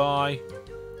from nearby.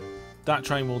 That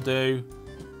train will do.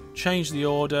 change the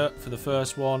order for the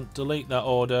first one, delete that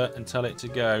order and tell it to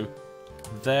go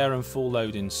there and full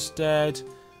load instead.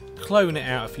 Clone it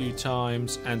out a few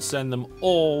times and send them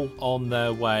all on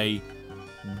their way.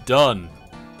 Done.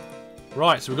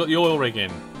 Right, so we've got the oil rig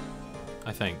in,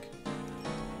 I think.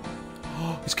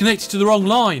 Oh, it's connected to the wrong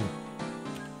line.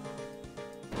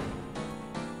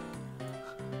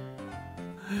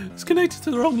 It's connected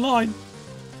to the wrong line.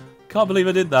 Can't believe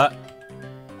I did that.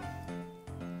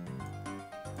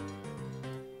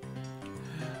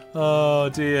 Oh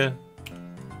dear.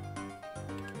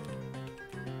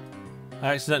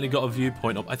 I accidentally got a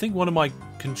viewpoint up. I think one of my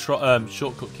control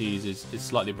shortcut keys is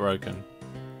slightly broken.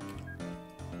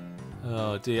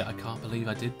 Oh dear, I can't believe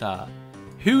I did that.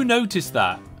 Who noticed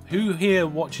that? Who here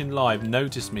watching live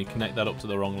noticed me connect that up to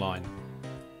the wrong line?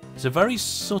 It's a very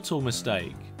subtle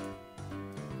mistake.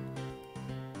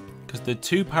 Because they're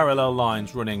two parallel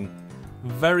lines running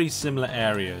very similar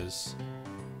areas.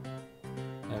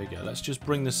 There we go. Let's just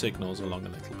bring the signals along a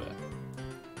little bit.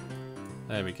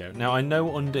 There we go. Now I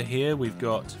know under here we've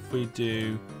got, if we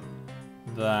do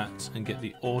that and get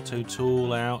the auto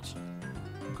tool out,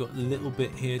 we've got a little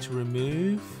bit here to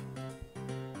remove.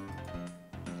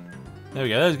 There we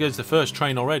go. There goes the first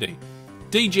train already.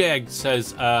 DJ Egg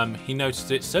says he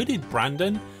noticed it. So did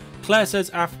Brandon. Claire says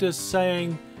after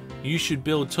saying you should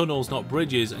build tunnels, not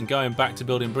bridges, and going back to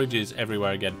building bridges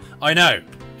everywhere again. I know.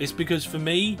 It's because for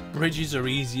me, bridges are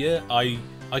easier. I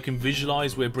can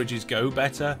visualize where bridges go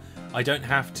better. I don't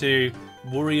have to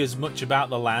worry as much about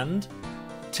the land.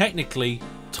 Technically,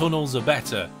 tunnels are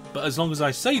better. But as long as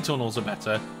I say tunnels are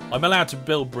better, I'm allowed to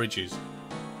build bridges.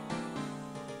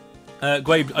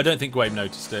 Gwabe, I don't think Gwabe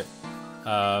noticed it.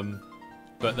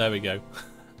 But there we go.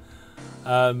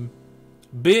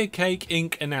 Beer Cake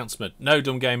Inc. announcement. No,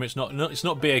 dumb gamer, it's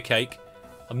not beer cake.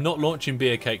 I'm not launching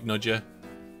beer cake, Nudger.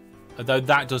 Although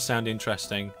that does sound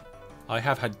interesting. I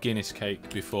have had Guinness cake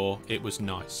before. It was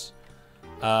nice.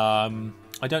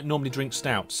 I don't normally drink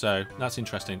stout, so that's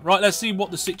interesting. Right, let's see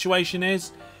what the situation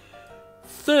is.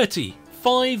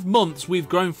 35 months we've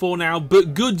grown for now,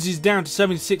 but goods is down to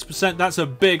 76%. That's a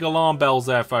big alarm bells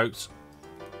there, folks.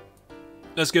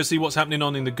 Let's go see what's happening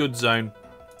on in the goods zone.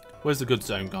 Where's the goods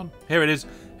zone gone? Here it is.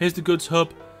 Here's the goods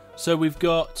hub. So we've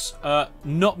got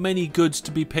not many goods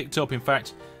to be picked up. In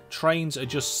fact, trains are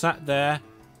just sat there.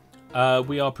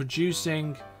 We are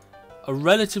producing a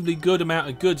relatively good amount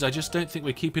of goods. I just don't think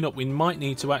we're keeping up. We might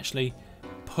need to actually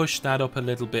push that up a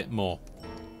little bit more.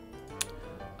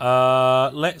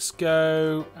 Let's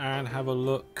go and have a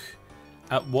look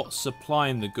at what's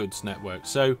supplying the goods network.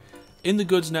 So in the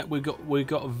goods net, we've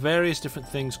got various different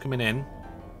things coming in.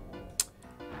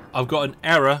 I've got an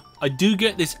error. I do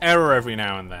get this error every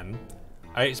now and then.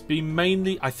 It's been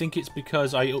mainly, I think it's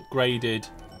because I upgraded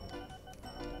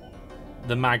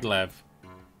the maglev.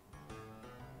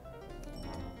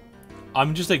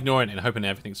 I'm just ignoring it and hoping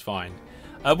everything's fine.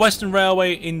 Western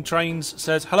Railway in Trains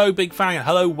says, hello, big fan.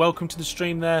 Hello, welcome to the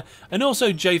stream there. And also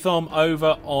Jthom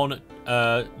over on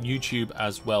YouTube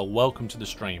as well. Welcome to the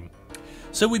stream.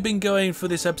 So we've been going for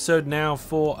this episode now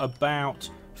for about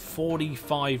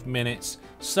 45 minutes.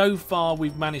 So far,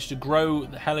 we've managed to grow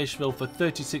Hellishville for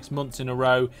 36 months in a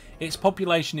row. Its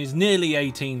population is nearly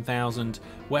 18,000.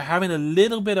 We're having a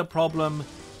little bit of problem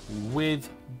with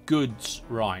goods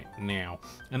right now.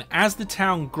 And as the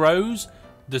town grows,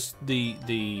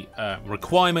 the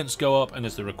requirements go up. And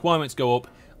as the requirements go up,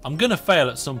 I'm going to fail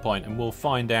at some point. And we'll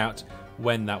find out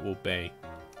when that will be.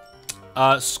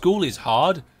 School is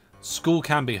hard. School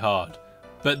can be hard.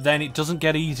 But then it doesn't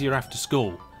get easier after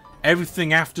school.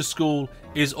 Everything after school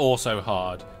is also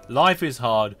hard. Life is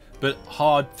hard, but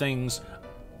hard things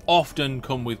often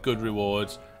come with good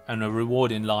rewards, and a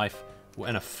rewarding life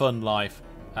and a fun life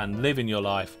and living your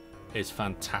life is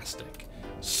fantastic.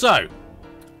 So,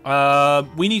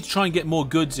 we need to try and get more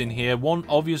goods in here. One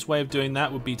obvious way of doing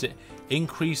that would be to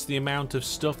increase the amount of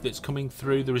stuff that's coming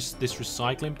through this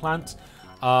recycling plant.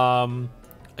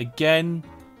 Again,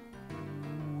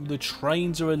 the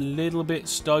trains are a little bit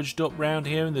stodged up round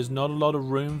here and there's not a lot of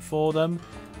room for them.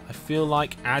 I feel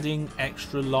like adding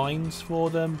extra lines for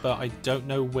them, but I don't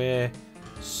know where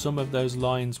some of those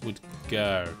lines would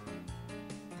go.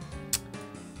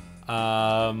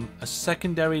 A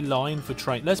secondary line for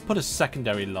train. Let's put a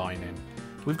secondary line in.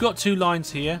 We've got two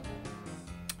lines here.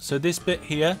 So this bit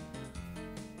here.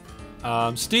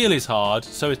 Steel is hard,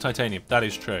 so is titanium. That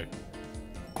is true.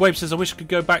 Quabe says, I wish I could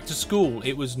go back to school.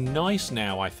 It was nice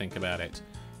now I think about it.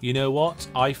 You know what?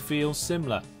 I feel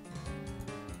similar.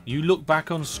 You look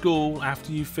back on school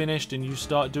after you finished and you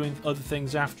start doing other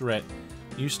things after it.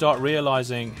 You start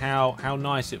realizing how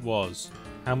nice it was.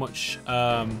 How much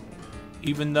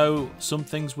even though some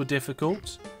things were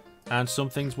difficult and some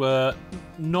things were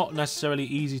not necessarily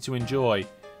easy to enjoy.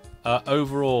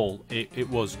 Overall, it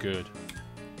was good.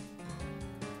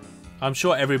 I'm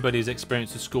sure everybody's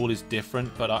experience of school is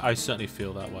different, but I certainly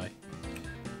feel that way.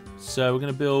 So we're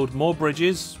going to build more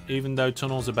bridges, even though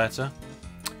tunnels are better.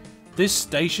 This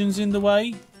station's in the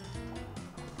way,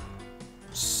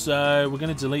 so we're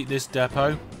going to delete this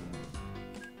depot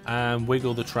and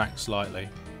wiggle the track slightly.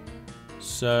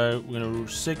 So we're going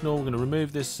to signal, we're going to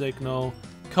remove this signal.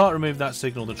 Can't remove that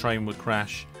signal, the train would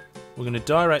crash. We're going to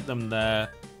direct them there,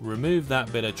 remove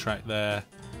that bit of track there,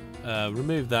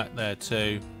 remove that there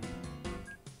too.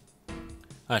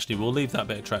 Actually, we'll leave that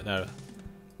bit of track there.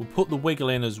 We'll put the wiggle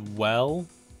in as well.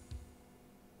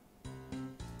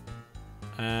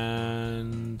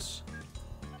 And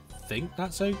I think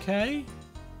that's okay.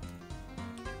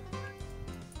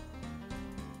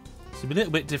 It's a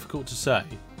little bit difficult to say.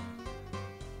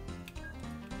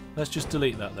 Let's just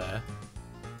delete that there.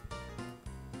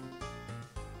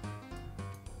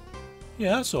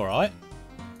 Yeah, that's alright.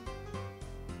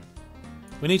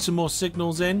 We need some more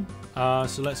signals in.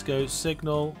 So let's go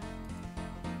signal.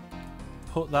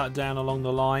 Put that down along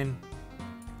the line.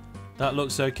 That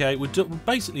looks okay. We're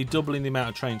basically doubling the amount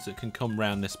of trains that can come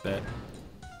round this bit.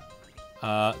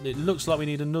 It looks like we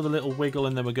need another little wiggle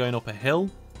and then we're going up a hill.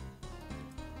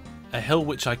 A hill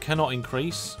which I cannot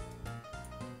increase.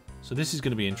 So this is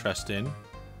going to be interesting.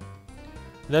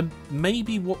 Then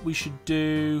maybe what we should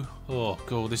do... Oh,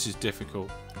 God, this is difficult.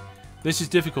 This is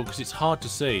difficult because it's hard to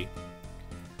see.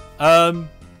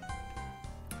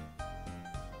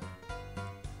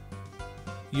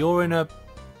 You're in a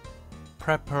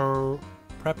preparatory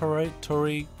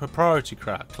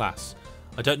class.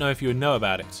 I don't know if you know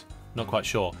about it. Not quite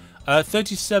sure.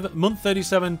 37 month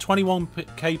 37,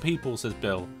 21k people, says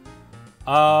Bill.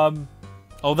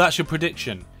 Oh, that's your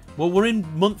prediction. Well, we're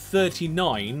in month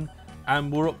 39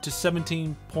 and we're up to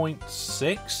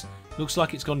 17.6. Looks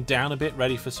like it's gone down a bit,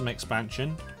 ready for some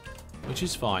expansion, which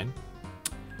is fine.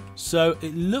 So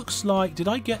it looks like, did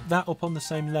I get that up on the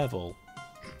same level?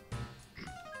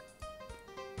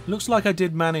 Looks like I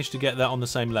did manage to get that on the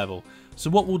same level.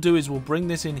 So what we'll do is we'll bring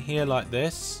this in here like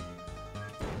this.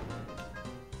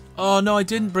 Oh no, I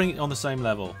didn't bring it on the same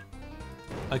level.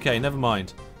 Okay, never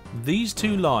mind. These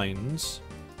two lines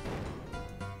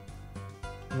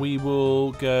we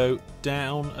will go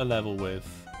down a level with.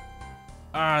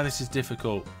 Ah, this is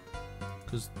difficult.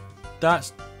 Because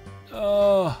that's...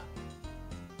 Oh.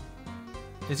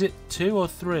 Is it 2 or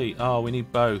 3? Oh, we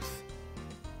need both.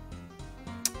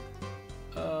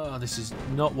 Oh, this is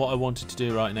not what I wanted to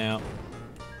do right now.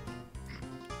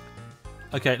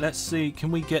 Okay, let's see.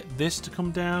 Can we get this to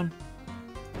come down?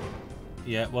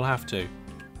 Yeah, we'll have to.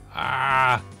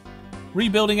 Ah!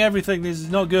 Rebuilding everything. This is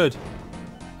not good.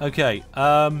 Okay.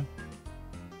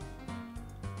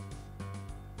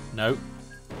 No.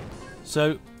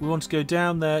 So, we want to go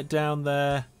down there, down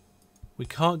there. We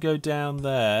can't go down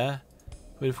there.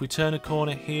 But if we turn a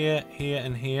corner here, here,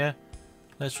 and here.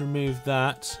 Let's remove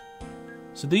that.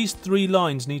 So these 3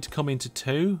 lines need to come into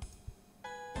 2.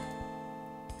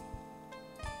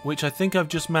 Which I think I've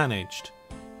just managed.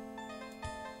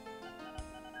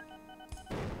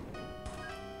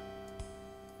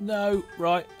 No,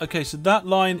 right. Okay, so that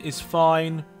line is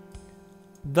fine.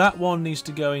 That one needs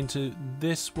to go into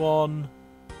this one.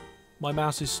 My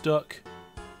mouse is stuck.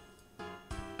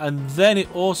 And then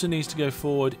it also needs to go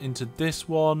forward into this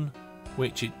one,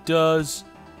 which it does.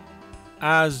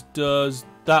 As does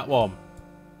that one.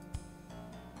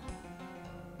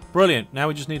 Brilliant. Now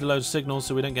we just need a load of signals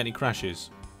so we don't get any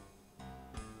crashes.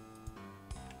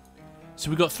 So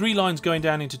we've got 3 lines going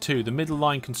down into 2. The middle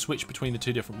line can switch between the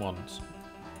 2 different ones.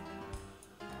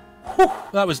 Whew,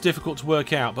 that was difficult to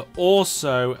work out, but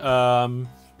also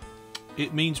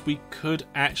it means we could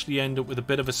actually end up with a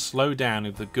bit of a slowdown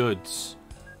of the goods.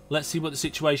 Let's see what the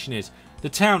situation is. The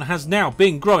town has now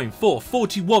been growing for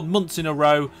 41 months in a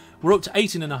row. We're up to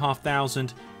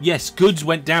 18,500. Yes, goods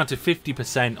went down to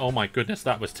 50%. Oh my goodness,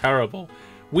 that was terrible.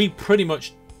 We pretty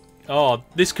much... Oh,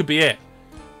 this could be it.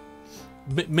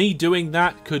 Me doing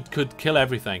that could kill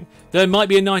everything. There might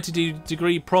be a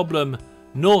 90-degree problem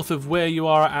north of where you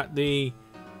are at the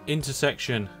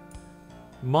intersection.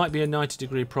 Might be a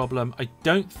 90-degree problem. I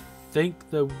don't think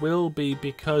there will be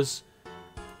because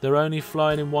they're only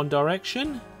flying in one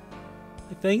direction,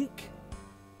 I think.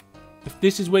 If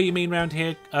this is where you mean round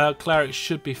here, Claire, it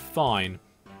should be fine.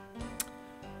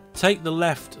 Take the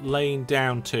left lane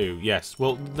down too. Yes,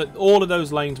 well, all of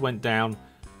those lanes went down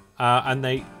and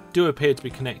they do appear to be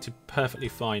connected perfectly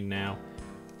fine now.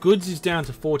 Goods is down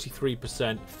to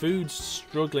 43%. Food's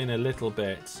struggling a little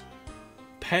bit.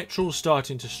 Petrol's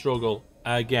starting to struggle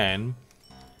again.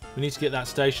 We need to get that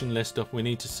station list up. We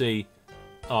need to see...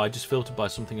 Oh, I just filtered by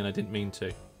something and I didn't mean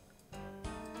to.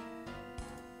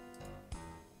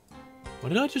 What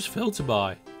did I just filter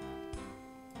by?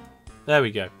 There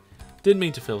we go. Didn't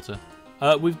mean to filter.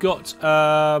 We've got...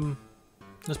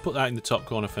 let's put that in the top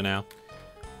corner for now.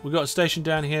 We've got a station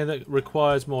down here that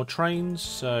requires more trains.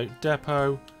 So,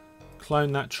 depot.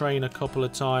 Clone that train a couple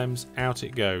of times. Out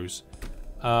it goes.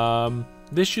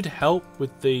 This should help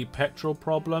with the petrol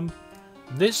problem.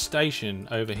 This station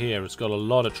over here has got a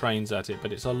lot of trains at it,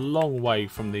 but it's a long way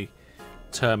from the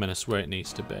terminus where it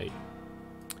needs to be.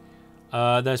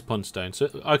 There's Punstone. So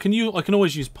I can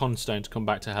always use Punstone to come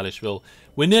back to Hellishville.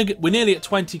 We're nearly at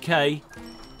 20k.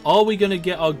 Are we going to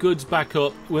get our goods back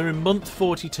up? We're in month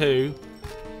 42.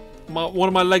 One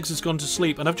of my legs has gone to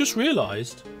sleep, and I've just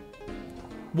realised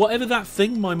whatever that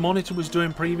thing my monitor was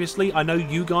doing previously, I know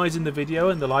you guys in the video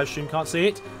and the live stream can't see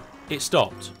it. It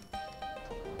stopped.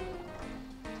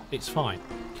 It's fine.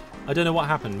 I don't know what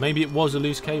happened. Maybe it was a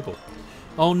loose cable.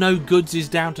 Oh no, goods is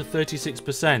down to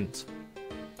 36%.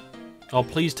 Oh,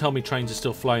 please tell me trains are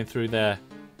still flowing through there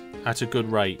at a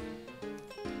good rate.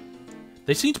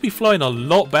 They seem to be flowing a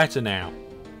lot better now.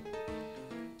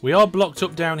 We are blocked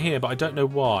up down here, but I don't know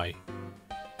why.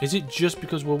 Is it just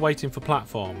because we're waiting for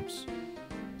platforms?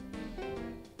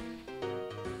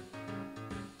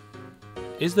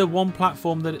 Is there one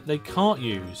platform that they can't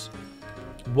use?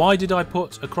 Why did I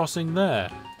put a crossing there?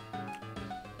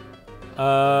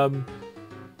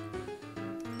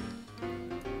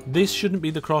 This shouldn't be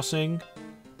the crossing.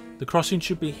 The crossing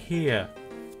should be here,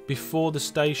 before the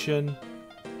station.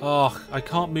 Oh, I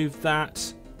can't move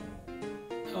that.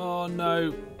 Oh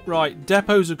no. Right,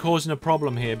 depots are causing a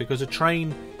problem here because a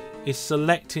train is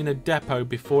selecting a depot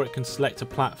before it can select a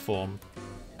platform.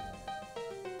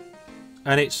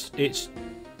 And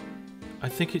I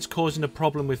think it's causing a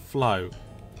problem with flow.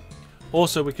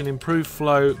 Also, we can improve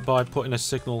flow by putting a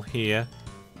signal here.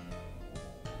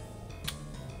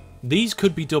 These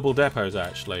could be double depots,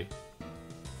 actually.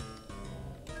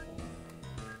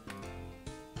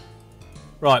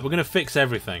 Right, we're going to fix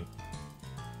everything.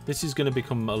 This is going to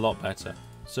become a lot better.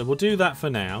 So we'll do that for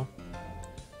now.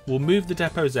 We'll move the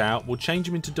depots out. We'll change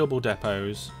them into double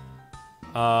depots.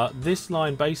 This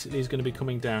line basically is going to be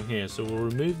coming down here. So we'll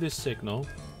remove this signal.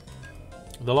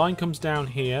 The line comes down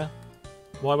here.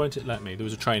 Why won't it let me? There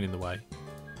was a train in the way.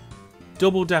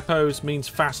 Double depots means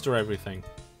faster everything.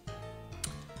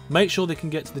 Make sure they can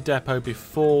get to the depot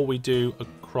before we do a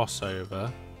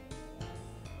crossover.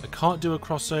 I can't do a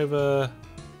crossover...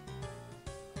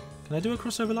 Can I do a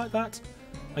crossover like that?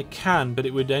 I can, but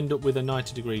it would end up with a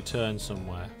 90-degree turn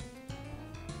somewhere.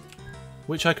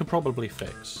 Which I could probably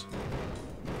fix.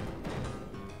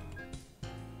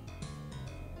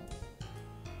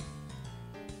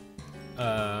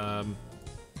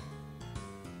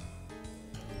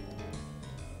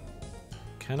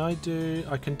 Can I do...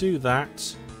 I can do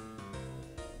that.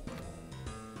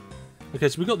 Okay,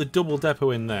 so we've got the double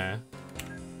depot in there.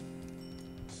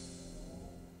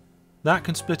 That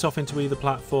can split off into either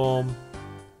platform.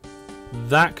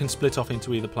 That can split off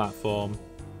into either platform.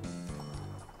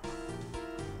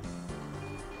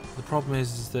 The problem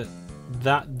is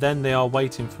that then they are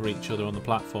waiting for each other on the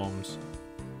platforms.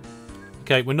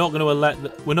 Okay, we're not going to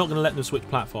let them switch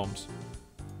platforms.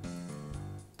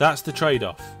 That's the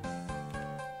trade-off.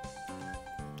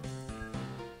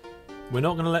 We're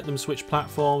not going to let them switch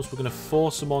platforms. We're going to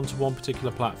force them onto one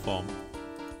particular platform.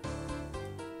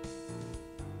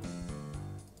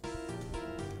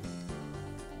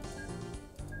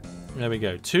 There we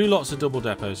go. 2 lots of double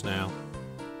depots now.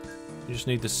 We just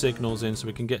need the signals in, so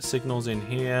we can get signals in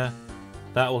here.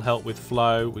 That will help with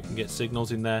flow. We can get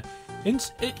signals in there.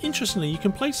 Interestingly, you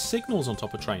can place signals on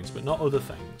top of trains, but not other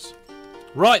things.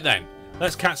 Right then,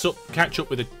 let's catch up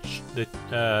with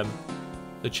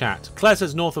the chat. Claire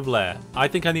says north of Lair. I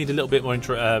think I need a little bit more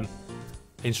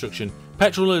instruction.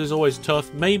 Petrol is always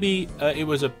tough. Maybe it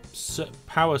was a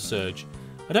power surge.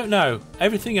 I don't know.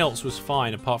 Everything else was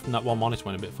fine apart from that one monitor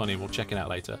went a bit funny. We'll check it out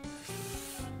later.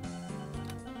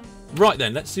 Right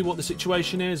then, let's see what the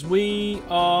situation is. We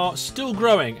are still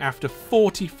growing after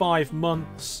 45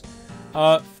 months.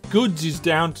 Goods is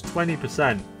down to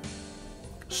 20%.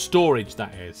 Storage,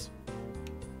 that is.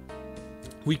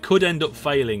 We could end up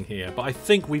failing here, but I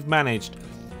think we've managed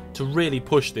to really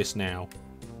push this now.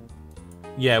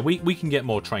 Yeah, we can get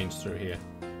more trains through here.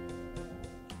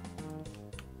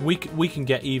 We can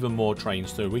get even more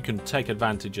trains through. We can take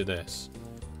advantage of this.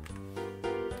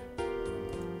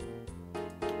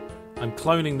 I'm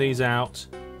cloning these out.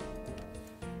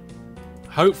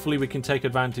 Hopefully we can take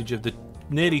advantage of the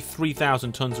nearly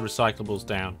 3,000 tons of recyclables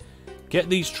down. Get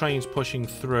these trains pushing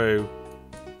through,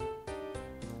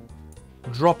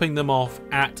 dropping them off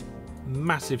at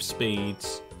massive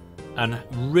speeds, and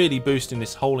really boosting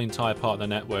this whole entire part of the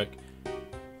network.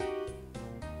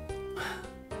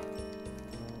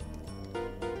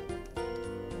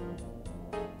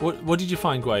 What did you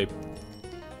find, Gwabe?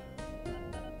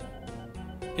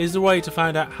 Is there a way to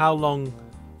find out how long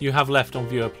you have left on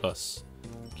Viewer Plus?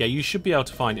 Yeah, you should be able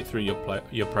to find it through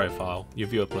your profile, your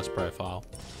Viewer Plus profile.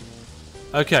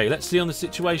 Okay, let's see on the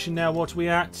situation now. What are we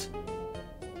at?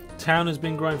 Town has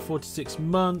been growing 46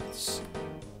 months.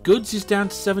 Goods is down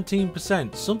to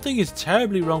 17%. Something is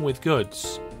terribly wrong with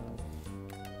goods.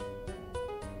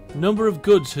 Number of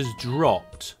goods has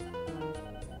dropped.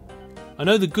 I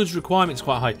know the goods requirement is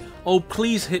quite high. Oh,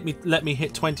 please let me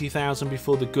hit 20,000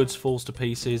 before the goods falls to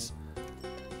pieces.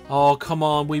 Oh, come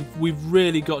on. We've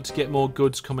really got to get more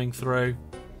goods coming through.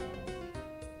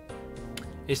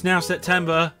 It's now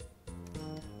September.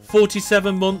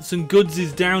 47 months and goods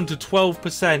is down to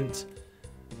 12%.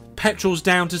 Petrol's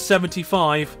down to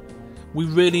 75. We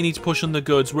really need to push on the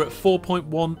goods. We're at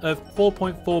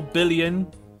 4.4 billion.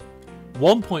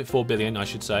 1.4 billion, I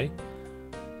should say.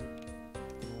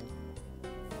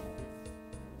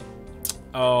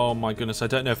 Oh my goodness, I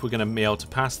don't know if we're going to be able to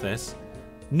pass this.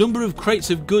 Number of crates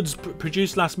of goods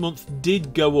produced last month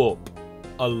did go up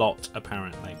a lot,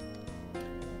 apparently.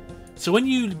 So when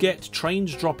you get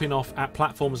trains dropping off at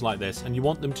platforms like this and you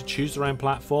want them to choose their own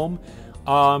platform,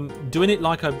 doing it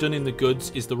like I've done in the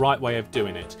goods is the right way of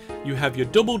doing it. You have your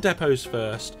double depots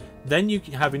first, then you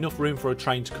have enough room for a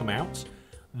train to come out,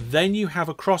 then you have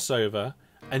a crossover,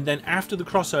 and then after the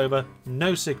crossover,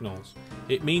 no signals.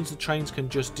 It means the trains can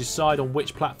just decide on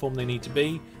which platform they need to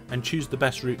be and choose the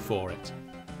best route for it.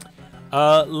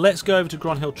 Let's go over to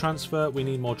Gronhill Transfer. We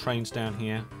need more trains down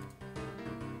here.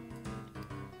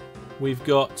 We've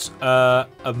got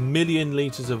 1 million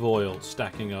litres of oil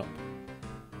stacking up.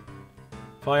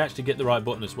 If I actually get the right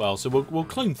button as well. So we'll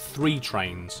clone 3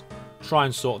 trains. Try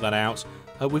and sort that out.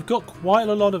 We've got quite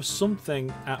a lot of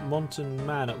something at Monton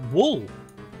Manor. Wool!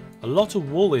 A lot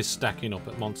of wool is stacking up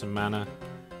at Monton Manor.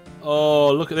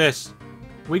 Oh, look at this.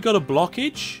 We got a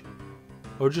blockage?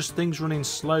 Or just things running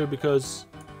slow because...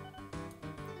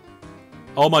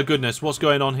 Oh my goodness, what's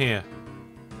going on here?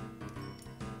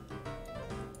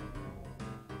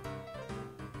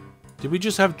 Did we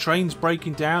just have trains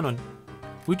breaking down? And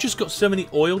we've just got so many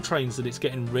oil trains that it's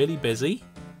getting really busy.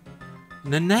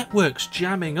 And the network's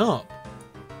jamming up.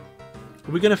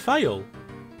 Are we going to fail?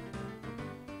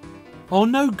 Oh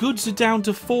no, goods are down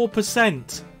to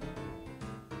 4%.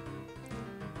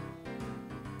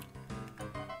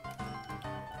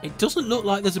 It doesn't look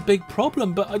like there's a big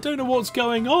problem, but I don't know what's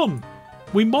going on.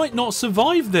 We might not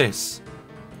survive this.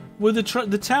 Well,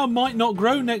 the town might not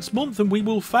grow next month and we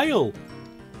will fail.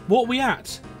 What are we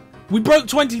at? We broke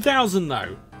 20,000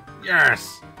 though.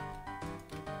 Yes.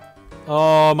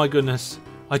 Oh my goodness.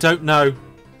 I don't know.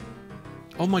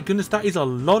 Oh my goodness, that is a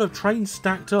lot of trains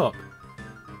stacked up.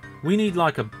 We need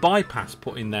like a bypass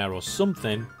put in there or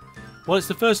something. Well, it's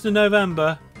the 1st of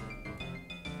November.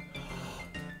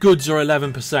 Goods are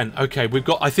 11%. Okay,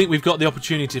 I think we've got the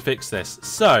opportunity to fix this.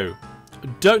 So,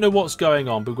 don't know what's going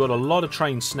on, but we've got a lot of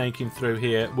trains snaking through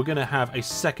here. We're going to have a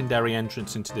secondary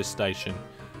entrance into this station.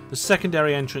 The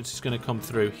secondary entrance is going to come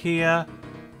through here.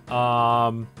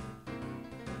 We're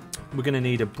going to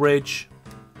need a bridge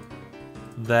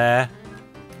there.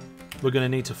 We're going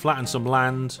to need to flatten some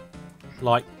land.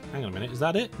 Like, hang on a minute, is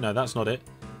that it? No, that's not it.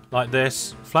 Like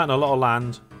this. Flatten a lot of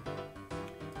land.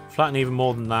 Flatten even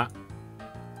more than that.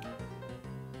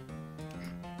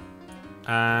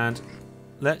 And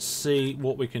let's see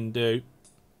what we can do.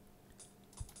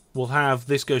 We'll have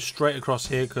this go straight across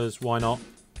here, because why not?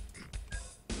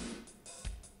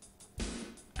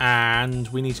 And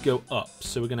we need to go up,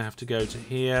 so we're going to have to go to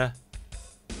here.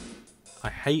 I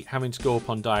hate having to go up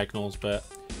on diagonals, but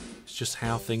it's just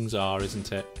how things are,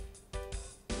 isn't it?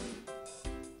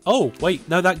 Oh, wait,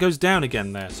 no, that goes down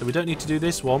again there, so we don't need to do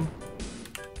this one.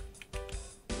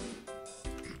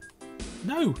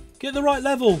 No, get the right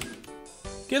level.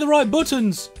 Get the right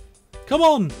buttons. Come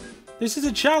on. This is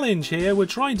a challenge here. We're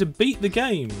trying to beat the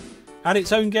game at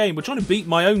its own game. We're trying to beat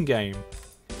my own game.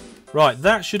 Right,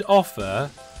 that should offer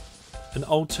an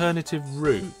alternative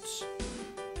route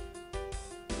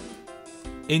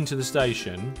into the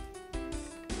station.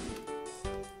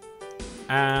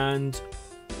 And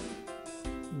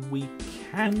we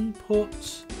can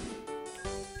put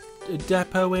a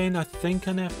depot in. I think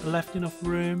I left enough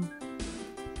room.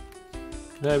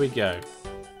 There we go.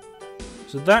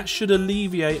 So that should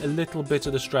alleviate a little bit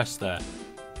of the stress there.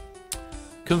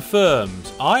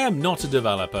 Confirmed. I am not a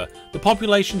developer. The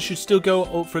population should still go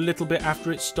up for a little bit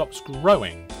after it stops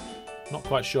growing. Not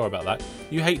quite sure about that.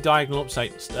 You hate diagonal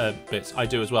upside bits. I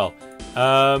do as well.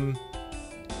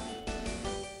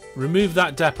 Remove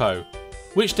that depot.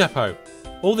 Which depot?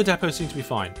 All the depots seem to be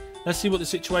fine. Let's see what the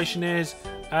situation is.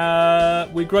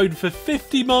 We've grown for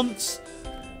 50 months.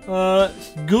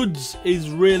 Goods is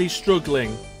really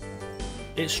struggling.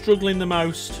 It's struggling the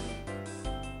most.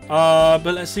 But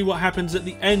let's see what happens at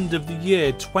the end of the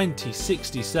year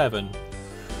 2067.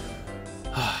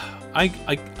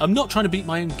 I'm not trying to beat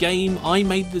my own game. I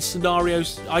made the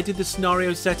scenarios. I did the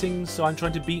scenario settings, so I'm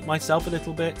trying to beat myself a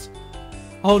little bit.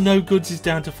 Oh no, goods is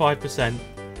down to 5%.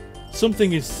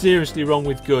 Something is seriously wrong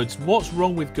with goods. What's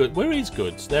wrong with goods? Where is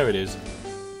goods? There it is.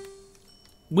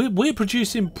 We're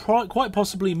producing quite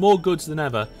possibly more goods than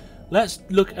ever. Let's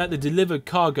look at the delivered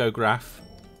cargo graph.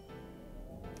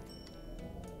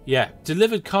 Yeah,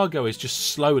 delivered cargo is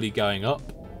just slowly going up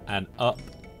and up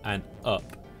and up.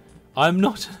 I'm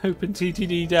not an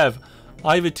OpenTTD dev.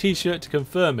 I have a t-shirt to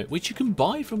confirm it, which you can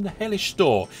buy from the Hellish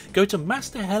store. Go to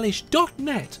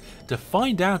masterhellish.net to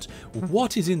find out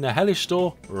what is in the Hellish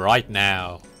store right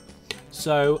now.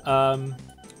 So, a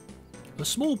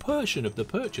small portion of the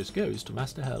purchase goes to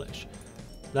Master Hellish.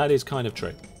 That is kind of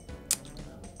true.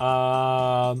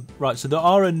 Right, so there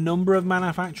are a number of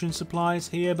manufacturing supplies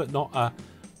here, but not a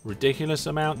ridiculous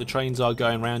amount. The trains are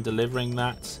going around delivering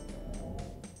that.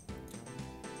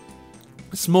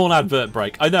 Small advert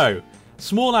break. I know.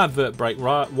 Small advert break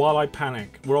right while I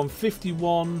panic. We're on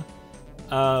 51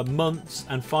 months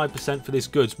and 5% for this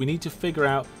goods. We need to figure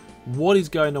out what is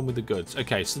going on with the goods.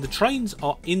 Okay, so the trains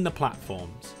are in the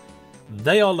platforms.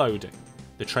 They are loading.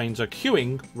 The trains are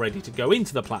queuing, ready to go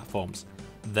into the platforms.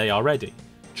 They are ready.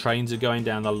 Trains are going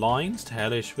down the lines to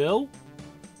Hellishville.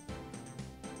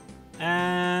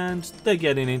 And they're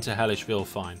getting into Hellishville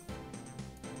fine.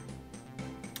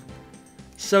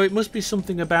 So it must be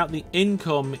something about the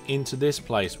income into this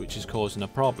place which is causing a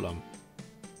problem.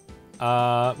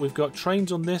 We've got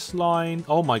trains on this line.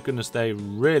 Oh my goodness, they're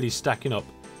really stacking up.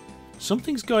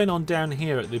 Something's going on down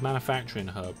here at the manufacturing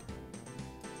hub.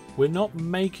 We're not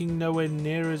making nowhere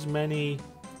near as many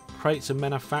crates of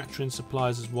manufacturing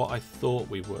supplies as what I thought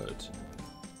we would.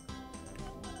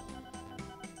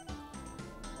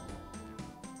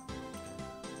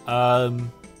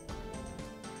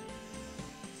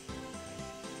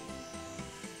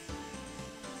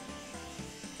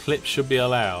 Clips should be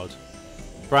allowed.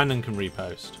 Brandon can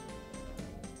repost.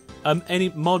 Any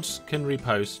mods can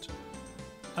repost.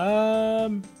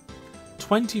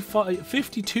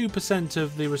 52%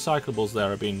 of the recyclables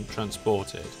there are being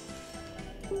transported.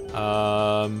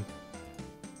 My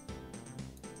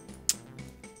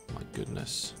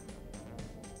goodness.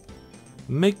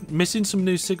 Missing some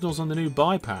new signals on the new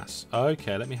bypass.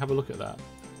 Okay, let me have a look at that.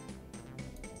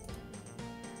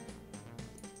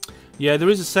 Yeah, there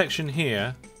is a section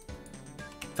here.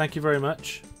 Thank you very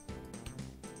much.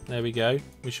 There we go.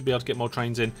 We should be able to get more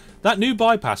trains in. That new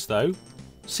bypass, though,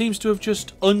 seems to have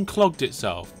just unclogged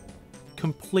itself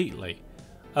completely.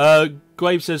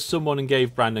 Grave says someone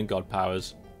gave Brandon God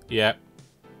powers. Yeah.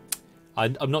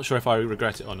 I'm not sure if I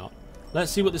regret it or not.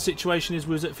 Let's see what the situation is.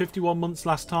 We was at 51 months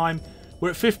last time.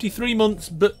 We're at 53 months,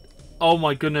 but oh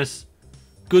my goodness.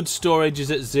 Good storage is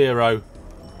at 0.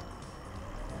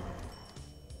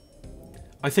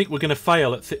 I think we're going to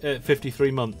fail at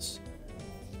 53 months.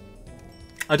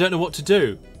 I don't know what to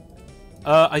do.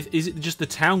 Is it just the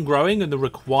town growing and the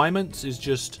requirements is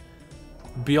just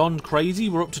beyond crazy?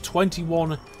 We're up to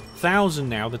 21,000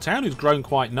 now. The town has grown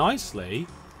quite nicely.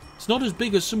 It's not as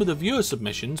big as some of the viewer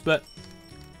submissions, but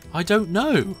I don't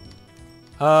know.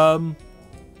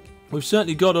 We've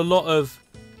certainly got a lot of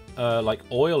like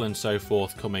oil and so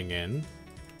forth coming in.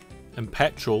 And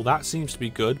petrol, that seems to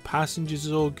be good. Passengers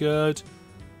is all good.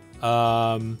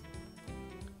 What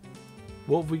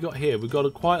have we got here? We've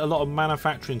got quite a lot of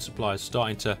manufacturing supplies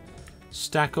starting to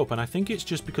stack up, and I think it's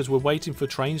just because we're waiting for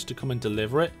trains to come and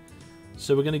deliver it.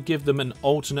 So we're going to give them an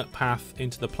alternate path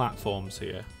into the platforms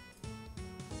here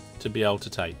to be able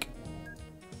to take.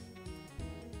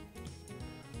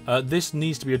 This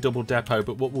needs to be a double depot,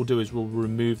 but what we'll do is we'll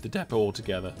remove the depot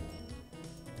altogether.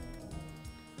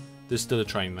 There's still a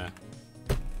train there.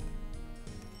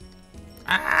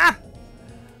 Ah!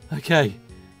 Okay.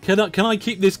 Can I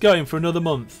keep this going for another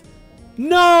month?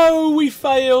 No, we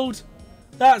failed.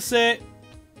 That's it.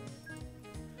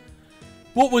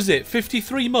 What was it?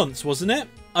 53 months, wasn't it?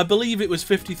 I believe it was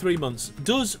 53 months.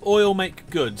 Does oil make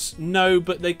goods? No,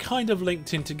 but they kind of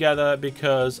linked in together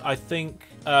because I think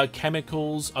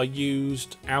chemicals are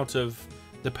used out of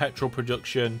the petrol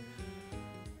production.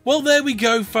 Well, there we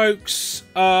go, folks.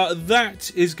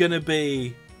 That is going to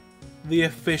be the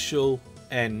official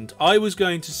end. I was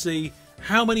going to see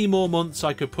how many more months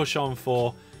I could push on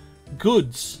for.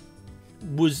 Goods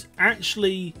was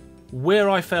actually where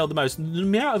I failed the most. The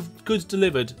amount of goods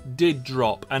delivered did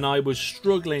drop, and I was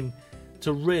struggling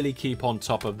to really keep on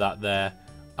top of that there.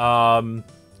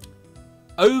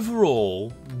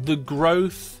 Overall, the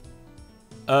growth,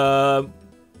 what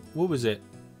was it?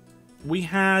 We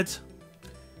had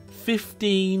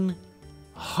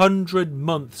 1,500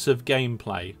 months of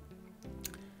gameplay,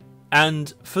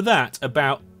 and for that,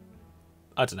 about,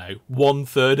 I don't know,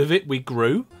 1/3 of it we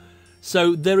grew.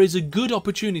 So there is a good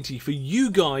opportunity for you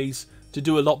guys to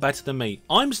do a lot better than me.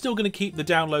 I'm still going to keep the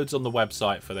downloads on the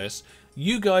website for this.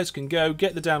 You guys can go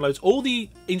get the downloads. All the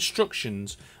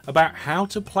instructions about how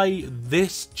to play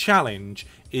this challenge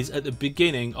is at the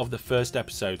beginning of the first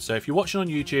episode. So if you're watching on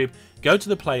YouTube, go to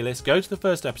the playlist, go to the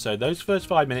first episode. Those first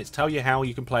 5 minutes tell you how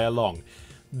you can play along.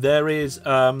 There is,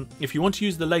 if you want to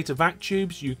use the later vac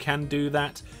tubes, you can do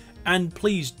that. And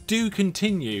please do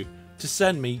continue to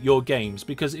send me your games,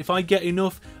 because if I get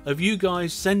enough of you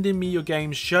guys sending me your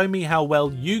games, show me how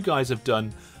well you guys have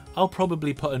done, I'll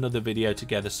probably put another video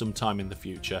together sometime in the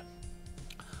future.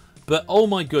 But oh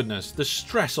my goodness, the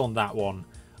stress on that one.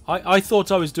 I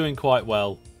thought I was doing quite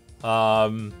well,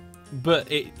 but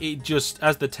it just,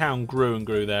 as the town grew and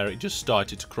grew there, it just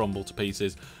started to crumble to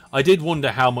pieces. I did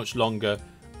wonder how much longer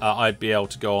I'd be able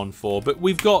to go on for, but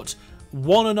we've got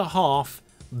 £1.5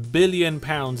 billion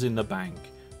in the bank.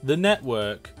 The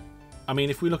network, I mean,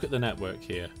 if we look at the network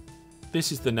here,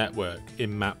 this is the network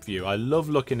in map view. I love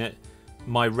looking at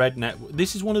my red network.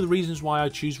 This is one of the reasons why I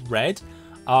choose red,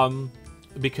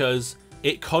 because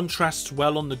it contrasts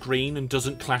well on the green and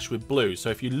doesn't clash with blue.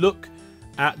 So if you look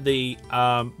at the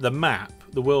map,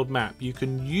 the world map, you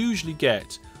can usually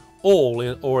get all,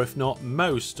 or if not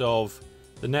most, of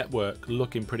the network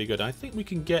looking pretty good. I think we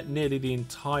can get nearly the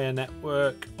entire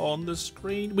network on the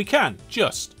screen. We can,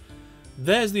 just.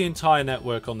 There's the entire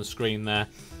network on the screen there.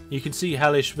 You can see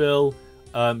Hellishville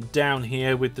down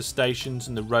here with the stations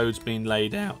and the roads being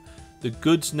laid out. The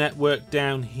goods network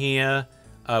down here.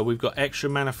 We've got extra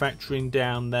manufacturing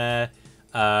down there.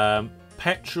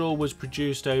 Petrol was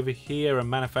produced over here and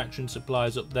manufacturing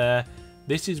supplies up there.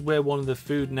 This is where one of the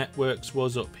food networks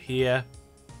was, up here.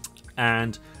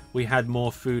 And we had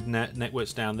more food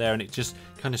networks down there, and it just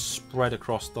kind of spread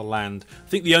across the land. I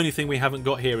think the only thing we haven't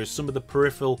got here is some of the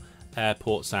peripheral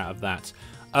airports out of that.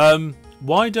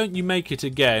 Why don't you make it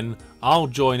again? I'll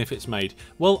join if it's made.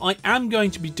 Well, I am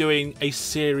going to be doing a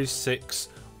Series 6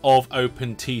 of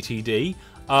OpenTTD.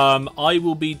 I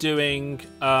will be doing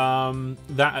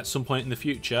that at some point in the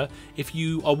future. If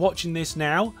you are watching this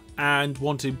now and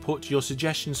want to put your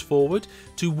suggestions forward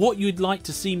to what you'd like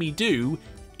to see me do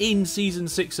in Season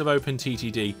 6 of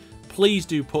OpenTTD, please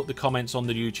do put the comments on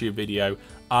the YouTube video.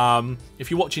 If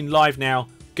you're watching live now,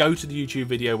 go to the YouTube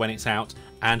video when it's out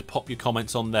and pop your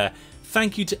comments on there.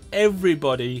 Thank you to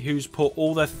everybody who's put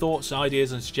all their thoughts,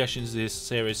 ideas and suggestions to this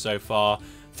series so far.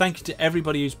 Thank you to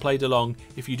everybody who's played along.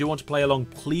 If you do want to play along,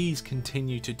 please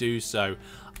continue to do so.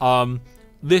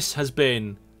 This has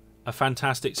been a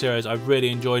fantastic series. I've really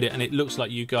enjoyed it, and it looks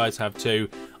like you guys have too.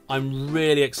 I'm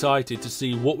really excited to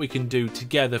see what we can do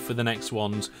together for the next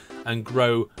ones and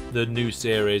grow the new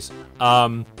series.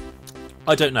 I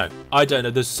don't know.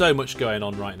 There's so much going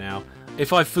on right now.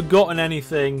 If I've forgotten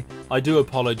anything, I do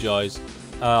apologise.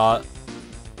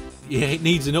 It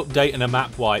needs an update and a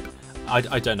map wipe.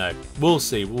 I don't know. We'll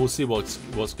see. We'll see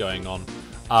what's going on.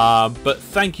 But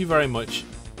thank you very much,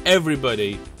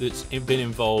 everybody that's been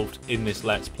involved in this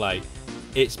Let's Play.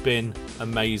 It's been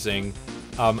amazing.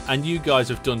 And you guys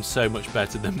have done so much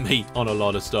better than me on a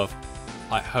lot of stuff.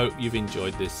 I hope you've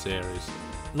enjoyed this series.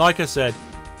 Like I said,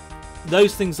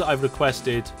 those things that I've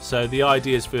requested, so the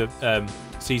ideas for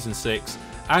Season 6,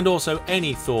 and also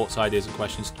any thoughts, ideas and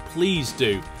questions, please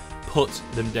do put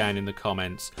them down in the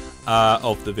comments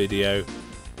of the video.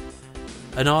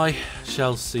 And I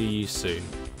shall see you soon.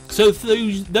 So for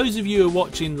those of you who are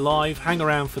watching live, hang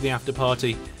around for the after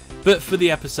party. But for the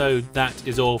episode, that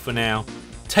is all for now.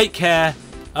 Take care,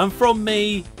 and from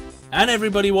me and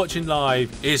everybody watching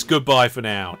live, it's goodbye for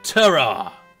now.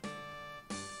 Ta-ra!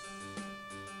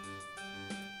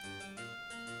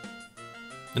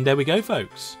 And there we go,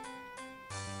 folks.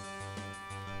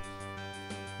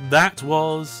 That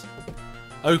was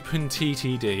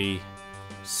OpenTTD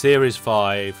Series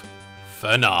 5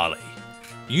 Finale.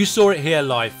 You saw it here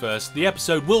live first. The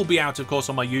episode will be out, of course,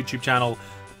 on my YouTube channel,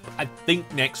 I think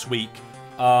next week.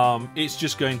 It's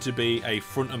just going to be a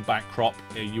front and back crop.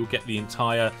 You'll get the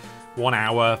entire 1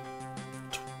 hour,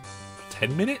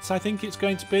 10 minutes, I think it's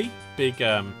going to be. Big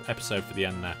episode for the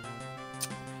end there.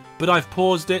 But I've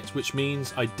paused it, which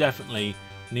means I definitely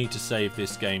need to save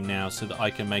this game now so that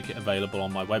I can make it available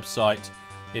on my website.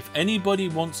 If anybody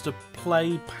wants to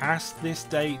play past this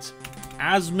date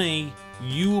as me,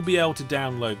 you will be able to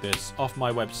download this off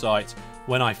my website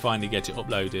when I finally get it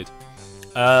uploaded.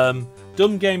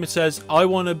 Dumb Gamer says, I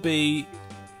want to be...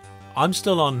 I'm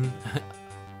still on...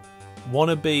 want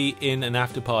to be in an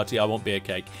after party, I won't be a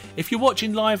cake. If you're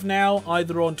watching live now,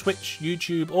 either on Twitch,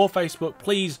 YouTube or Facebook,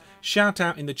 please shout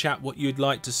out in the chat what you'd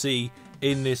like to see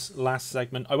in this last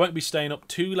segment. I won't be staying up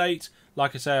too late.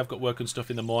 Like I say, I've got work and stuff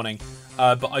in the morning.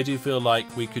 But I do feel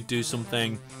like we could do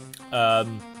something...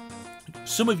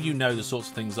 some of you know the sorts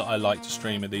of things that I like to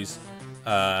stream at these.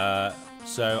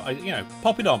 So, you know,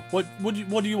 pop it on. What do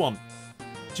you want?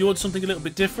 Do you want something a little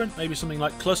bit different? Maybe something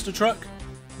like Cluster Truck?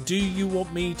 Do you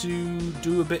want me to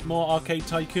do a bit more Arcade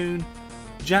Tycoon?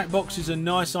 Jackbox is a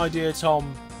nice idea,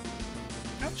 Tom.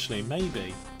 Actually,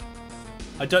 maybe.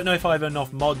 I don't know if I have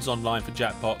enough mods online for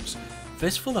Jackbox.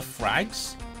 Fistful of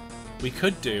Frags? We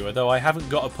could do, although I haven't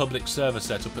got a public server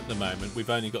set up at the moment.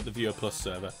 We've only got the Viewer Plus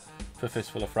server for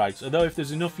Fistful of Frags. Although if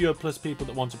there's enough Viewer Plus people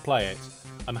that want to play it,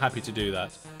 I'm happy to do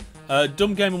that.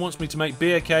 Dumb Gamer wants me to make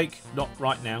beer cake. Not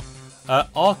right now.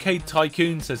 Arcade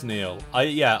Tycoon, says Neil.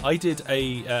 I did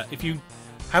a... if you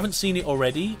haven't seen it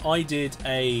already, I did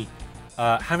a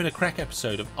Having a Crack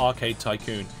episode of Arcade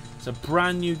Tycoon. It's a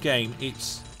brand new game.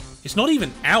 It's not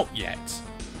even out yet.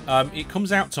 It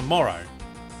comes out tomorrow,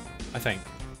 I think.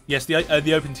 Yes, the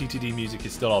OpenTTD music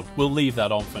is still on. We'll leave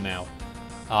that on for now.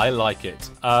 I like it.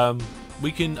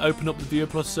 We can open up the Viewer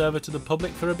Plus server to the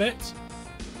public for a bit.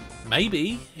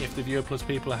 Maybe, if the Viewer Plus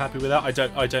people are happy with that.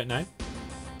 I don't know.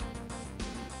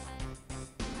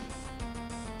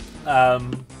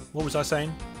 What was I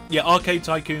saying? Yeah, Arcade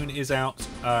Tycoon is out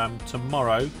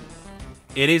tomorrow.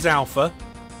 It is alpha,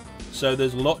 so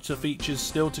there's lots of features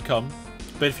still to come.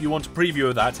 But if you want a preview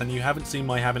of that and you haven't seen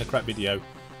my Having a Crack video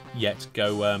yet,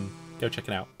 go check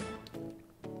it out.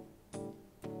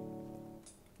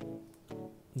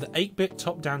 The 8-bit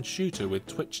top-down shooter with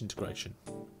Twitch integration.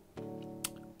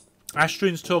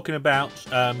 Astrin's talking about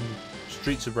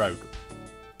Streets of Rogue.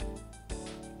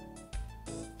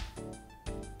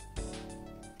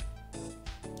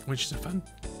 Which is a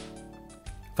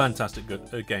fantastic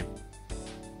good game.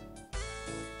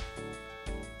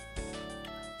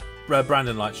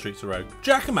 Brandon likes Streets of Rogue.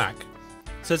 Jackamak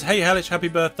says, hey Hellish, happy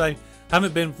birthday.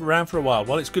 Haven't been around for a while.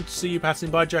 Well, it's good to see you passing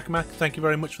by, Jackamak. Thank you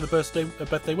very much for the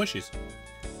birthday wishes.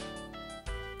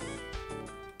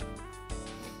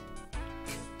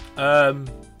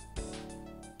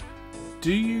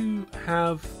 Do you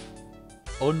have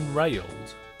Unrailed?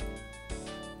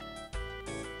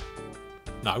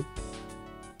 No.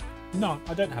 No,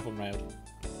 I don't have Unrailed.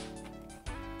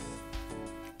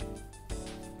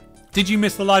 Did you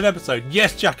miss the live episode?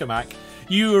 Yes, Jackamak.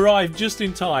 You arrived just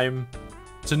in time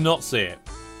to not see it.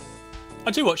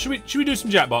 I'll tell you what, should we do some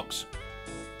Jackbox?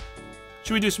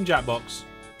 Should we do some Jackbox?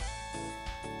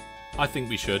 I think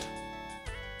we should.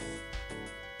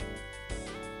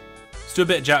 Let's do a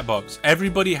bit of Jackbox.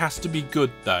 Everybody has to be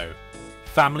good though.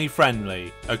 Family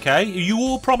friendly. Okay? You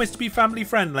all promise to be family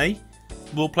friendly.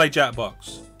 We'll play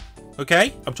Jackbox.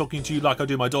 Okay? I'm talking to you like I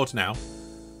do my daughter now.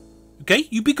 Okay?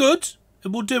 You be good.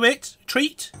 And we'll do it.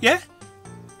 Treat. Yeah?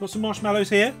 Got some marshmallows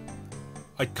here.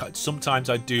 Sometimes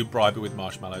I do bribe it with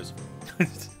marshmallows.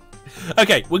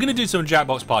 Okay, we're going to do some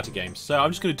Jackbox party games. So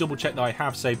I'm just going to double check that I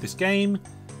have saved this game.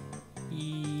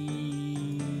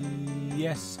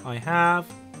 Yes, I have.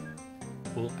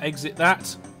 We'll exit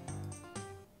that.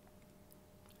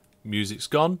 Music's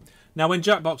gone. Now, when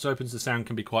Jackbox opens, the sound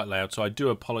can be quite loud, so I do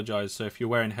apologise. So if you're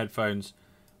wearing headphones,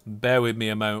 bear with me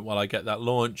a moment while I get that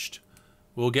launched.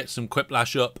 We'll get some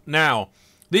Quiplash up. Now,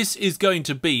 this is going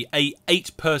to be a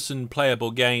 8-person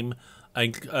playable game,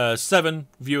 and 7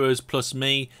 viewers plus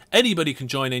me. Anybody can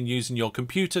join in using your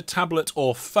computer, tablet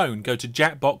or phone. Go to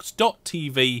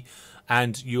jackbox.tv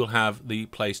and you'll have the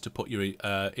place to put your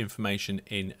information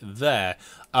in there.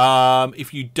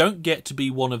 If you don't get to be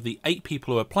one of the 8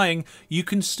 people who are playing, you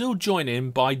can still join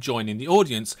in by joining the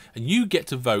audience, and you get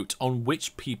to vote on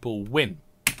which people win.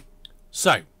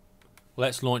 So,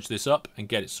 let's launch this up and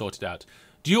get it sorted out.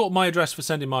 Do you want my address for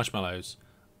sending marshmallows?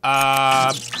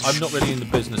 I'm not really in the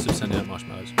business of sending out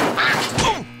marshmallows. See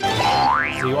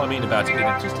what I mean about it?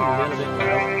 Just a little bit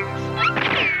loud.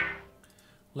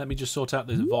 Let me just sort out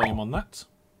the volume on that.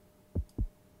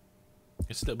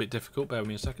 It's a little bit difficult. Bear with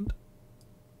me a second.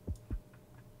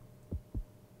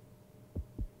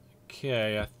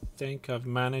 Okay, I think I've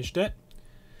managed it.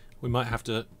 We might have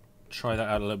to try that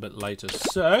out a little bit later.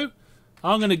 So,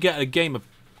 I'm going to get a game of...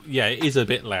 Yeah, it is a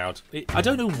bit loud. I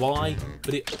don't know why,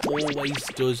 but it always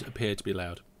does appear to be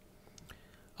loud.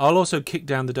 I'll also kick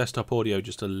down the desktop audio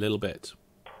just a little bit.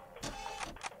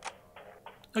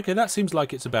 Okay, that seems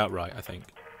like it's about right, I think.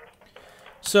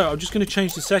 So, I'm just going to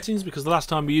change the settings because the last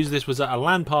time we used this was at a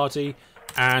LAN party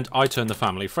and I turned the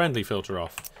family friendly filter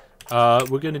off.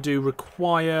 We're going to do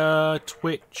require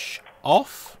Twitch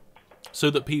off so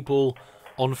that people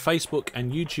on Facebook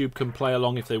and YouTube can play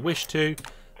along if they wish to.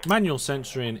 Manual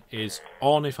censoring is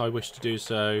on if I wish to do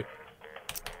so.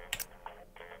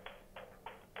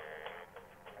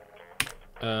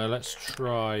 Let's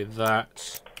try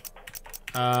that.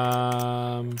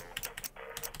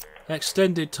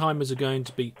 Extended timers are going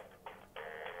to be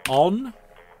on.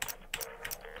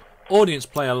 Audience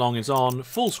play along is on.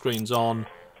 Full screen's on.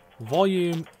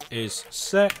 Volume is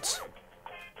set.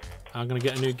 I'm going to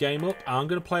get a new game up. I'm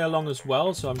going to play along as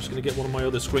well, so I'm just going to get one of my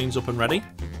other screens up and ready.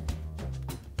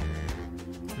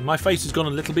 My face has gone a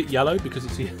little bit yellow because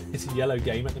it's a yellow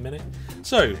game at the minute.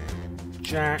 So,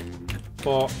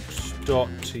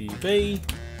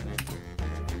 jackbox.tv.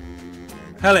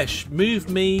 Hellish, move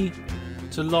me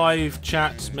to live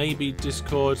chats, maybe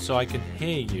Discord, so I can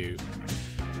hear you.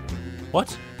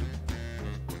 What?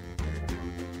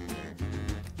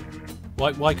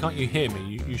 Why can't you hear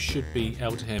me? You should be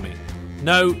able to hear me.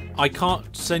 No, I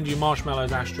can't send you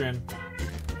marshmallows, Astrian.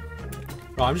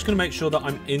 Right, I'm just going to make sure that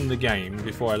I'm in the game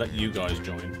before I let you guys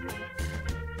join.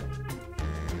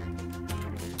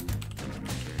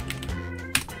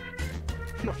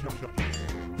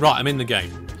 Right, I'm in the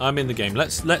game. I'm in the game.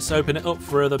 Let's open it up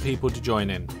for other people to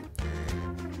join in.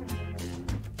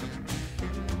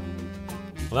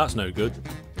 Well, that's no good.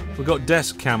 We've got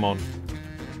desk cam on.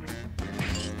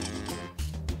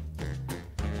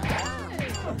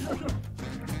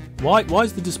 Why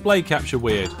is the display capture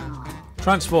weird?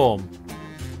 Transform.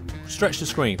 Stretch the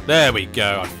screen. There we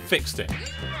go. I fixed it.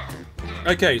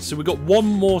 Okay, so we've got one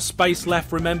more space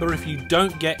left. Remember, if you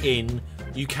don't get in,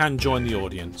 you can join the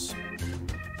audience.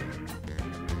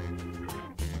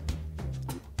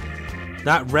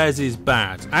 That res is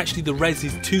bad. Actually, the res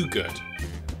is too good.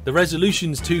 The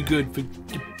resolution's too good for...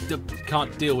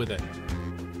 Can't deal with it.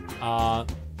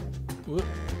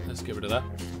 Let's get rid of that.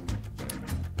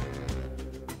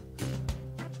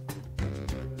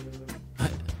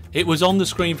 It was on the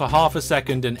screen for half a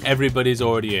second and everybody's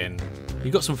already in.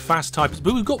 You've got some fast typers,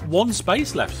 but we've got one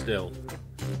space left still.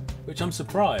 Which I'm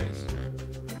surprised.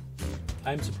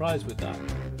 I'm surprised with that.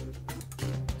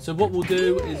 So what we'll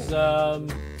do is... who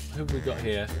have we got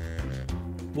here?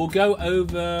 We'll go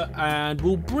over and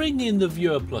we'll bring in the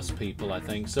Viewer Plus people, I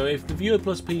think. So if the Viewer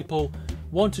Plus people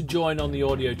want to join on the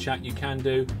audio chat, you can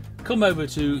do. Come over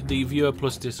to the Viewer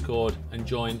Plus Discord and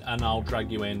join, and I'll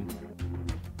drag you in.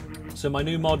 So my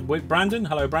new mod, Brandon.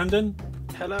 Hello, Brandon.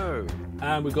 Hello.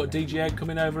 And we've got DJ Egg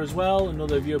coming over as well,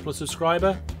 another Viewer Plus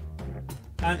subscriber.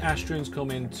 And Astrian's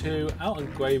coming too. Out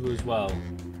and Grave as well.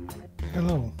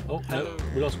 Hello. Oh, hello. No,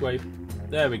 we lost Grave.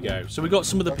 There we go. So we got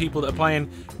some of the people that are playing.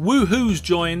 Woohoo's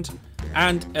joined.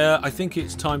 And I think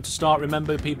it's time to start.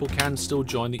 Remember, people can still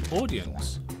join the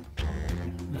audience.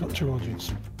 We've got two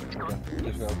audience.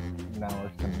 Now I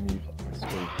can mute the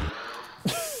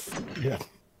screen. Yeah.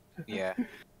 Yeah.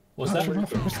 What's that? We're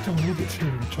still a little bit here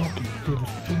and talking. We've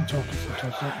been talking for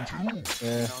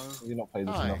Yeah, you're not playing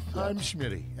this Hi, enough. I'm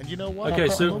Schmitty, and you know what? Okay,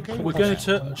 so I'm okay we're with going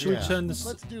that. to... Should we turn this...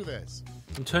 Let's do this.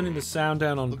 I'm turning the sound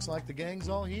down on... Looks like the gang's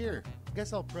all here.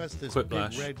 Guess I'll press this Quick big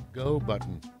Flash. red go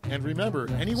button. And remember,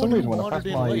 For anyone some who reason, when I wandered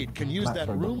press in my late can use that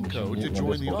macro room button, code to in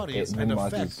join the Discord, audience it and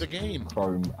minimises affect the game.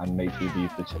 Chrome and make you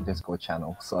use the Discord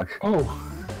channel. So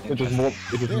Oh, it was more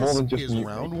than just is mute.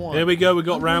 round one. Here we go, we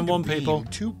got I'm round going one, to people.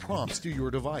 beam 2 prompts to your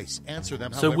device. Answer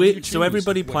them So however you so choose.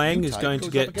 everybody What playing you is type going to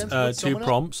goes up get against what 2 someone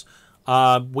else-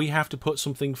 prompts. We have to put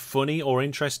something funny or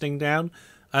interesting down,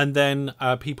 and then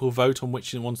people vote on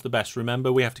which one's the best.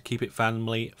 Remember, we have to keep it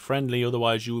family friendly,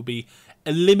 otherwise you will be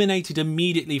eliminated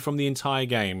immediately from the entire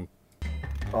game.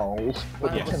 Oh,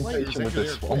 but While the the players temptation with enter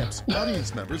this their one. clips,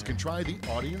 audience members can try the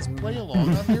audience play along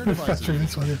on their that's devices.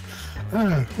 this one here.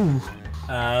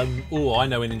 Oh, I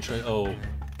know an intro. Oh,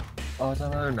 I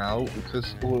don't know now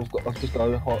because I've just got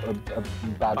a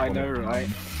bad one. I know, right?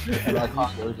 And I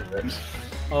can't go with it.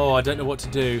 oh, I don't know what to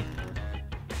do.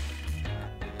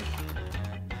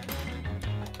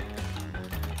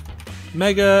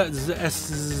 Mega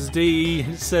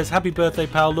SD says, "Happy birthday,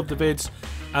 pal! Love the vids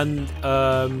and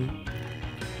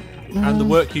the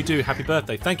work you do. Happy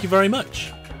birthday! Thank you very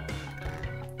much."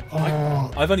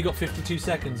 Oh, I've only got 52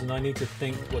 seconds, and I need to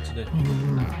think what to do.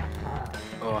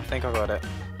 Oh, I think I got it.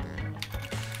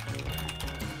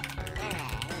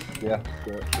 Yeah.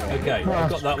 Okay, I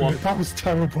got that one. That was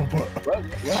terrible, but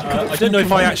I don't know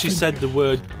if I actually said the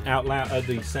word out loud,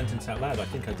 the sentence out loud. I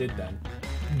think I did then.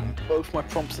 Both my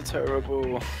prompts are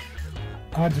terrible.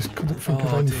 I just couldn't think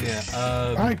of anything. Dear.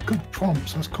 I had good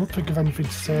prompts. I just couldn't think of anything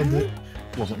to say that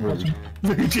Wasn't rude.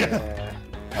 rude. Yeah.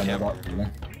 I know that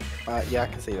feeling. Yeah, I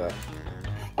can see that.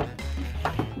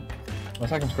 My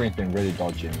second screen's been really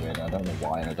dodgy and weird. I don't know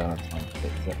why, and I don't have time to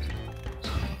fix it.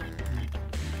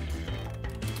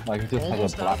 Like, it just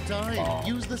Almost has a out black of time. bar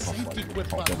Use the across, safety like, quit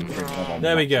the top of button. it.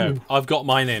 There we go. I've got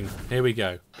mine in. Here we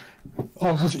go.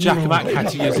 Oh, was it Jack you? Mac had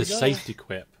to use a we go. safety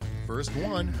quip. First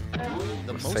one.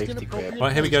 The most Safety inappropriate. quip.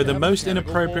 Right, here we go. place The to have a most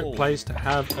mechanical inappropriate bull. place to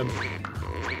have a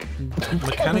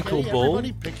mechanical Okay, bull,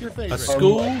 everybody pick your a favorite.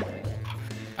 school,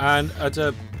 and at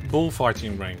a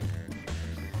bullfighting ring.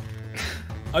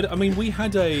 I mean, we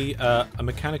had a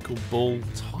mechanical bull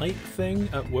type thing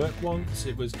at work once.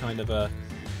 It was kind of a...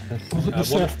 Was it the what-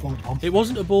 surfboard one? It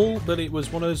wasn't a bull, but it was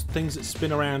one of those things that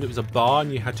spin around. It was a bar, and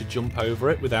you had to jump over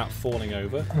it without falling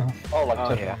over. Oh, like,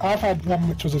 Oh yeah. I've had one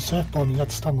which was a surfboard and you had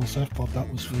to stand on the surfboard. That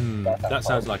was That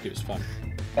sounds like it was fun.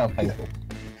 sounds painful.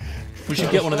 We should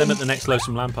get one of them at the next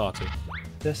Lonesome Land party.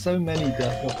 There's so many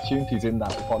opportunities in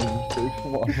that one for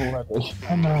what I'm already.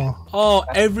 I know. Oh,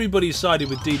 everybody sided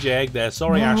with DJ Egg there.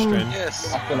 Sorry, No. Astrid.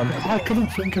 Yes. I couldn't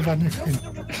think of anything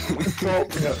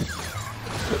appropriate.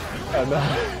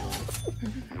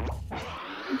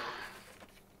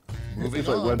 Moving It's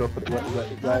like, on. went up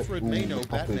at Alfred may know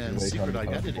Batman's secret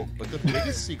identity, but the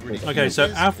biggest secret he Okay, knows so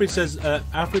is Alfred says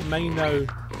Alfred may know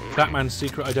Batman's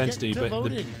secret identity, Get to but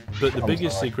voting. the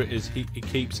biggest secret is he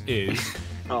keeps is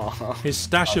Oh. his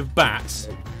stash of bats.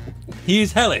 He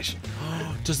is hellish.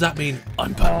 Does that mean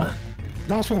I'm Batman?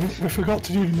 That's what we forgot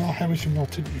to do. No hellish and no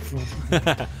tinted for.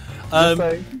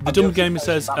 The Dumb Gamer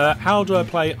says, how do I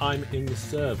play I'm in the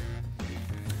serve?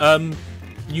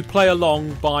 You play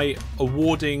along by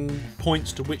awarding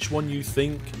points to which one you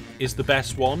think is the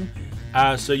best one,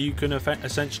 so you can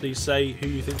essentially say who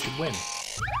you think should win.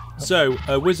 So,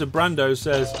 Wizard Brando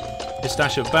says his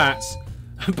stash of bats,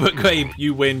 but Gabe,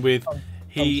 you win with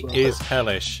he is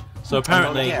hellish. So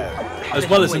apparently, as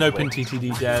well as an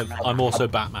OpenTTD dev, I'm also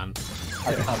Batman.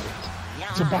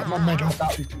 It's a Batman made off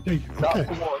TTD. That's Okay.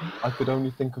 the one I could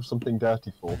only think of something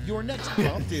dirty for. Your next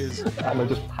prompt is And I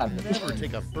just panicked. never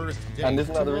take a first date And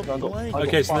isn't that the to reason a I got... blank.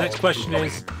 Okay, so the next question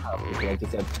is, I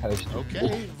just said hellish.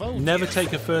 Okay, vote. never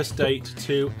take a first date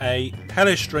to a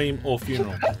hellish stream or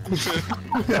funeral. I don't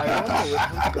know which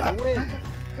one's gonna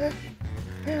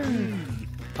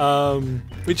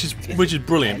win. Which is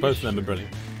brilliant. Both of them are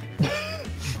brilliant.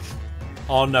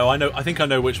 Oh no, I think I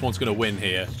know which one's going to win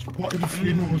here. What if the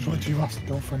funeral was what you asked the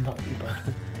girlfriend? That would be better.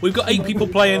 We've got 8 people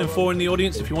playing and 4 in the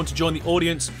audience. If you want to join the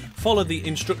audience, follow the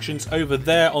instructions over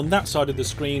there on that side of the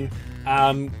screen.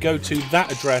 Go to that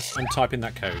address and type in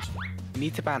that code. You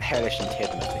need to ban hellish and Tid,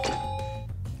 I think.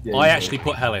 Yeah, I you actually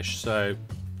put hellish, so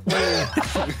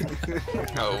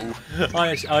No.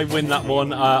 I win that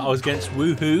one. I was against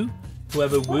Woohoo,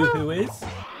 whoever Woohoo is.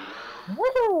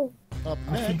 Up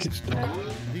I think next, it's done.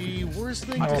 the worst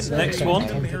thing Oh, to say next in one.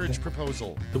 a marriage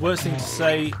proposal. The worst thing to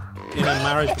say in a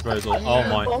marriage proposal. Oh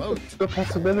my! Vote. The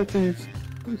possibilities.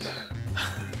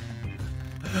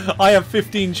 I have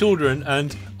 15 children,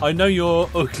 and I know you're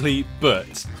ugly,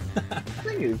 but The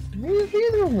thing is,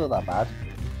 neither of them are that bad.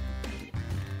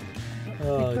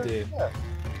 oh dear.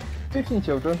 15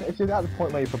 children, if you're at the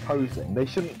point where you're proposing, they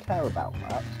shouldn't care about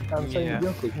that. And same with the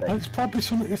ugly thing. It's probably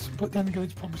something. But then again,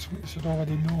 it's probably something you should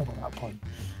already know at that point.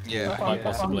 Yeah. Quite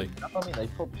possibly. I mean, they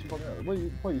probably should know. What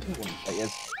you think want to say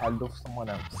is, I love someone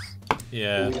else.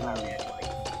 Yeah. Will you marry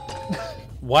anyway?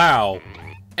 Wow.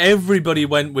 Everybody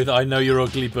went with I know you're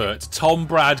ugly, but Tom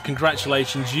Brad,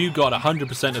 congratulations, you got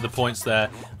 100% of the points there.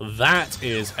 That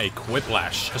is a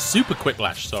quiplash. A super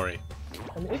quiplash, sorry.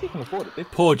 I mean, if you can afford it.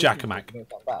 Poor Jackamak.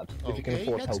 It's not bad. If you can Okay,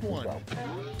 afford next help one. as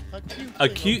well. A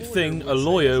cute thing a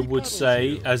lawyer would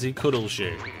say as he cuddles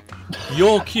you.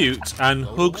 You're cute, and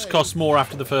hugs cost more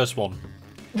after the first one.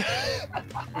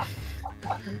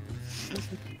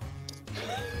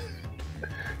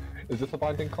 Is this a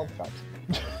binding contract?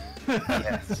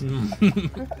 Yes.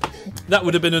 That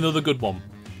would have been another good one.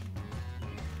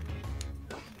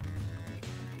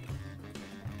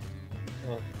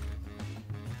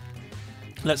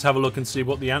 Let's have a look and see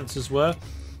what the answers were.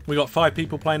 We got 5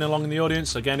 people playing along in the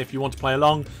audience. Again, if you want to play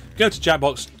along, go to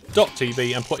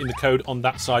chatbox.tv and put in the code on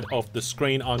that side of the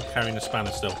screen. I'm carrying a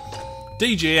spanner still.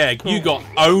 DJ Egg, you got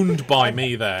owned by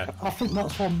me there. I think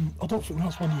that's one. I don't think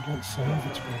that's one you'd want to say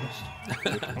over, to be honest.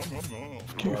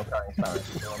 I'm carrying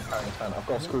a spanner. I've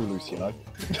got a screw loose, you know.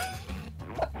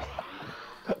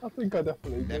 I think I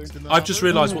definitely do. Next in the I've just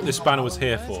number, realised what this spanner was the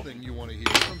here last for. thing you want to hear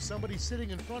from somebody sitting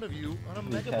in front of you on a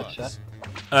megabus.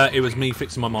 It was me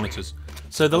fixing my monitors.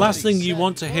 So the last thing you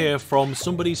want to hear from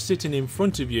somebody sitting in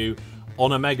front of you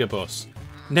on a megabus.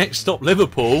 Next stop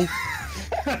Liverpool.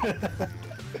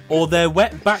 Or their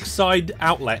wet backside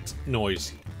outlet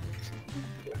noise.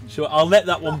 Sure, I'll let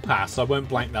that one pass. I won't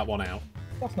blank that one out.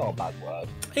 That's not a bad word.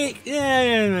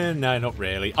 No, not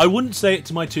really. I wouldn't say it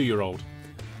to my 2-year-old.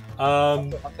 I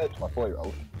said it to my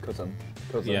 4-year-old cousin.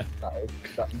 Yeah. That is,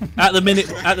 that... At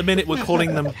the minute, we're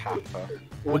calling them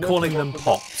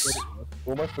pops.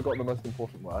 Almost forgot the most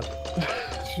important word.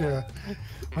 Yeah.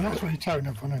 Well, that's what you're telling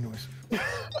everyone anyways.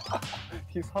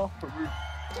 He's half a root.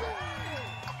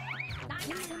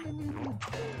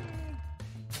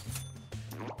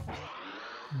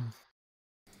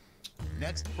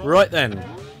 Next from Right then,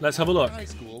 let's have a look. High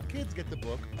school, kids get the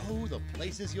book, Oh, the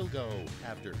Places You'll Go.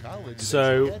 After college,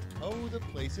 So- they get, Oh, the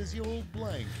Places You'll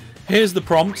Blank. Here's the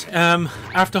prompt.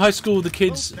 After high school, the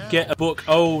kids get a book,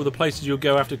 Oh, the Places You'll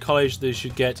Go. After college, they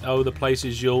should get, Oh, the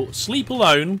Places You'll Sleep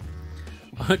Alone.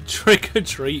 Trick or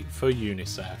treat for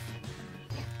UNICEF.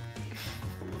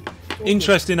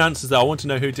 Interesting answers, though. I want to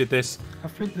know who did this. I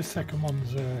think the second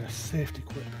one's a safety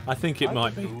quip. I think it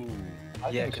might be.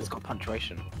 Yeah, because it's got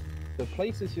punctuation. The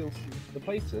places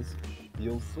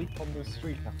you'll sleep on the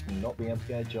street after not being able to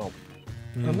get a job.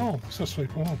 No, it's a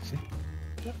sleep on, see?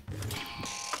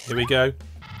 Here we go.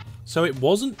 So it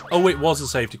wasn't... Oh, it was a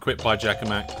safety quip by Jack and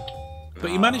Mac. But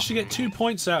you managed to get 2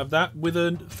 points out of that with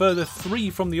a further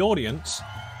 3 from the audience.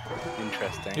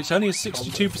 Interesting. It's only a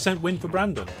 62% win for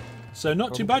Brandon. So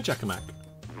not too bad, Jack and Mac.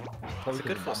 It's a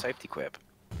good for a safety quip.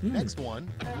 Next one.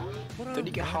 What Don't are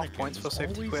you get half points for mannequins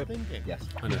safety always quip? thinking? Yes.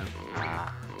 I know.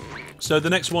 So the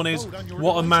next one is,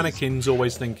 what are mannequins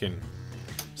always thinking?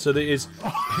 So there is,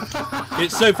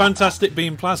 it's so fantastic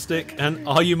being plastic, and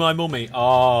are you my mummy?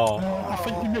 Oh, I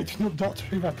think you mixed up Doctor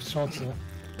Who episodes there.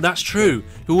 that's true.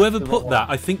 Whoever put that,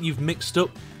 I think you've mixed up.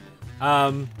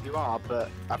 You are, but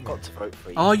I've got to vote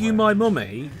for you. Are you my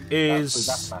mummy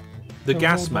is the They were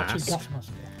gas all watching mask, gas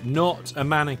mask. not a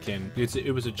mannequin.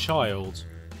 It was a child.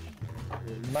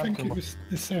 I think it was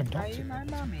the same Doctor.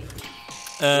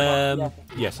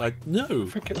 Yes, I no. I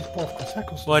think it was both Chris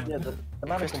Eccleston. Well, Yeah, the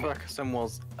mannequin Christopher Eccleston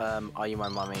was Are You My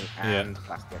Mummy and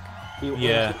Plastic.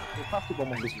 Yeah. The plastic one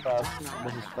was his first episode,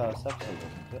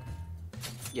 wasn't it?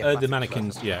 Yeah, the Plastic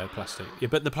mannequins, was yeah, plastic. Yeah,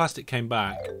 but the plastic came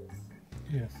back.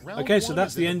 Yeah. Round Okay, so one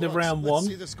that's is the in end of books. round Let's one.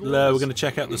 see the scores. We're going to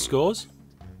check out the scores.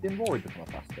 Didn't Rory become a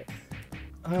plastic?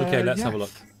 Okay, let's have a yes.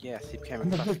 look. Yes, he became a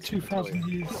And they've plastic. lived 2,000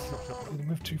 years. They've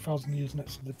lived 2,000 years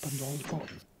next to the bend all his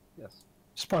bodies. Yes.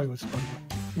 Spoilers.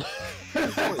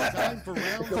 It's time for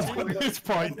round three. It's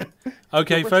fine.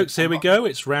 Okay, folks, here we go.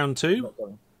 It's round 2. Not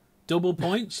going. Double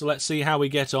points. So let's see how we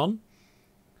get on.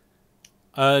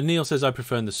 Neil says, I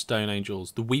prefer the Stone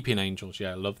Angels. The Weeping Angels.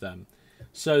 Yeah, I love them.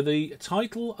 So the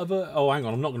title of a... Oh, hang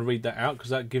on. I'm not going to read that out because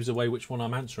that gives away which one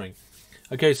I'm answering.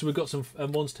 Okay, so we've got some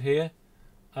ones to hear.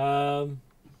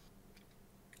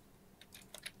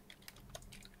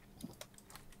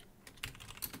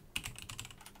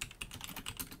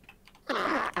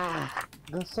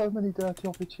 There's so many dirty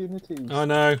opportunities. I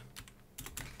know.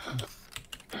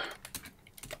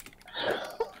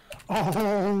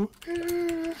 Oh,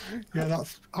 yeah,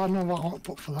 that's. I know what I want to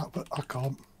put for that, but I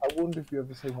can't. I wonder if you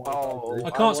ever say what Oh, I do. I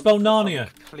can't spell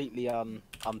Narnia. Completely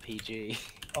PG.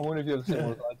 I wonder if you ever say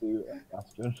what I do,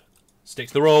 Astrid. Stick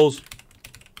to the rules.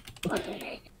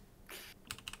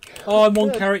 Oh, I'm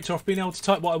one character off being able to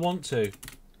type what I want to.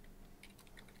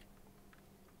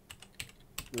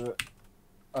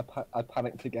 I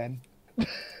panicked again.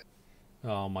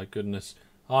 Oh my goodness.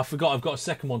 Oh, I forgot I've got a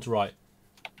second one to write.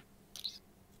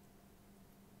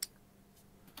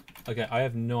 Okay, I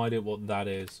have no idea what that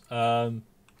is. I'll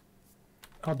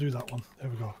do that one. There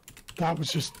we go. That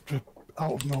was just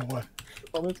out of nowhere.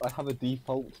 Promise, I have a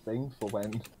default thing for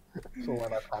when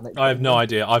I panic. I have no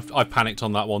idea. I've panicked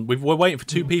on that one. We're waiting for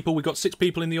 2 people. We've got 6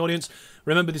 people in the audience.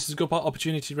 Remember, this is a good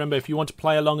opportunity. Remember, if you want to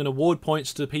play along and award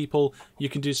points to people, you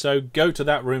can do so. Go to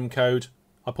that room code.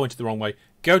 I pointed the wrong way.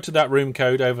 Go to that room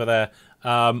code over there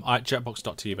at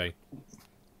jetbox.tv.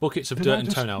 Buckets of dirt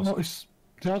and toenails.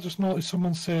 Did I just notice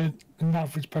someone saying an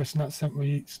average person at St.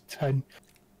 eats 10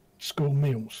 school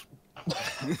meals?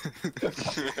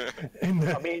 In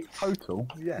there. I mean, total,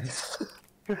 yes.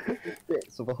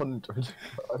 Bits of 100.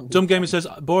 Dumb Gamer says,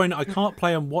 boring, I can't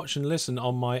play and watch and listen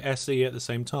on my SE at the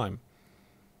same time.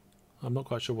 I'm not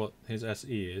quite sure what his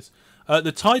SE is.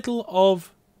 The title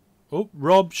of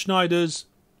Rob Schneider's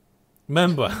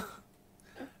memoir.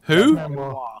 Who?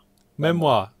 Memoir.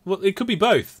 Memoir. Well, it could be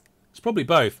both. It's probably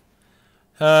both.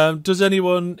 Does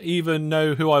anyone even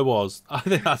know who I was? I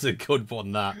think that's a good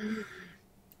one, that.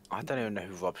 I don't even know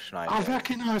who Rob Schneider I is.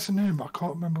 recognise the name, but I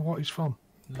can't remember what he's from.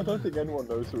 I don't think anyone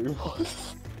knows who he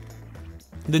was.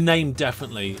 The name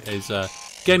definitely is...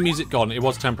 game music gone. It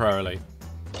was temporarily.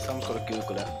 Someone's got to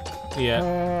Google it.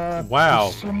 Yeah. Wow.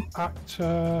 There's some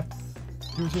actor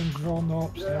who was in Grown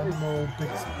Ups, The Animal,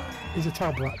 he's a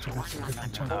terrible actor.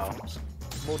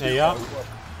 There you are.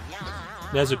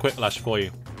 There's a quick lash for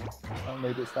you. I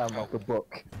made it sound like a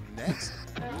book. Next,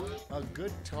 a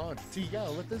good taunt to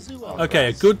yell at the zoo elephants. Okay,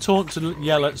 a good taunt to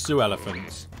yell at zoo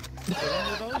elephants. Put on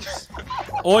your votes.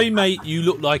 Oi, mate, you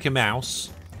look like a mouse.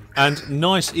 And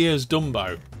nice ears,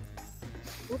 Dumbo.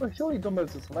 Well, surely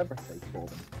Dumbo's a celebrity for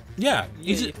them. Yeah,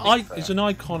 he's, you think so? he's an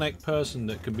iconic person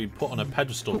that can be put on a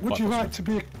pedestal. But would you like to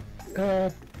be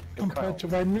compared to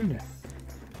Wayne Rooney?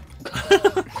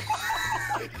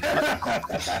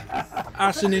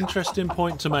 That's an interesting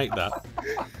point to make, that.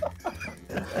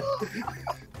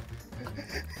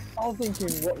 I was thinking,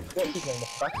 what's his name? The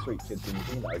Backstreet Kids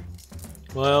in Dino.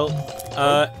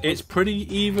 Well, it's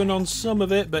pretty even on some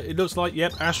of it, but it looks like,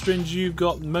 yep, Astrins, you've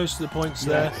got most of the points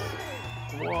there.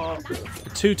 What?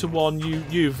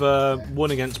 2-1, you've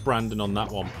won against Brandon on that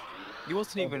one. You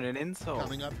wasn't even an insult.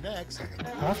 Coming up next,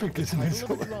 I think it's an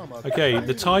title of a insult. drama Okay,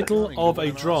 the title gunning of to a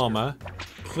win an drama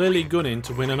clearly gunning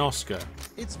to win an Oscar. Oscar.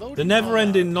 It's voted The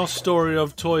never-ending lost story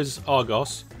of Toys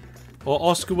Argos, or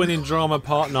Oscar-winning drama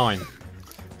Part 9.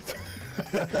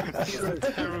 These are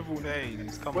terrible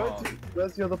names. Come on.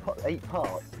 Where's the other 8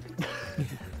 parts?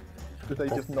 Did they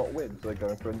just not win, so they're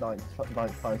going for a ninth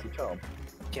time's the charm?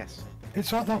 Yes.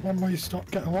 It's like that one where you start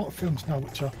getting a lot of films now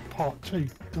which are part 2,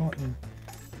 don't you?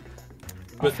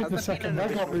 I But- think the second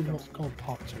leg got even what's called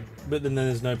part 2. But then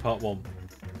there's no Part 1.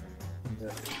 Yeah.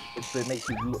 It makes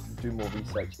you do more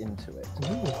research into it. Ooh,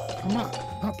 I'm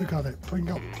not big on it.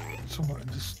 Bring up someone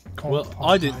and just call Well, it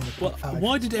I part did. 9 or Well, part 5.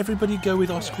 why did everybody go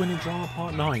with Oscar-winning drama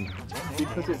Part 9?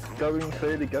 Because it's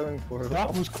clearly going for it.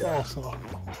 That was close, though.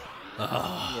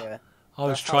 Yeah. I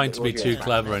was trying to be too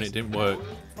clever and it didn't work.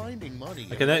 Finding money.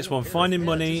 Okay, next one. Finding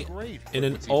money in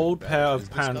an old pair of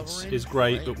pants is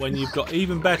great, but when you've got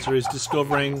even better is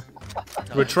discovering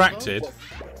Retracted.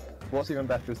 What's even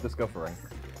better is discovering.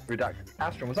 Redacted.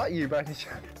 Astron, was that you by any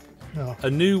chance? No. A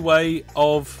new way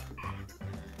of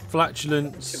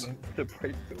flatulence To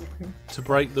break the wind. to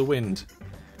break the wind.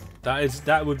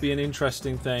 That would be an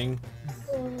interesting thing.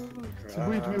 It's a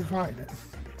weird way of writing it.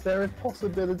 There are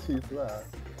possibilities there.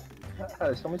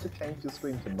 Hey, someone should change the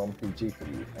screen to non-PG for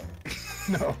you,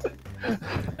 think. No.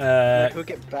 He'll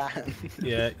get banned.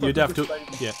 Yeah, you'd have to.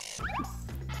 Yeah,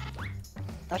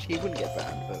 Actually, he wouldn't get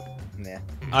banned, but yeah.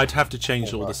 I'd have to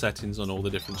change all the settings on all the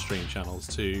different stream channels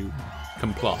to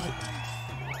comply.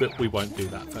 But we won't do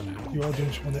that for now. The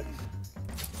audience want it.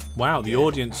 Wow, the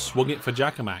audience swung it for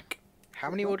Jackamak. How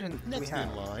many audience do we Next have?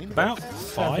 in line. About I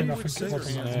 5 think or it 6. was.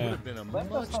 Would Yeah. have been a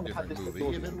much different movie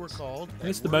if it were called.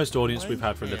 It's the most audience we've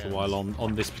had for a little while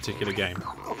on this particular game.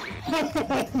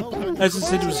 As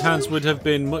Deciduous Hands would have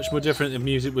been much more different if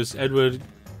music was Edward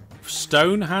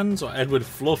Stone Hands or Edward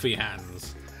Fluffy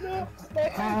Hands.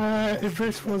 If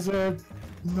this was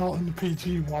not in the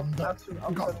PG one, that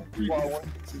I'm got telling you what I wanted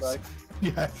to say.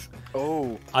 yes.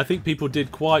 Oh, I think people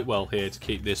did quite well here to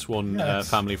keep this one Yes.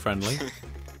 family friendly.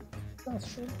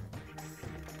 That's true.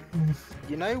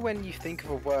 you know when you think of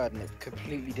a word and it's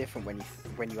completely different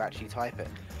when you actually type it.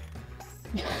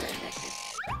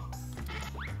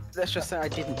 Let's just say I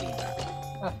didn't mean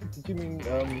that. Did you mean,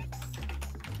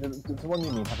 the one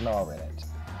you mean have an R in it?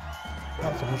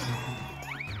 That's awesome.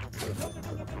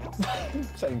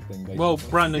 Same thing, basically. Well,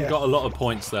 Brandon Yeah. got a lot of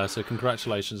points there, so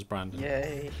congratulations, Brandon.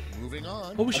 Yay. Moving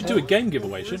on. Well, we should do a game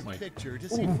giveaway, shouldn't we? Picture to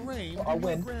see framed I in your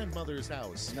win. grandmother's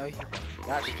house. No, you won't.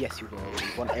 Actually, yes, you will. You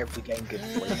want every game good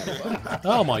before you have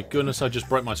Oh my goodness, I just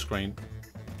broke my screen.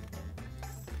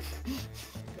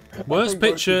 Worst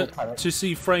picture to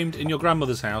see framed in your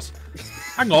grandmother's house.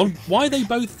 Hang on, why are they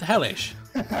both hellish?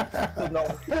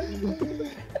 No.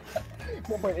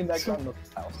 What point in their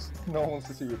grandmother's house? No one wants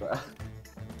to see you there.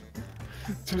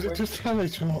 Just tell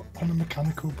it on a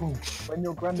mechanical bull. When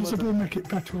your Does grandmother, it really make it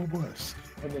better or worse?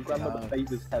 when your grandmother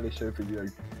favours hellish over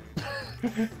you.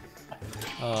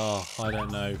 Oh, I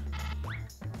don't know.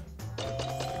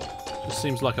 Just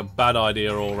seems like a bad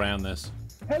idea all around this.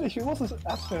 Hellish, it was the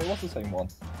same one.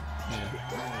 Yeah.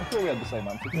 I thought we had the same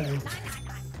answer. Yeah.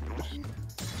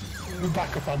 The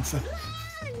backup answer.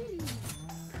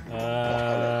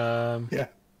 Yeah.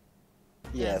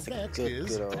 Yeah, it's a Next good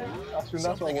is old. That's what I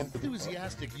something wanted to say.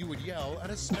 enthusiastic you would yell at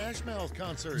a Smash Mouth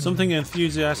concert. Something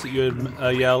enthusiastic you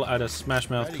would yell at a Smash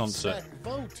Mouth Ready, concert. set,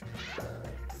 vote.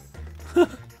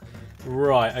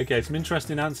 Right, okay, some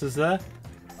interesting answers there.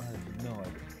 I have no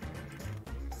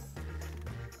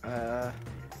idea.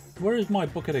 Where is my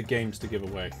bucket of games to give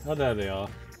away? Oh, there they are.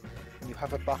 You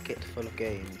have a bucket full of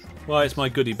games. Well, it's my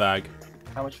goodie bag.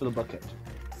 How much for the bucket?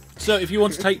 So, if you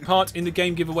want to take part in the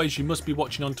game giveaways, you must be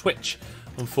watching on Twitch,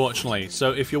 unfortunately.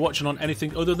 So, if you're watching on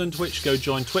anything other than Twitch, go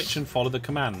join Twitch and follow the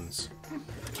commands.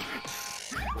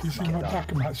 You see what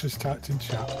Dakamat's just typed in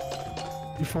chat?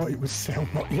 He thought it was sell,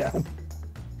 not yell.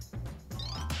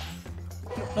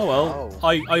 Oh well,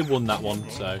 I won that one,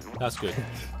 so that's good.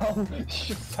 Oh,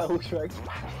 so Shrek.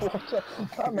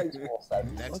 That makes more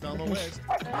sense. Next on the list,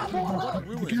 what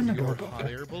ruined your hot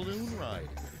air balloon ride?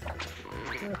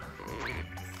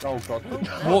 Oh god.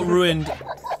 What ruined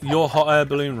your hot air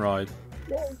balloon ride?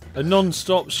 A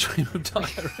non-stop stream of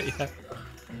diarrhea.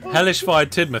 Hellish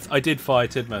fired Tidmouth. I did fire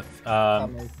Tidmouth. How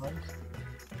many times?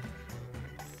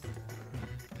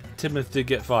 Tidmouth did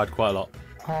get fired quite a lot.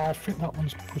 I think that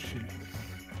one's pushy.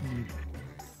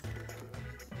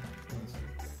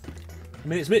 I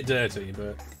mean, it's a bit dirty,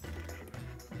 but...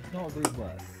 It's not a rude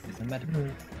word. It's a medical.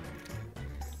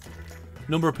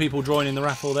 Number of people joining the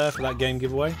raffle there for that game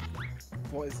giveaway.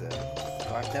 What is it?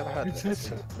 I've never heard of It's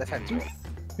this. it. Let's enter it.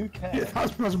 Who Yeah, cares?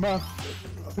 that's was mad.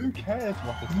 Who cares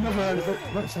what it's Never heard of it.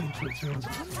 Let's enter it to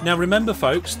us. Now remember,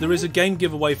 folks, there is a game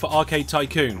giveaway for Arcade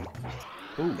Tycoon.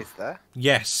 Is there?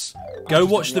 Yes. Go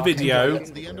watch the video. It's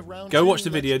the end of round Go two. watch the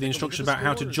video. Let's The take a look instructions at about the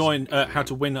how to scores. join, how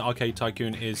to win Arcade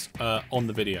Tycoon is on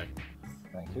the video.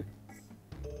 Thank you.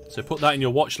 So put that in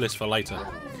your watch list for later.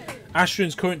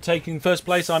 Ashton's current taking first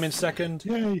place. I'm in second.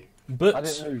 Yay! I But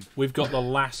didn't know. we've got the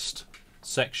last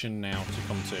section now to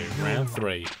come to. Round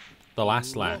 3. The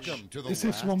last lash. Welcome to the Is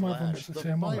this last one where lash, everyone's the the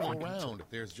same one? final round.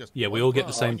 There's just Yeah, we one all get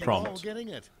the same prompt. You're all prompt. getting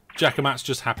it. Jackamat's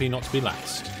just happy not to be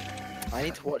last. I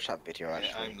need to watch that video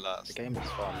actually. I'm last. The game is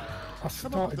fun. I Come up with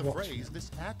started the watching. phrase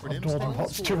this I've acronym done stands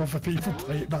watched for. two other people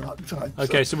play it by that time.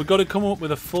 Okay, so we've got to come up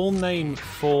with a full name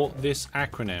for this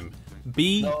acronym.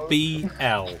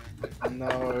 BBL.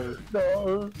 No.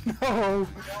 No. No!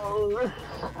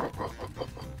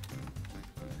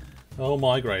 Oh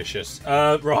my gracious.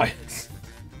 Right.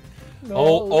 No.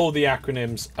 All the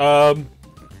acronyms.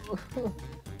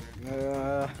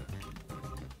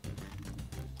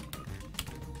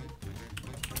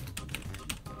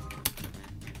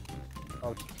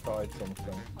 I've tried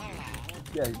something.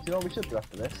 Yeah, do you know what we should do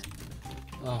after this?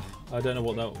 Oh, I don't know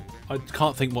what that... I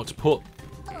can't think what to put.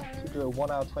 We should do a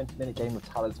 1 hour 20-minute game of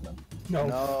Talisman. No.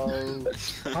 No.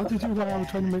 How did you do 1 hour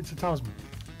 20 minutes of Talisman?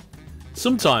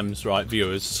 Sometimes, right,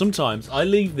 viewers, sometimes I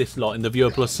leave this lot in the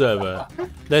Viewer Plus server.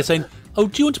 They're saying, oh,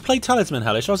 do you want to play Talisman,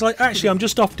 Hellish? I was like, actually, I'm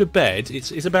just off to bed.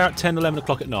 It's about 10, 11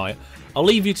 o'clock at night. I'll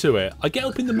leave you to it. I get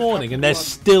up in the morning and they're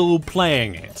still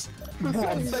playing it.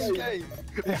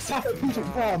 It's happened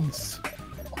once.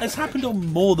 It's happened on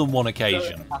more than one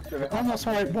occasion. And that's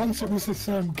right, once it was the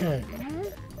same game.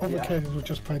 Other occasions we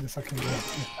just played the second game.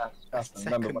 Remember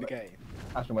Second when, game.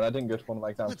 Ashton, when I didn't go to one of my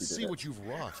exams, Let's we see did what you've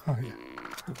wrought. Oh, yeah. it.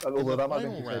 In Although the that might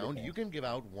final be round, you can give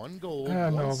out 1 gold, Yeah,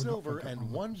 1 no, we silver, don't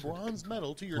and 1 bronze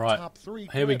medal to your Right, top 3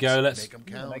 here we clips. go, let's- Make 'em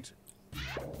count.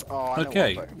 Oh, I know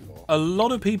Okay, what I'm voting for. a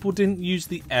lot of people didn't use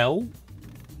the L.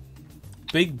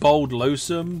 Big, bold,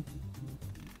 loathsome.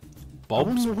 I Bob's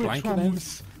wonder which blanket one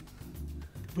ends.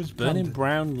 was Burning Brandon.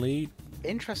 brown lead.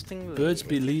 Interestingly, Birds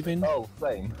be leaving. Oh,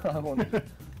 same. I want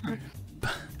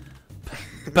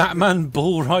Batman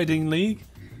Bull Riding League.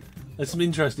 There's some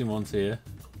interesting ones here.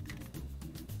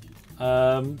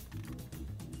 I'm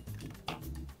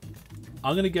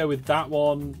going to go with that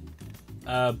one,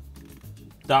 and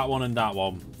that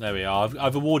one. There we are.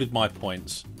 I've awarded my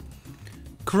points.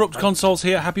 Corrupt Consoles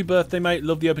here. Happy birthday, mate.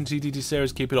 Love the OpenTTD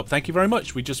series. Keep it up. Thank you very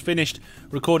much. We just finished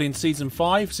recording Season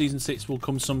 5. Season 6 will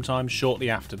come sometime shortly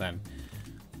after then.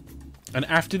 And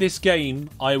after this game,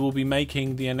 I will be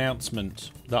making the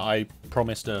announcement that I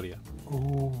promised earlier.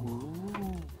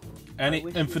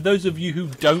 And for those of you who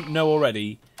don't know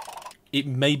already, it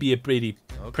may be a pretty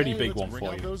Okay, big let's one bring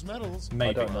for out you. those medals. Maybe.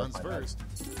 I don't know. Bronze first.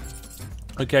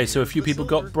 Okay, so a few people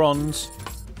got bronze.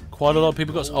 Quite a lot of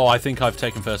people got... Oh, I think I've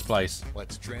taken first place.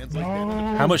 Let's translate that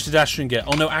into How much did Ashton get?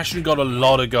 Oh no, Ashton got a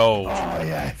lot of gold. Oh,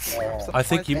 yes. I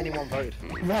think you... anyone voted for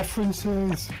me.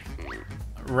 References.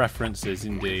 References,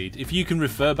 indeed. If you can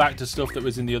refer back to stuff that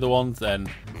was in the other ones, then...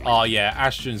 Oh yeah,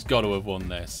 Ashton's got to have won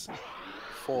this.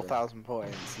 4,000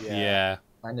 points. Yeah. Yeah.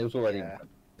 And it was already. Yeah.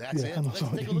 That's Yeah, it. I'm Let's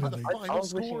sorry. take a look at the I final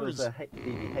was wishing it was scores. a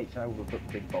BBH and I would have put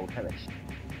Big Bold Hellish.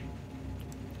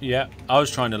 Yeah, I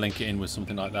was trying to link it in with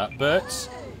something like that. But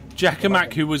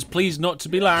Jackamak, who was pleased not to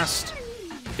be last,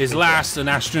 is last and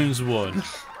Ashton's won.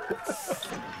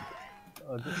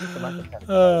 Oh, just the Mac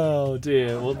Oh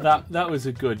dear. Well, that was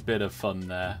a good bit of fun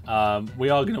there. We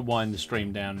are going to wind the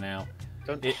stream down now.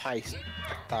 Don't taste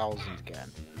 1,000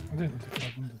 again. I didn't do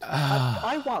 500.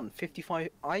 I won 55.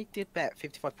 I did bet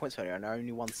 55 points earlier, and I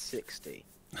only won 60.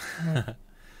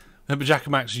 Remember,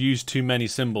 Jackomax used too many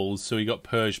symbols, so he got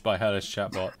purged by Hellish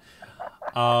Chatbot.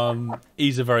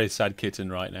 He's a very sad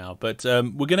kitten right now. But we're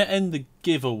going to end the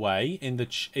giveaway in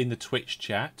the Twitch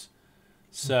chat.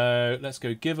 So let's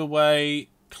go giveaway,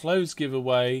 close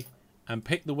giveaway, and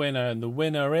pick the winner. And the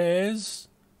winner is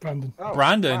Brandon. Oh,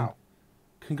 Brandon. wow.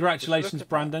 Congratulations,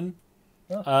 Brandon.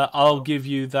 I'll give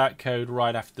you that code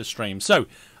right after the stream. So,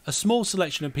 a small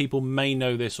selection of people may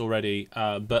know this already,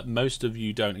 but most of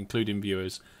you don't, including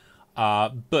viewers.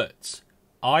 But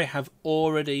I have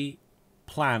already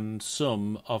planned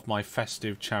some of my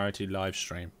festive charity live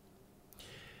stream.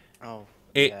 Oh,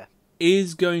 It yeah.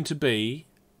 is going to be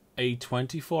a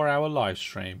 24-hour live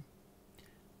stream.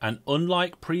 And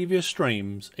unlike previous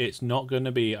streams, it's not going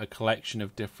to be a collection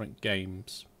of different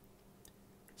games.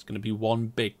 It's going to be one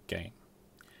big game.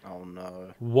 Oh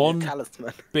no. One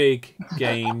Talisman. big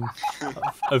game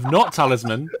of not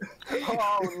Talisman, Oh,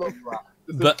 I love that.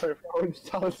 but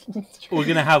Talisman. we're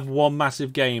going to have one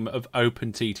massive game of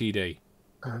OpenTTD.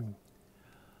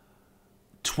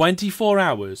 24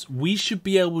 hours. We should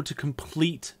be able to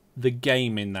complete the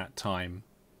game in that time.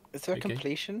 Is there a Okay.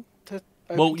 completion to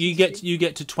Well, you get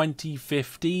OpenTTD? to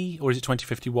 2050, or is it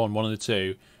 2051? One of the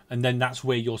two, and then that's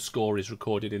where your score is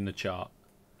recorded in the chart.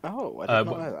 Oh, I did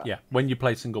not know that. Yeah, when you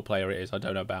play single player, it is. I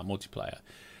don't know about multiplayer.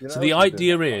 You So know the what you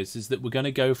idea do? is that we're going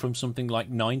to go from something like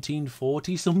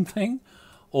 1940 something,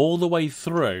 all the way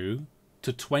through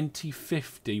to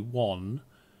 2051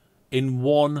 in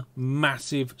one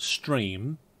massive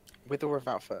stream. With or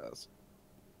without furs?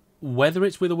 Whether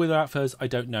it's with or without furs, I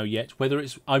don't know yet. Whether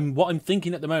it's what I'm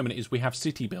thinking at the moment is we have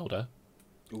City Builder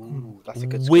Ooh, that's a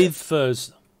good with script.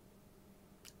 furs,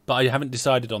 but I haven't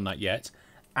decided on that yet.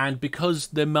 And because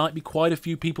there might be quite a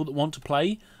few people that want to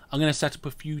play, I'm going to set up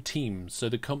a few teams. So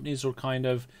the companies are kind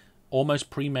of almost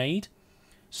pre-made.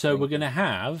 So we're going to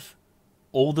have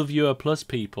all the Viewer Plus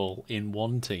people in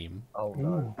one team. Oh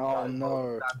no. Oh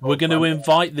no. We're going to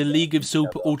invite the League of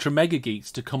Super Ultra Mega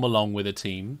Geeks to come along with a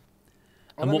team.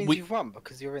 Well, And that what means we- you've won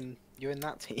because you're in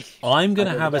that team. I'm going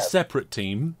to I have a bet. separate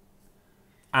team.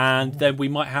 And then we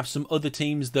might have some other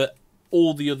teams that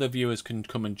all the other viewers can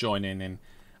come and join in.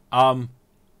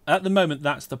 At the moment,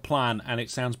 that's the plan, and it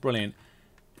sounds brilliant.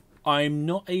 I'm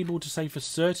not able to say for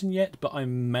certain yet, but I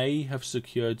may have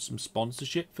secured some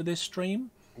sponsorship for this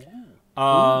stream,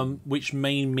 which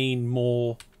may mean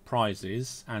more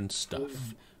prizes and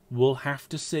stuff. We'll have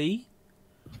to see.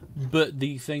 But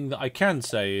the thing that I can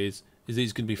say is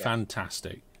it's going to be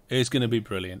fantastic. It's going to be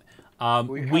brilliant.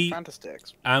 We have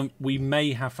Fantastics. And we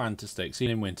may have Fantastics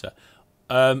in winter.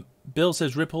 Bill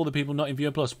says, rip all the people not in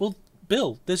Viewer Plus. Well,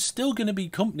 Bill, there's still going to be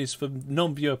companies for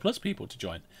non-Viewer Plus people to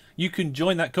join. You can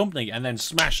join that company and then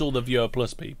smash all the Viewer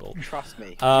Plus people. Trust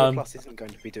me, Viewer Plus isn't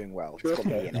going to be doing well. It's got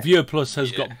me in it. Viewer Plus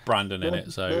has got Brandon in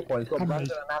it, so... Good point. It's got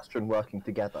Brandon and Astron working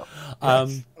together.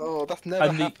 Oh, that's never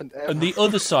And happened ever. the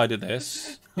other side of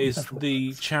this is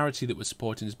the charity that we're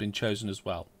supporting has been chosen as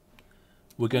well.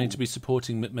 We're going to be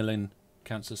supporting Macmillan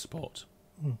Cancer Support.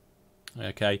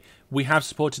 Okay, we have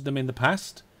supported them in the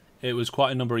past. It was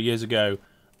quite a number of years ago,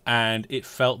 and it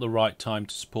felt the right time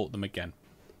to support them again.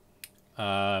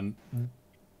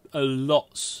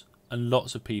 Lots and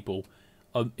lots of people,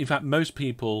 in fact, most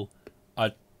people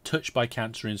are touched by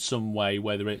cancer in some way,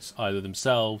 whether it's either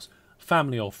themselves,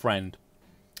 family, or friend.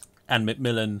 And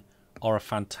Macmillan are a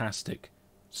fantastic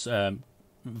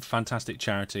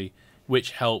charity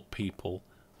which help people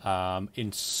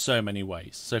in so many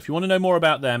ways. So if you want to know more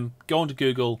about them, go onto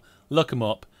Google, look them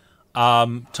up.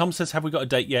 Tom says, have we got a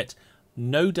date yet?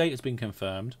 No date has been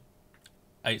confirmed.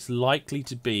 It's likely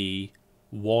to be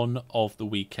one of the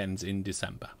weekends in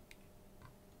December.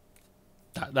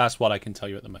 That's what I can tell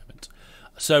you at the moment.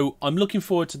 So I'm looking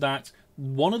forward to that.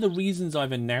 One of the reasons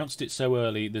I've announced it so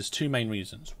early, there's two main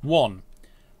reasons. One,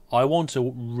 I want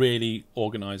to really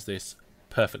organise this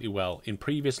perfectly well. In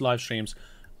previous live streams,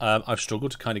 I've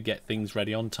struggled to kind of get things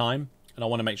ready on time, and I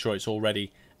want to make sure it's all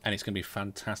ready and it's going to be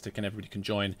fantastic and everybody can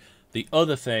join. The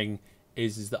other thing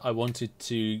is that I wanted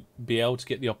to be able to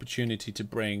get the opportunity to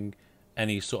bring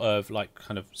any sort of like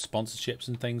kind of sponsorships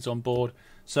and things on board.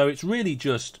 So it's really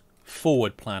just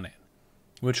forward planning.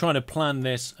 We're trying to plan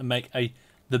this and make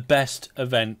the best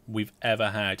event we've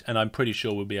ever had, and I'm pretty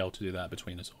sure we'll be able to do that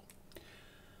between us all.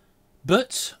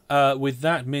 But with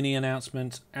that mini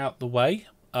announcement out the way,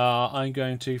 I'm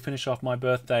going to finish off my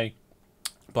birthday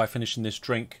by finishing this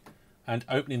drink and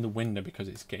opening the window because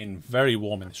it's getting very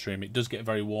warm in this room. It does get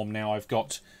very warm now. I've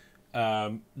got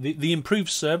the improved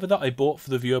server that I bought for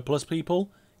the Viewer Plus people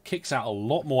kicks out a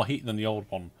lot more heat than the old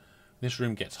one. This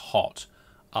room gets hot.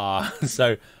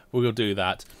 So we'll do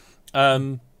that.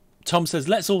 Tom says,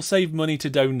 let's all save money to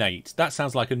donate. That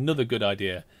sounds like another good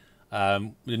idea. A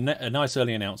nice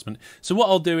early announcement. So what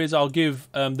I'll do is I'll give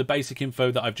the basic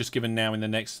info that I've just given now in the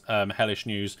next Hellish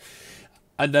News.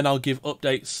 And then I'll give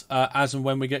updates as and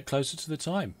when we get closer to the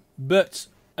time. But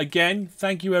again,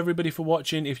 thank you everybody for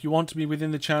watching. If you want to be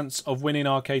within the chance of winning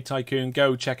Arcade Tycoon,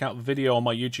 go check out the video on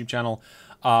my YouTube channel.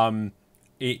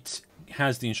 It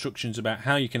has the instructions about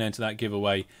how you can enter that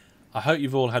giveaway. I hope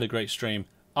you've all had a great stream.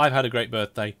 I've had a great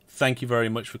birthday. Thank you very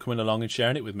much for coming along and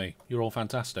sharing it with me. You're all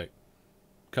fantastic.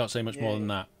 Can't say much more than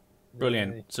that.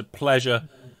 Brilliant. It's a pleasure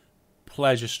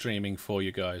streaming for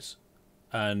you guys.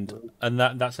 And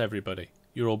that's everybody.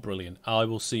 You're all brilliant. I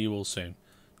will see you all soon.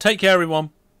 Take care,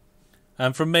 everyone.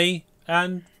 And from me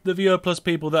and the Viewer Plus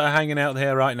people that are hanging out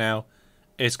here right now,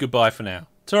 it's goodbye for now.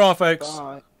 Ta-ra, folks.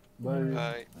 Bye. Bye.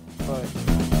 Bye. Bye.